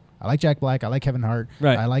as a whole. I like Jack Black. I like Kevin Hart.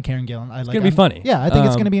 Right. I like Karen Gillan. It's gonna be funny. Yeah, I think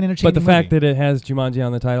it's gonna be an entertaining. But the fact movie. that it has Jumanji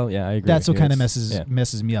on the title, yeah, I agree. That's with what you. kind of It's-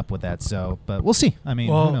 messes me up with that. So, but we'll see. I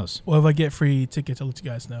mean, well, who knows? Well, if I get free tickets, I'll let you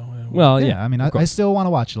guys know. Well, Yeah, I mean, of I course. still want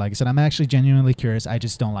to watch it. Like I said, I'm actually genuinely curious. I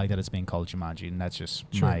just don't like that it's being called Jumanji, and that's just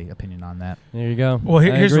Sure. my opinion on that. There you go. Well,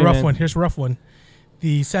 I here's agree, a rough man. one. Here's a rough one.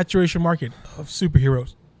 The saturation market of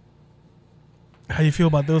superheroes. How you feel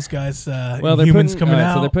about those guys? Well, they're Humans putting, coming all right,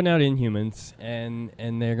 out. So they're putting out Inhumans,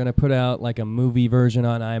 and they're gonna put out like a movie version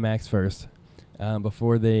on IMAX first,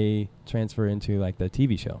 before they transfer into like the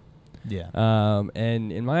TV show. Yeah.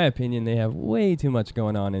 And in my opinion, they have way too much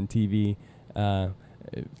going on in TV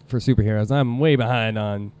for superheroes. I'm way behind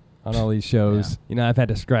on all these shows. Yeah. I've had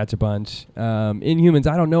to scratch a bunch. Inhumans,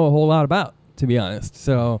 I don't know a whole lot about, to be honest.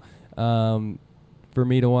 So for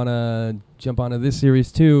me to want to jump onto this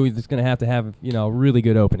series too, it's going to have a really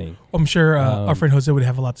good opening. I'm sure our friend Jose would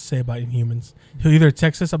have a lot to say about Inhumans. He'll either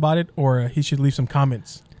text us about it or he should leave some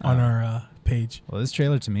comments on our page. Well, this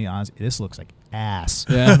trailer to me, honestly, this looks like ass.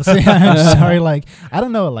 Yeah. Honestly, I'm sorry. Like, I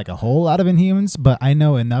don't know like a whole lot of Inhumans, but I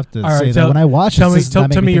know enough to All right, say that when I watch tell this, me,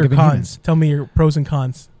 tell me your think of cons. Tell me your pros and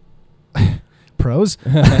cons. Inhumans. Pros.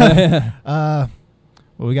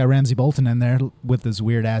 Well, we got Ramsey Bolton in there with this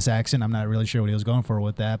weird ass accent. I'm not really sure what he was going for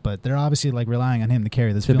with that, but they're obviously like relying on him to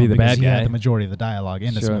carry this To film be the because bad he guy. had the majority of the dialogue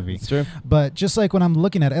in this Sure, movie. it's true. But just like when I'm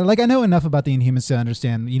looking at it, like I know enough about the Inhumans to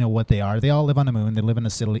understand, what they are. They all live on the moon. They live in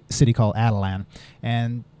a city called Atalan,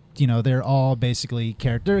 and they're all basically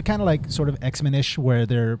they're kind of like sort of X-Men-ish, where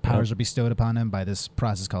their powers are bestowed upon them by this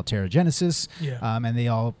process called Terrigenesis. Yeah. And they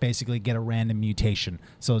all basically get a random mutation.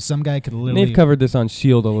 So some guy could And literally they've covered this on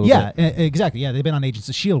S.H.I.E.L.D. a little bit. exactly. Yeah, they've been on Agents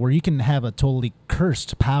of S.H.I.E.L.D., where you can have a totally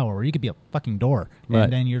cursed power, where you could be a fucking door, Right.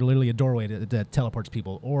 and then you're literally a doorway that teleports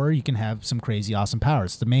people, or you can have some crazy awesome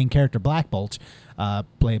powers. The main character, Black Bolt,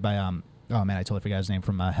 played by oh man, I totally forgot his name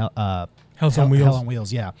from Hell's on Wheels. Hell on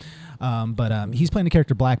Wheels, yeah. But he's playing the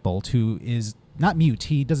character Black Bolt, who is not mute.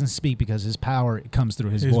 He doesn't speak because his power comes through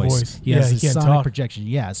his voice. He has he his can't sonic talk. projection.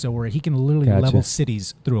 Yeah, so where he can literally Gotcha. level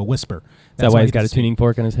cities through a whisper. Is that why he's got a doesn't speak. tuning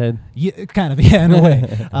fork on his head? Yeah, kind of. Yeah, in a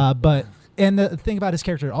way. And the thing about his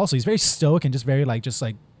character also, he's very stoic and just very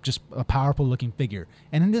just a powerful looking figure.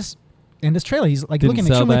 And in this trailer, he's like Didn't looking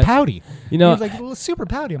sell extremely that. pouty. You know, he's like super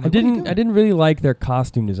pouty. I'm I like, what are you didn't doing? really like their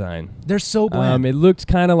costume design. They're so bland. It looked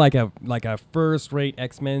kind of like a first-rate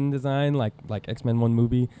X-Men design, like X-Men 1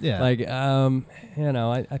 movie. Yeah.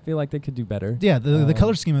 I feel like they could do better. Yeah, the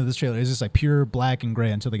color scheme of this trailer is just like pure black and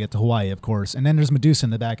gray until they get to Hawaii, of course. And then there's Medusa in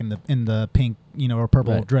the back in the pink, or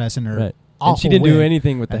purple Right. dress in her Right. awful And she didn't do wig.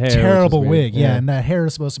 anything with the A hair. which is terrible weird. wig, yeah. And that hair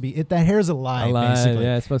is supposed to be that hair is alive, basically.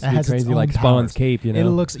 Yeah, it's supposed It to be has its crazy own like Spawn's powers. cape, It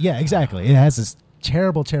looks, yeah, exactly. It has this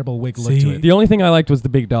terrible wig look See, to it. The only thing I liked was the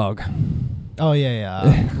big dog. Oh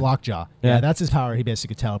yeah. Lockjaw. Yeah, Yeah. that's his power. He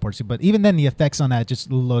basically teleports you. But even then, the effects on that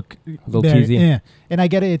just look A little very, cheesy. eh. And I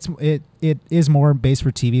get it. It is more based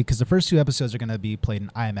for TV because the first 2 episodes are going to be played in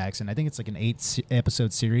IMAX, and I think it's like an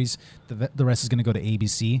 8-episode series. The rest is going to go to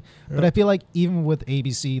ABC. But I feel like even with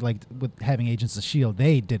ABC, like with having Agents of S.H.I.E.L.D.,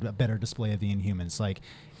 they did a better display of the Inhumans. Like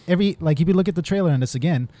if you look at the trailer on this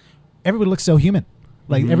again, everybody looks so human.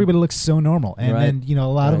 Like everybody looks so normal, and Right. then a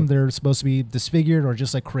lot of them Right. they're supposed to be disfigured or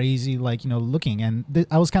just like crazy, like looking. And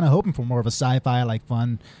I was kind of hoping for more of a sci-fi, like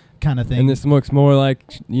fun kind of thing. And this looks more like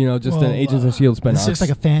just Well, an Agents of S.H.I.E.L.D. spinoff. This looks like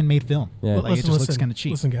a fan-made film. Yeah. Like it just looks kind of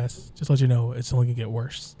cheap. Listen, guys, just to let you know, it's only gonna get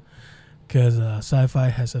worse because Sci-Fi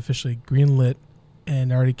has officially greenlit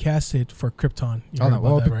and already casted for Krypton. You heard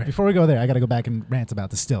about that, right? Before we go there, I got to go back and rant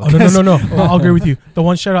about this still. Oh, no. I'll agree with you. The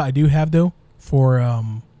one shout out I do have though for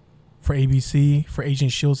ABC for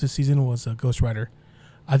Agent Shields this season was Ghost Rider.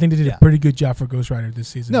 I think they did a pretty good job for Ghost Rider this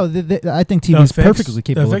season. No, I think TV is perfectly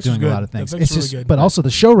capable of doing a lot of The things. effects It's really just, good. but also the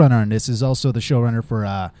showrunner on this is also the showrunner for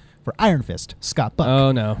Iron Fist, Scott Buck.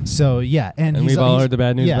 Oh no. So yeah, and we've all heard the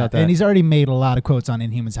bad news about that. and he's already made a lot of quotes on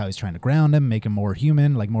Inhumans, how he's trying to ground him, make him more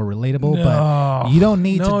human, like more relatable. But you don't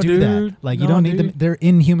need to do that. Like you don't need them. They're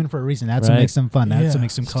inhuman for a reason. That's what Right. makes them fun. That's Yeah. what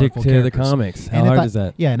makes them Stick colorful to the characters. comics. How And if hard I- is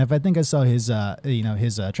that? Yeah, and if I think I saw his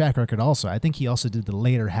his track record also, I think he also did the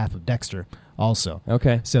later half of Dexter also.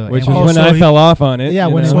 Okay. So Which and was when so I he- fell off on it. Yeah,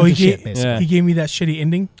 you when know? it So went he to shit, gave, basically. Yeah. he gave me that shitty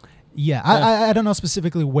ending. Yeah, I don't know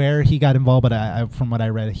specifically where he got involved, but I from what I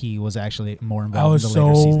read, he was actually more I involved was in the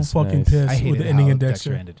later so seasons. fucking Nice. pissed I hated with the ending how of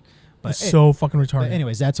Dexter. ended. But, It's so fucking retarded. but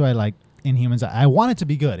anyways, that's why I like Inhumans. I want it to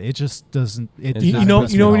be good. It just doesn't. It It's you, not you know,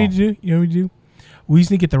 impressive you know at what we all. need to do. You know what we need to do. We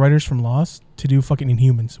just need to get the writers from Lost to do fucking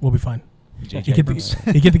Inhumans. We'll be fine. You get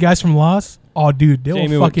the guys from Lost. Oh, dude, they'll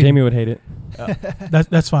fucking. Jamie would hate it.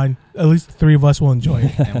 That's fine. At least the three of us will enjoy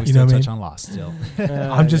it. and we You still know what I touch mean? on Lost still.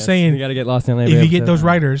 I'm just saying, You got to get lost in LA. If you get those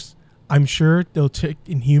writers, I'm sure they'll take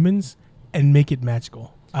Inhumans and make it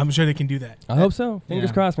magical. I'm sure they can do that. I hope so. Fingers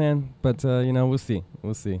Yeah. crossed, man. But we'll see.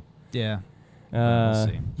 We'll see. Yeah. Uh, We'll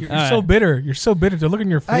see. You're all so right. bitter. You're so bitter. They're looking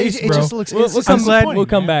in your face, it bro. just looks. We'll, it's we'll just come, disappointing, we'll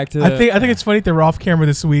come man. back to. I think it's funny that we're off camera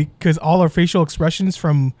this week because all our facial expressions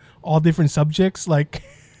from all different subjects, like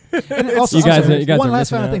And also, You guys also, are one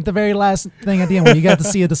last missing final out. thing. The very last thing at the end where you got to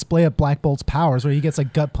see a display of Black Bolt's powers, where he gets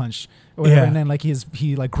like gut punched, or whatever, Yeah. and then like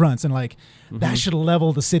he like grunts and like that should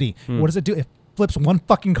level the city. Hmm. What does it do? It flips one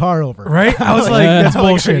fucking car over. right? I was like, Yeah. that's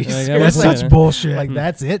bullshit. Like, That's yeah. such bullshit. Like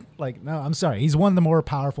that's it. Like no, I'm sorry. He's one of the more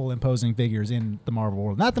powerful, imposing figures in the Marvel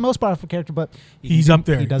world. Not the most powerful character, but He's up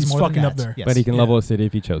there. He does He's more fucking than up that. there. Yes. But he can Yeah. level a city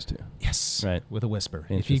if he chose to. Yes, Right. with a whisper. If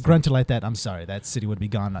he Interesting. grunted like that, I'm sorry, that city would be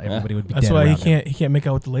gone. Everybody would be That's dead. why around him. he can't make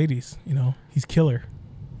out with the ladies. You know, he's killer.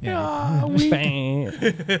 Yeah. Bang.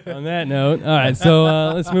 On that note, all right. So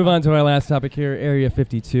let's move on to our last topic here, Area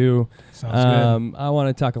 52. Sounds I want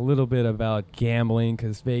to talk a little bit about gambling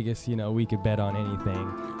because Vegas, we could bet on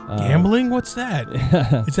anything. good. Gambling? What's that?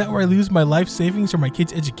 Is that where I lose my life savings or my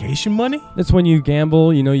kids' education money? That's when you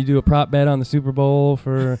gamble. You do a prop bet on the Super Bowl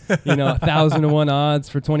for 1,000 to 1 odds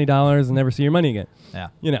for $20 and never see your money again. Yeah.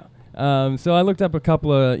 So I looked up a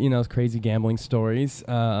couple of crazy gambling stories,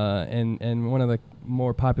 and one of the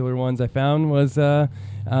more popular ones I found was in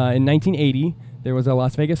 1980 there was a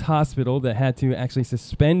Las Vegas hospital that had to actually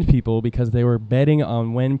suspend people because they were betting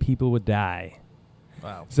on when people would die.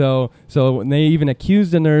 Wow. So they even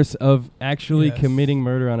accused a nurse of actually Yes. committing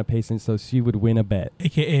murder on a patient so she would win a bet.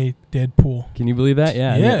 AKA Deadpool. Can you believe that?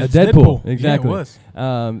 Yeah, it's Deadpool. Yeah, Exactly. it was.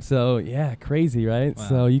 So yeah, crazy, right? Wow.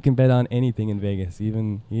 So you can bet on anything in Vegas,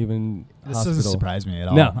 even This hospital. doesn't surprise me at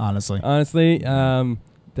all. No. Honestly. Honestly,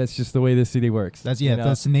 that's just the way this city works. That's you know?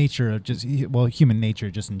 that's the nature of just human nature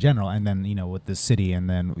just in general, and then with the city, and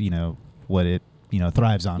then what it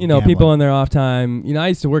thrives on. people gambling. on their off time. I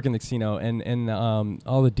used to work in the casino, and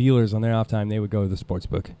all the dealers on their off time, they would go to the sports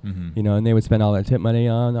book, Mhm. and they would spend all their tip money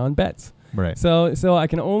on bets. Right. So I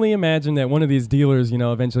can only imagine that one of these dealers,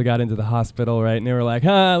 eventually got into the hospital, right? And they were like,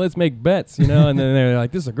 let's make bets, and then they're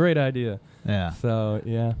like, this is a great idea. Yeah. So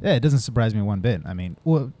yeah. Yeah, it doesn't surprise me one bit. I mean,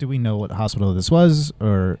 do we know what hospital this was,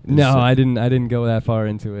 or No, I didn't go that far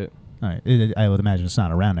into it. All right. I would imagine it's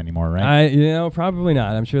not around anymore, right? Probably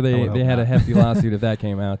not. I'm sure I they would hope had a not. hefty lawsuit if that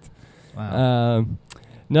came out. Wow.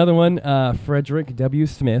 Another one, Frederick W.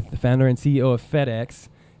 Smith, the founder and CEO of FedEx,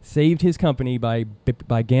 saved his company by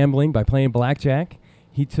gambling, by playing blackjack.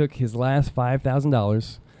 He took his last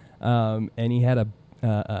 $5,000, and he had a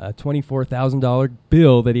 $24,000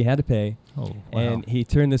 bill that he had to pay, Oh, wow. and he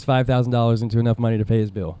turned this $5,000 into enough money to pay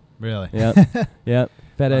his bill. Really? Yep, yep.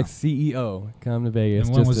 FedEx Wow. CEO come to Vegas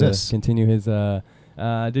And when just was to this? continue his.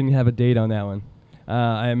 Didn't have a date on that one.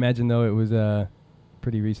 I imagine though it was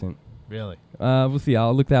pretty recent. Really? We'll see.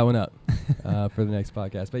 I'll look that one up for the next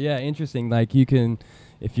podcast. But yeah, interesting. Like you can,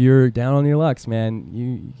 if you're down on your lucks,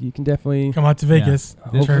 man, you can definitely Come out to Vegas.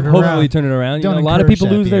 hope- Turn it hopefully around. turn it around. Don't A lot of encourage people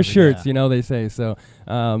that lose their behavior, shirts. yeah. They say so.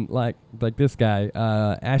 Like this guy,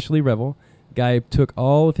 Ashley Revel. Guy took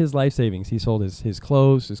all of his life savings. He sold his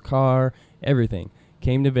clothes, his car, everything.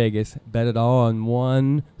 Came to Vegas, bet it all on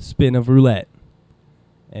one spin of roulette.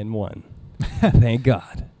 and won. Thank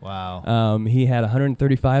God. Wow. He had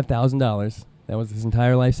 $135,000. That was his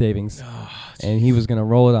entire life savings, and he was going to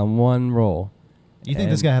roll it on one roll. You think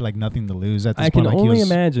this guy had like nothing to lose at this I point? can Like only he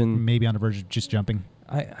was imagine. maybe on the verge of just jumping.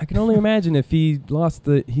 I can only imagine if he lost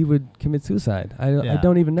he would commit suicide. I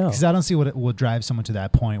don't even know. Because I don't see what will drive someone to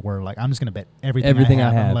that point where like I'm just going to bet everything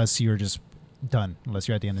I have unless you're just done, unless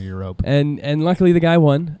you're at the end of your rope. And luckily the guy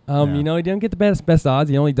won. You know, he didn't get the best odds.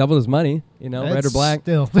 He only doubled his money. You know, That's red or black.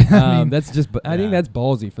 Still, that's just. I think that's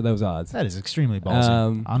ballsy for those odds. That is extremely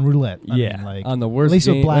ballsy on roulette. I mean, like on the worst. At least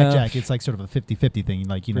game, with blackjack, it's like sort of a 50-50 thing.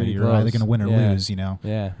 Like you're close. either going to win or lose. You know.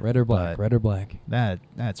 Yeah, red or black. But red or black.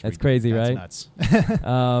 That's crazy, that's right? Nuts.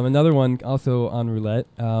 Another one also on roulette.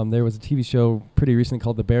 There was a TV show pretty recently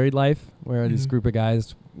called The Buried Life, where this group of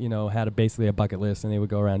guys, you know, had basically a bucket list, and they would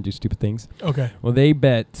go around and do stupid things. Okay. Well, they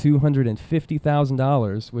bet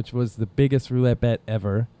 $250,000, which was the biggest roulette bet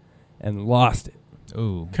ever, and lost it.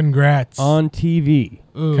 Ooh. Congrats. On TV.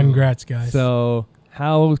 Ooh. Congrats, guys. So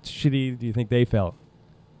how shitty do you think they felt?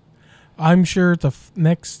 I'm sure the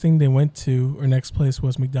next thing they went to, or next place,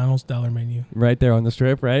 was McDonald's dollar menu. Right there on the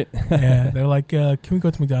strip, right? Yeah. They're like, can we go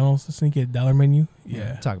to McDonald's? Let's get a dollar menu.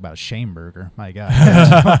 Yeah. Talk about a shame burger. My God.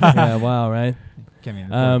 Yeah, wow, right?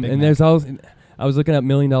 And there's also... I was looking at $1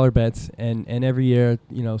 million bets, and every year,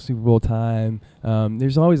 you know, Super Bowl time,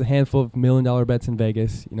 there's always a handful of $1 million bets in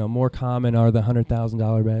Vegas. You know, more common are the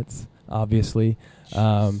 $100,000 bets, obviously.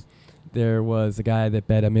 There was a guy that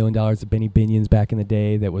bet $1 million at Benny Binions back in the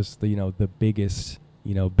day. That was the biggest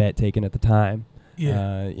bet taken at the time.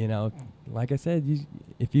 Yeah. You know, like I said,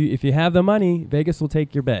 if you have the money, Vegas will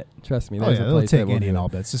take your bet. Trust me. There's a they'll place take that any and all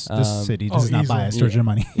bets. This city does not bias towards your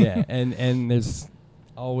money. Yeah, and there's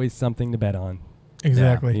always something to bet on.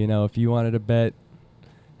 Exactly. You know, if you wanted to bet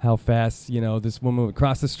how fast, this woman would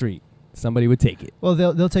cross the street, somebody would take it. Well,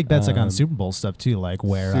 they'll take bets like on Super Bowl stuff too, like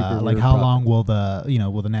where like how long will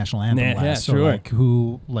the national anthem last? Yeah, sure. Or like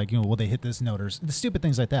who will they hit this note or the stupid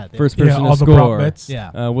things like that. First person to all score. The prop bets.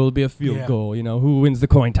 Yeah. Will it be a field goal? You know, who wins the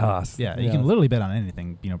coin toss? Yeah, you can literally bet on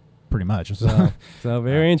anything. Pretty much. So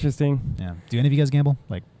very interesting. Yeah. Do any of you guys gamble?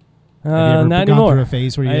 Like, not have you ever anymore. gone through a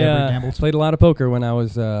phase where you ever gambled? Played a lot of poker when I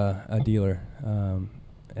was a dealer,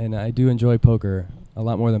 and I do enjoy poker a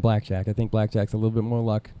lot more than blackjack. I think blackjack's a little bit more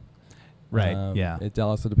luck. Right. Yeah. It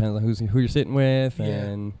also depends on who you're sitting with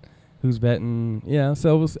and who's betting. Yeah.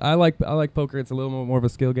 So I like poker. It's a little more of a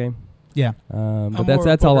skill game. Yeah. But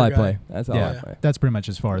that's all I play. That's all I play. That's pretty much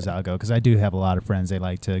as far as I'll go, because I do have a lot of friends. They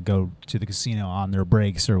like to go to the casino on their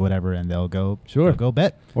breaks or whatever, and they'll go go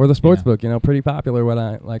bet. Or the sports book, pretty popular.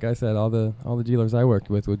 Like I said, all the dealers I worked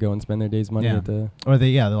with would go and spend their day's money at the. Or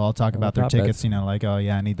they'll all talk about their tickets. Bets. Like, oh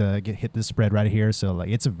yeah, I need to hit this spread right here. So like,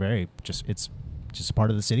 it's it's just a part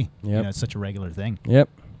of the city. Yep. It's such a regular thing. Yep.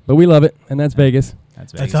 But we love it, and that's Vegas.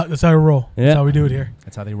 That's Vegas. That's how we roll. Yeah. That's how we do it here.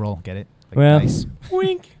 That's how they roll. Get it? Like well, nice.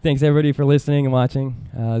 Wink. Thanks everybody for listening and watching.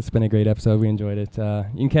 It's been a great episode. We enjoyed it. You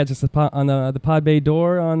can catch us on the Pod Bay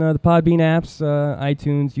Door on the Podbean apps,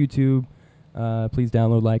 iTunes, YouTube. Please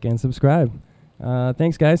download, like, and subscribe.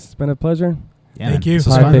 Thanks, guys. It's been a pleasure. Yeah, thank you.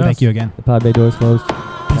 Thank you again. The Pod Bay Door is closed.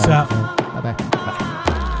 Peace out. Bye-bye.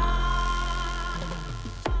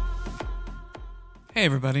 Hey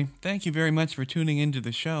everybody, thank you very much for tuning into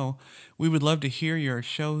the show. We would love to hear your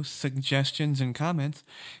show suggestions and comments.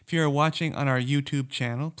 If you are watching on our YouTube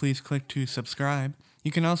channel, please click to subscribe. You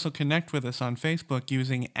can also connect with us on Facebook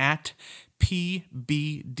using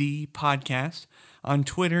 @PBD Podcast, on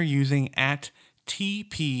Twitter using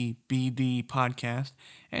 @TPBD Podcast,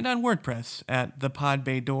 and on WordPress at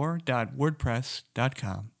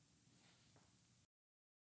thepodbaydoor.wordpress.com.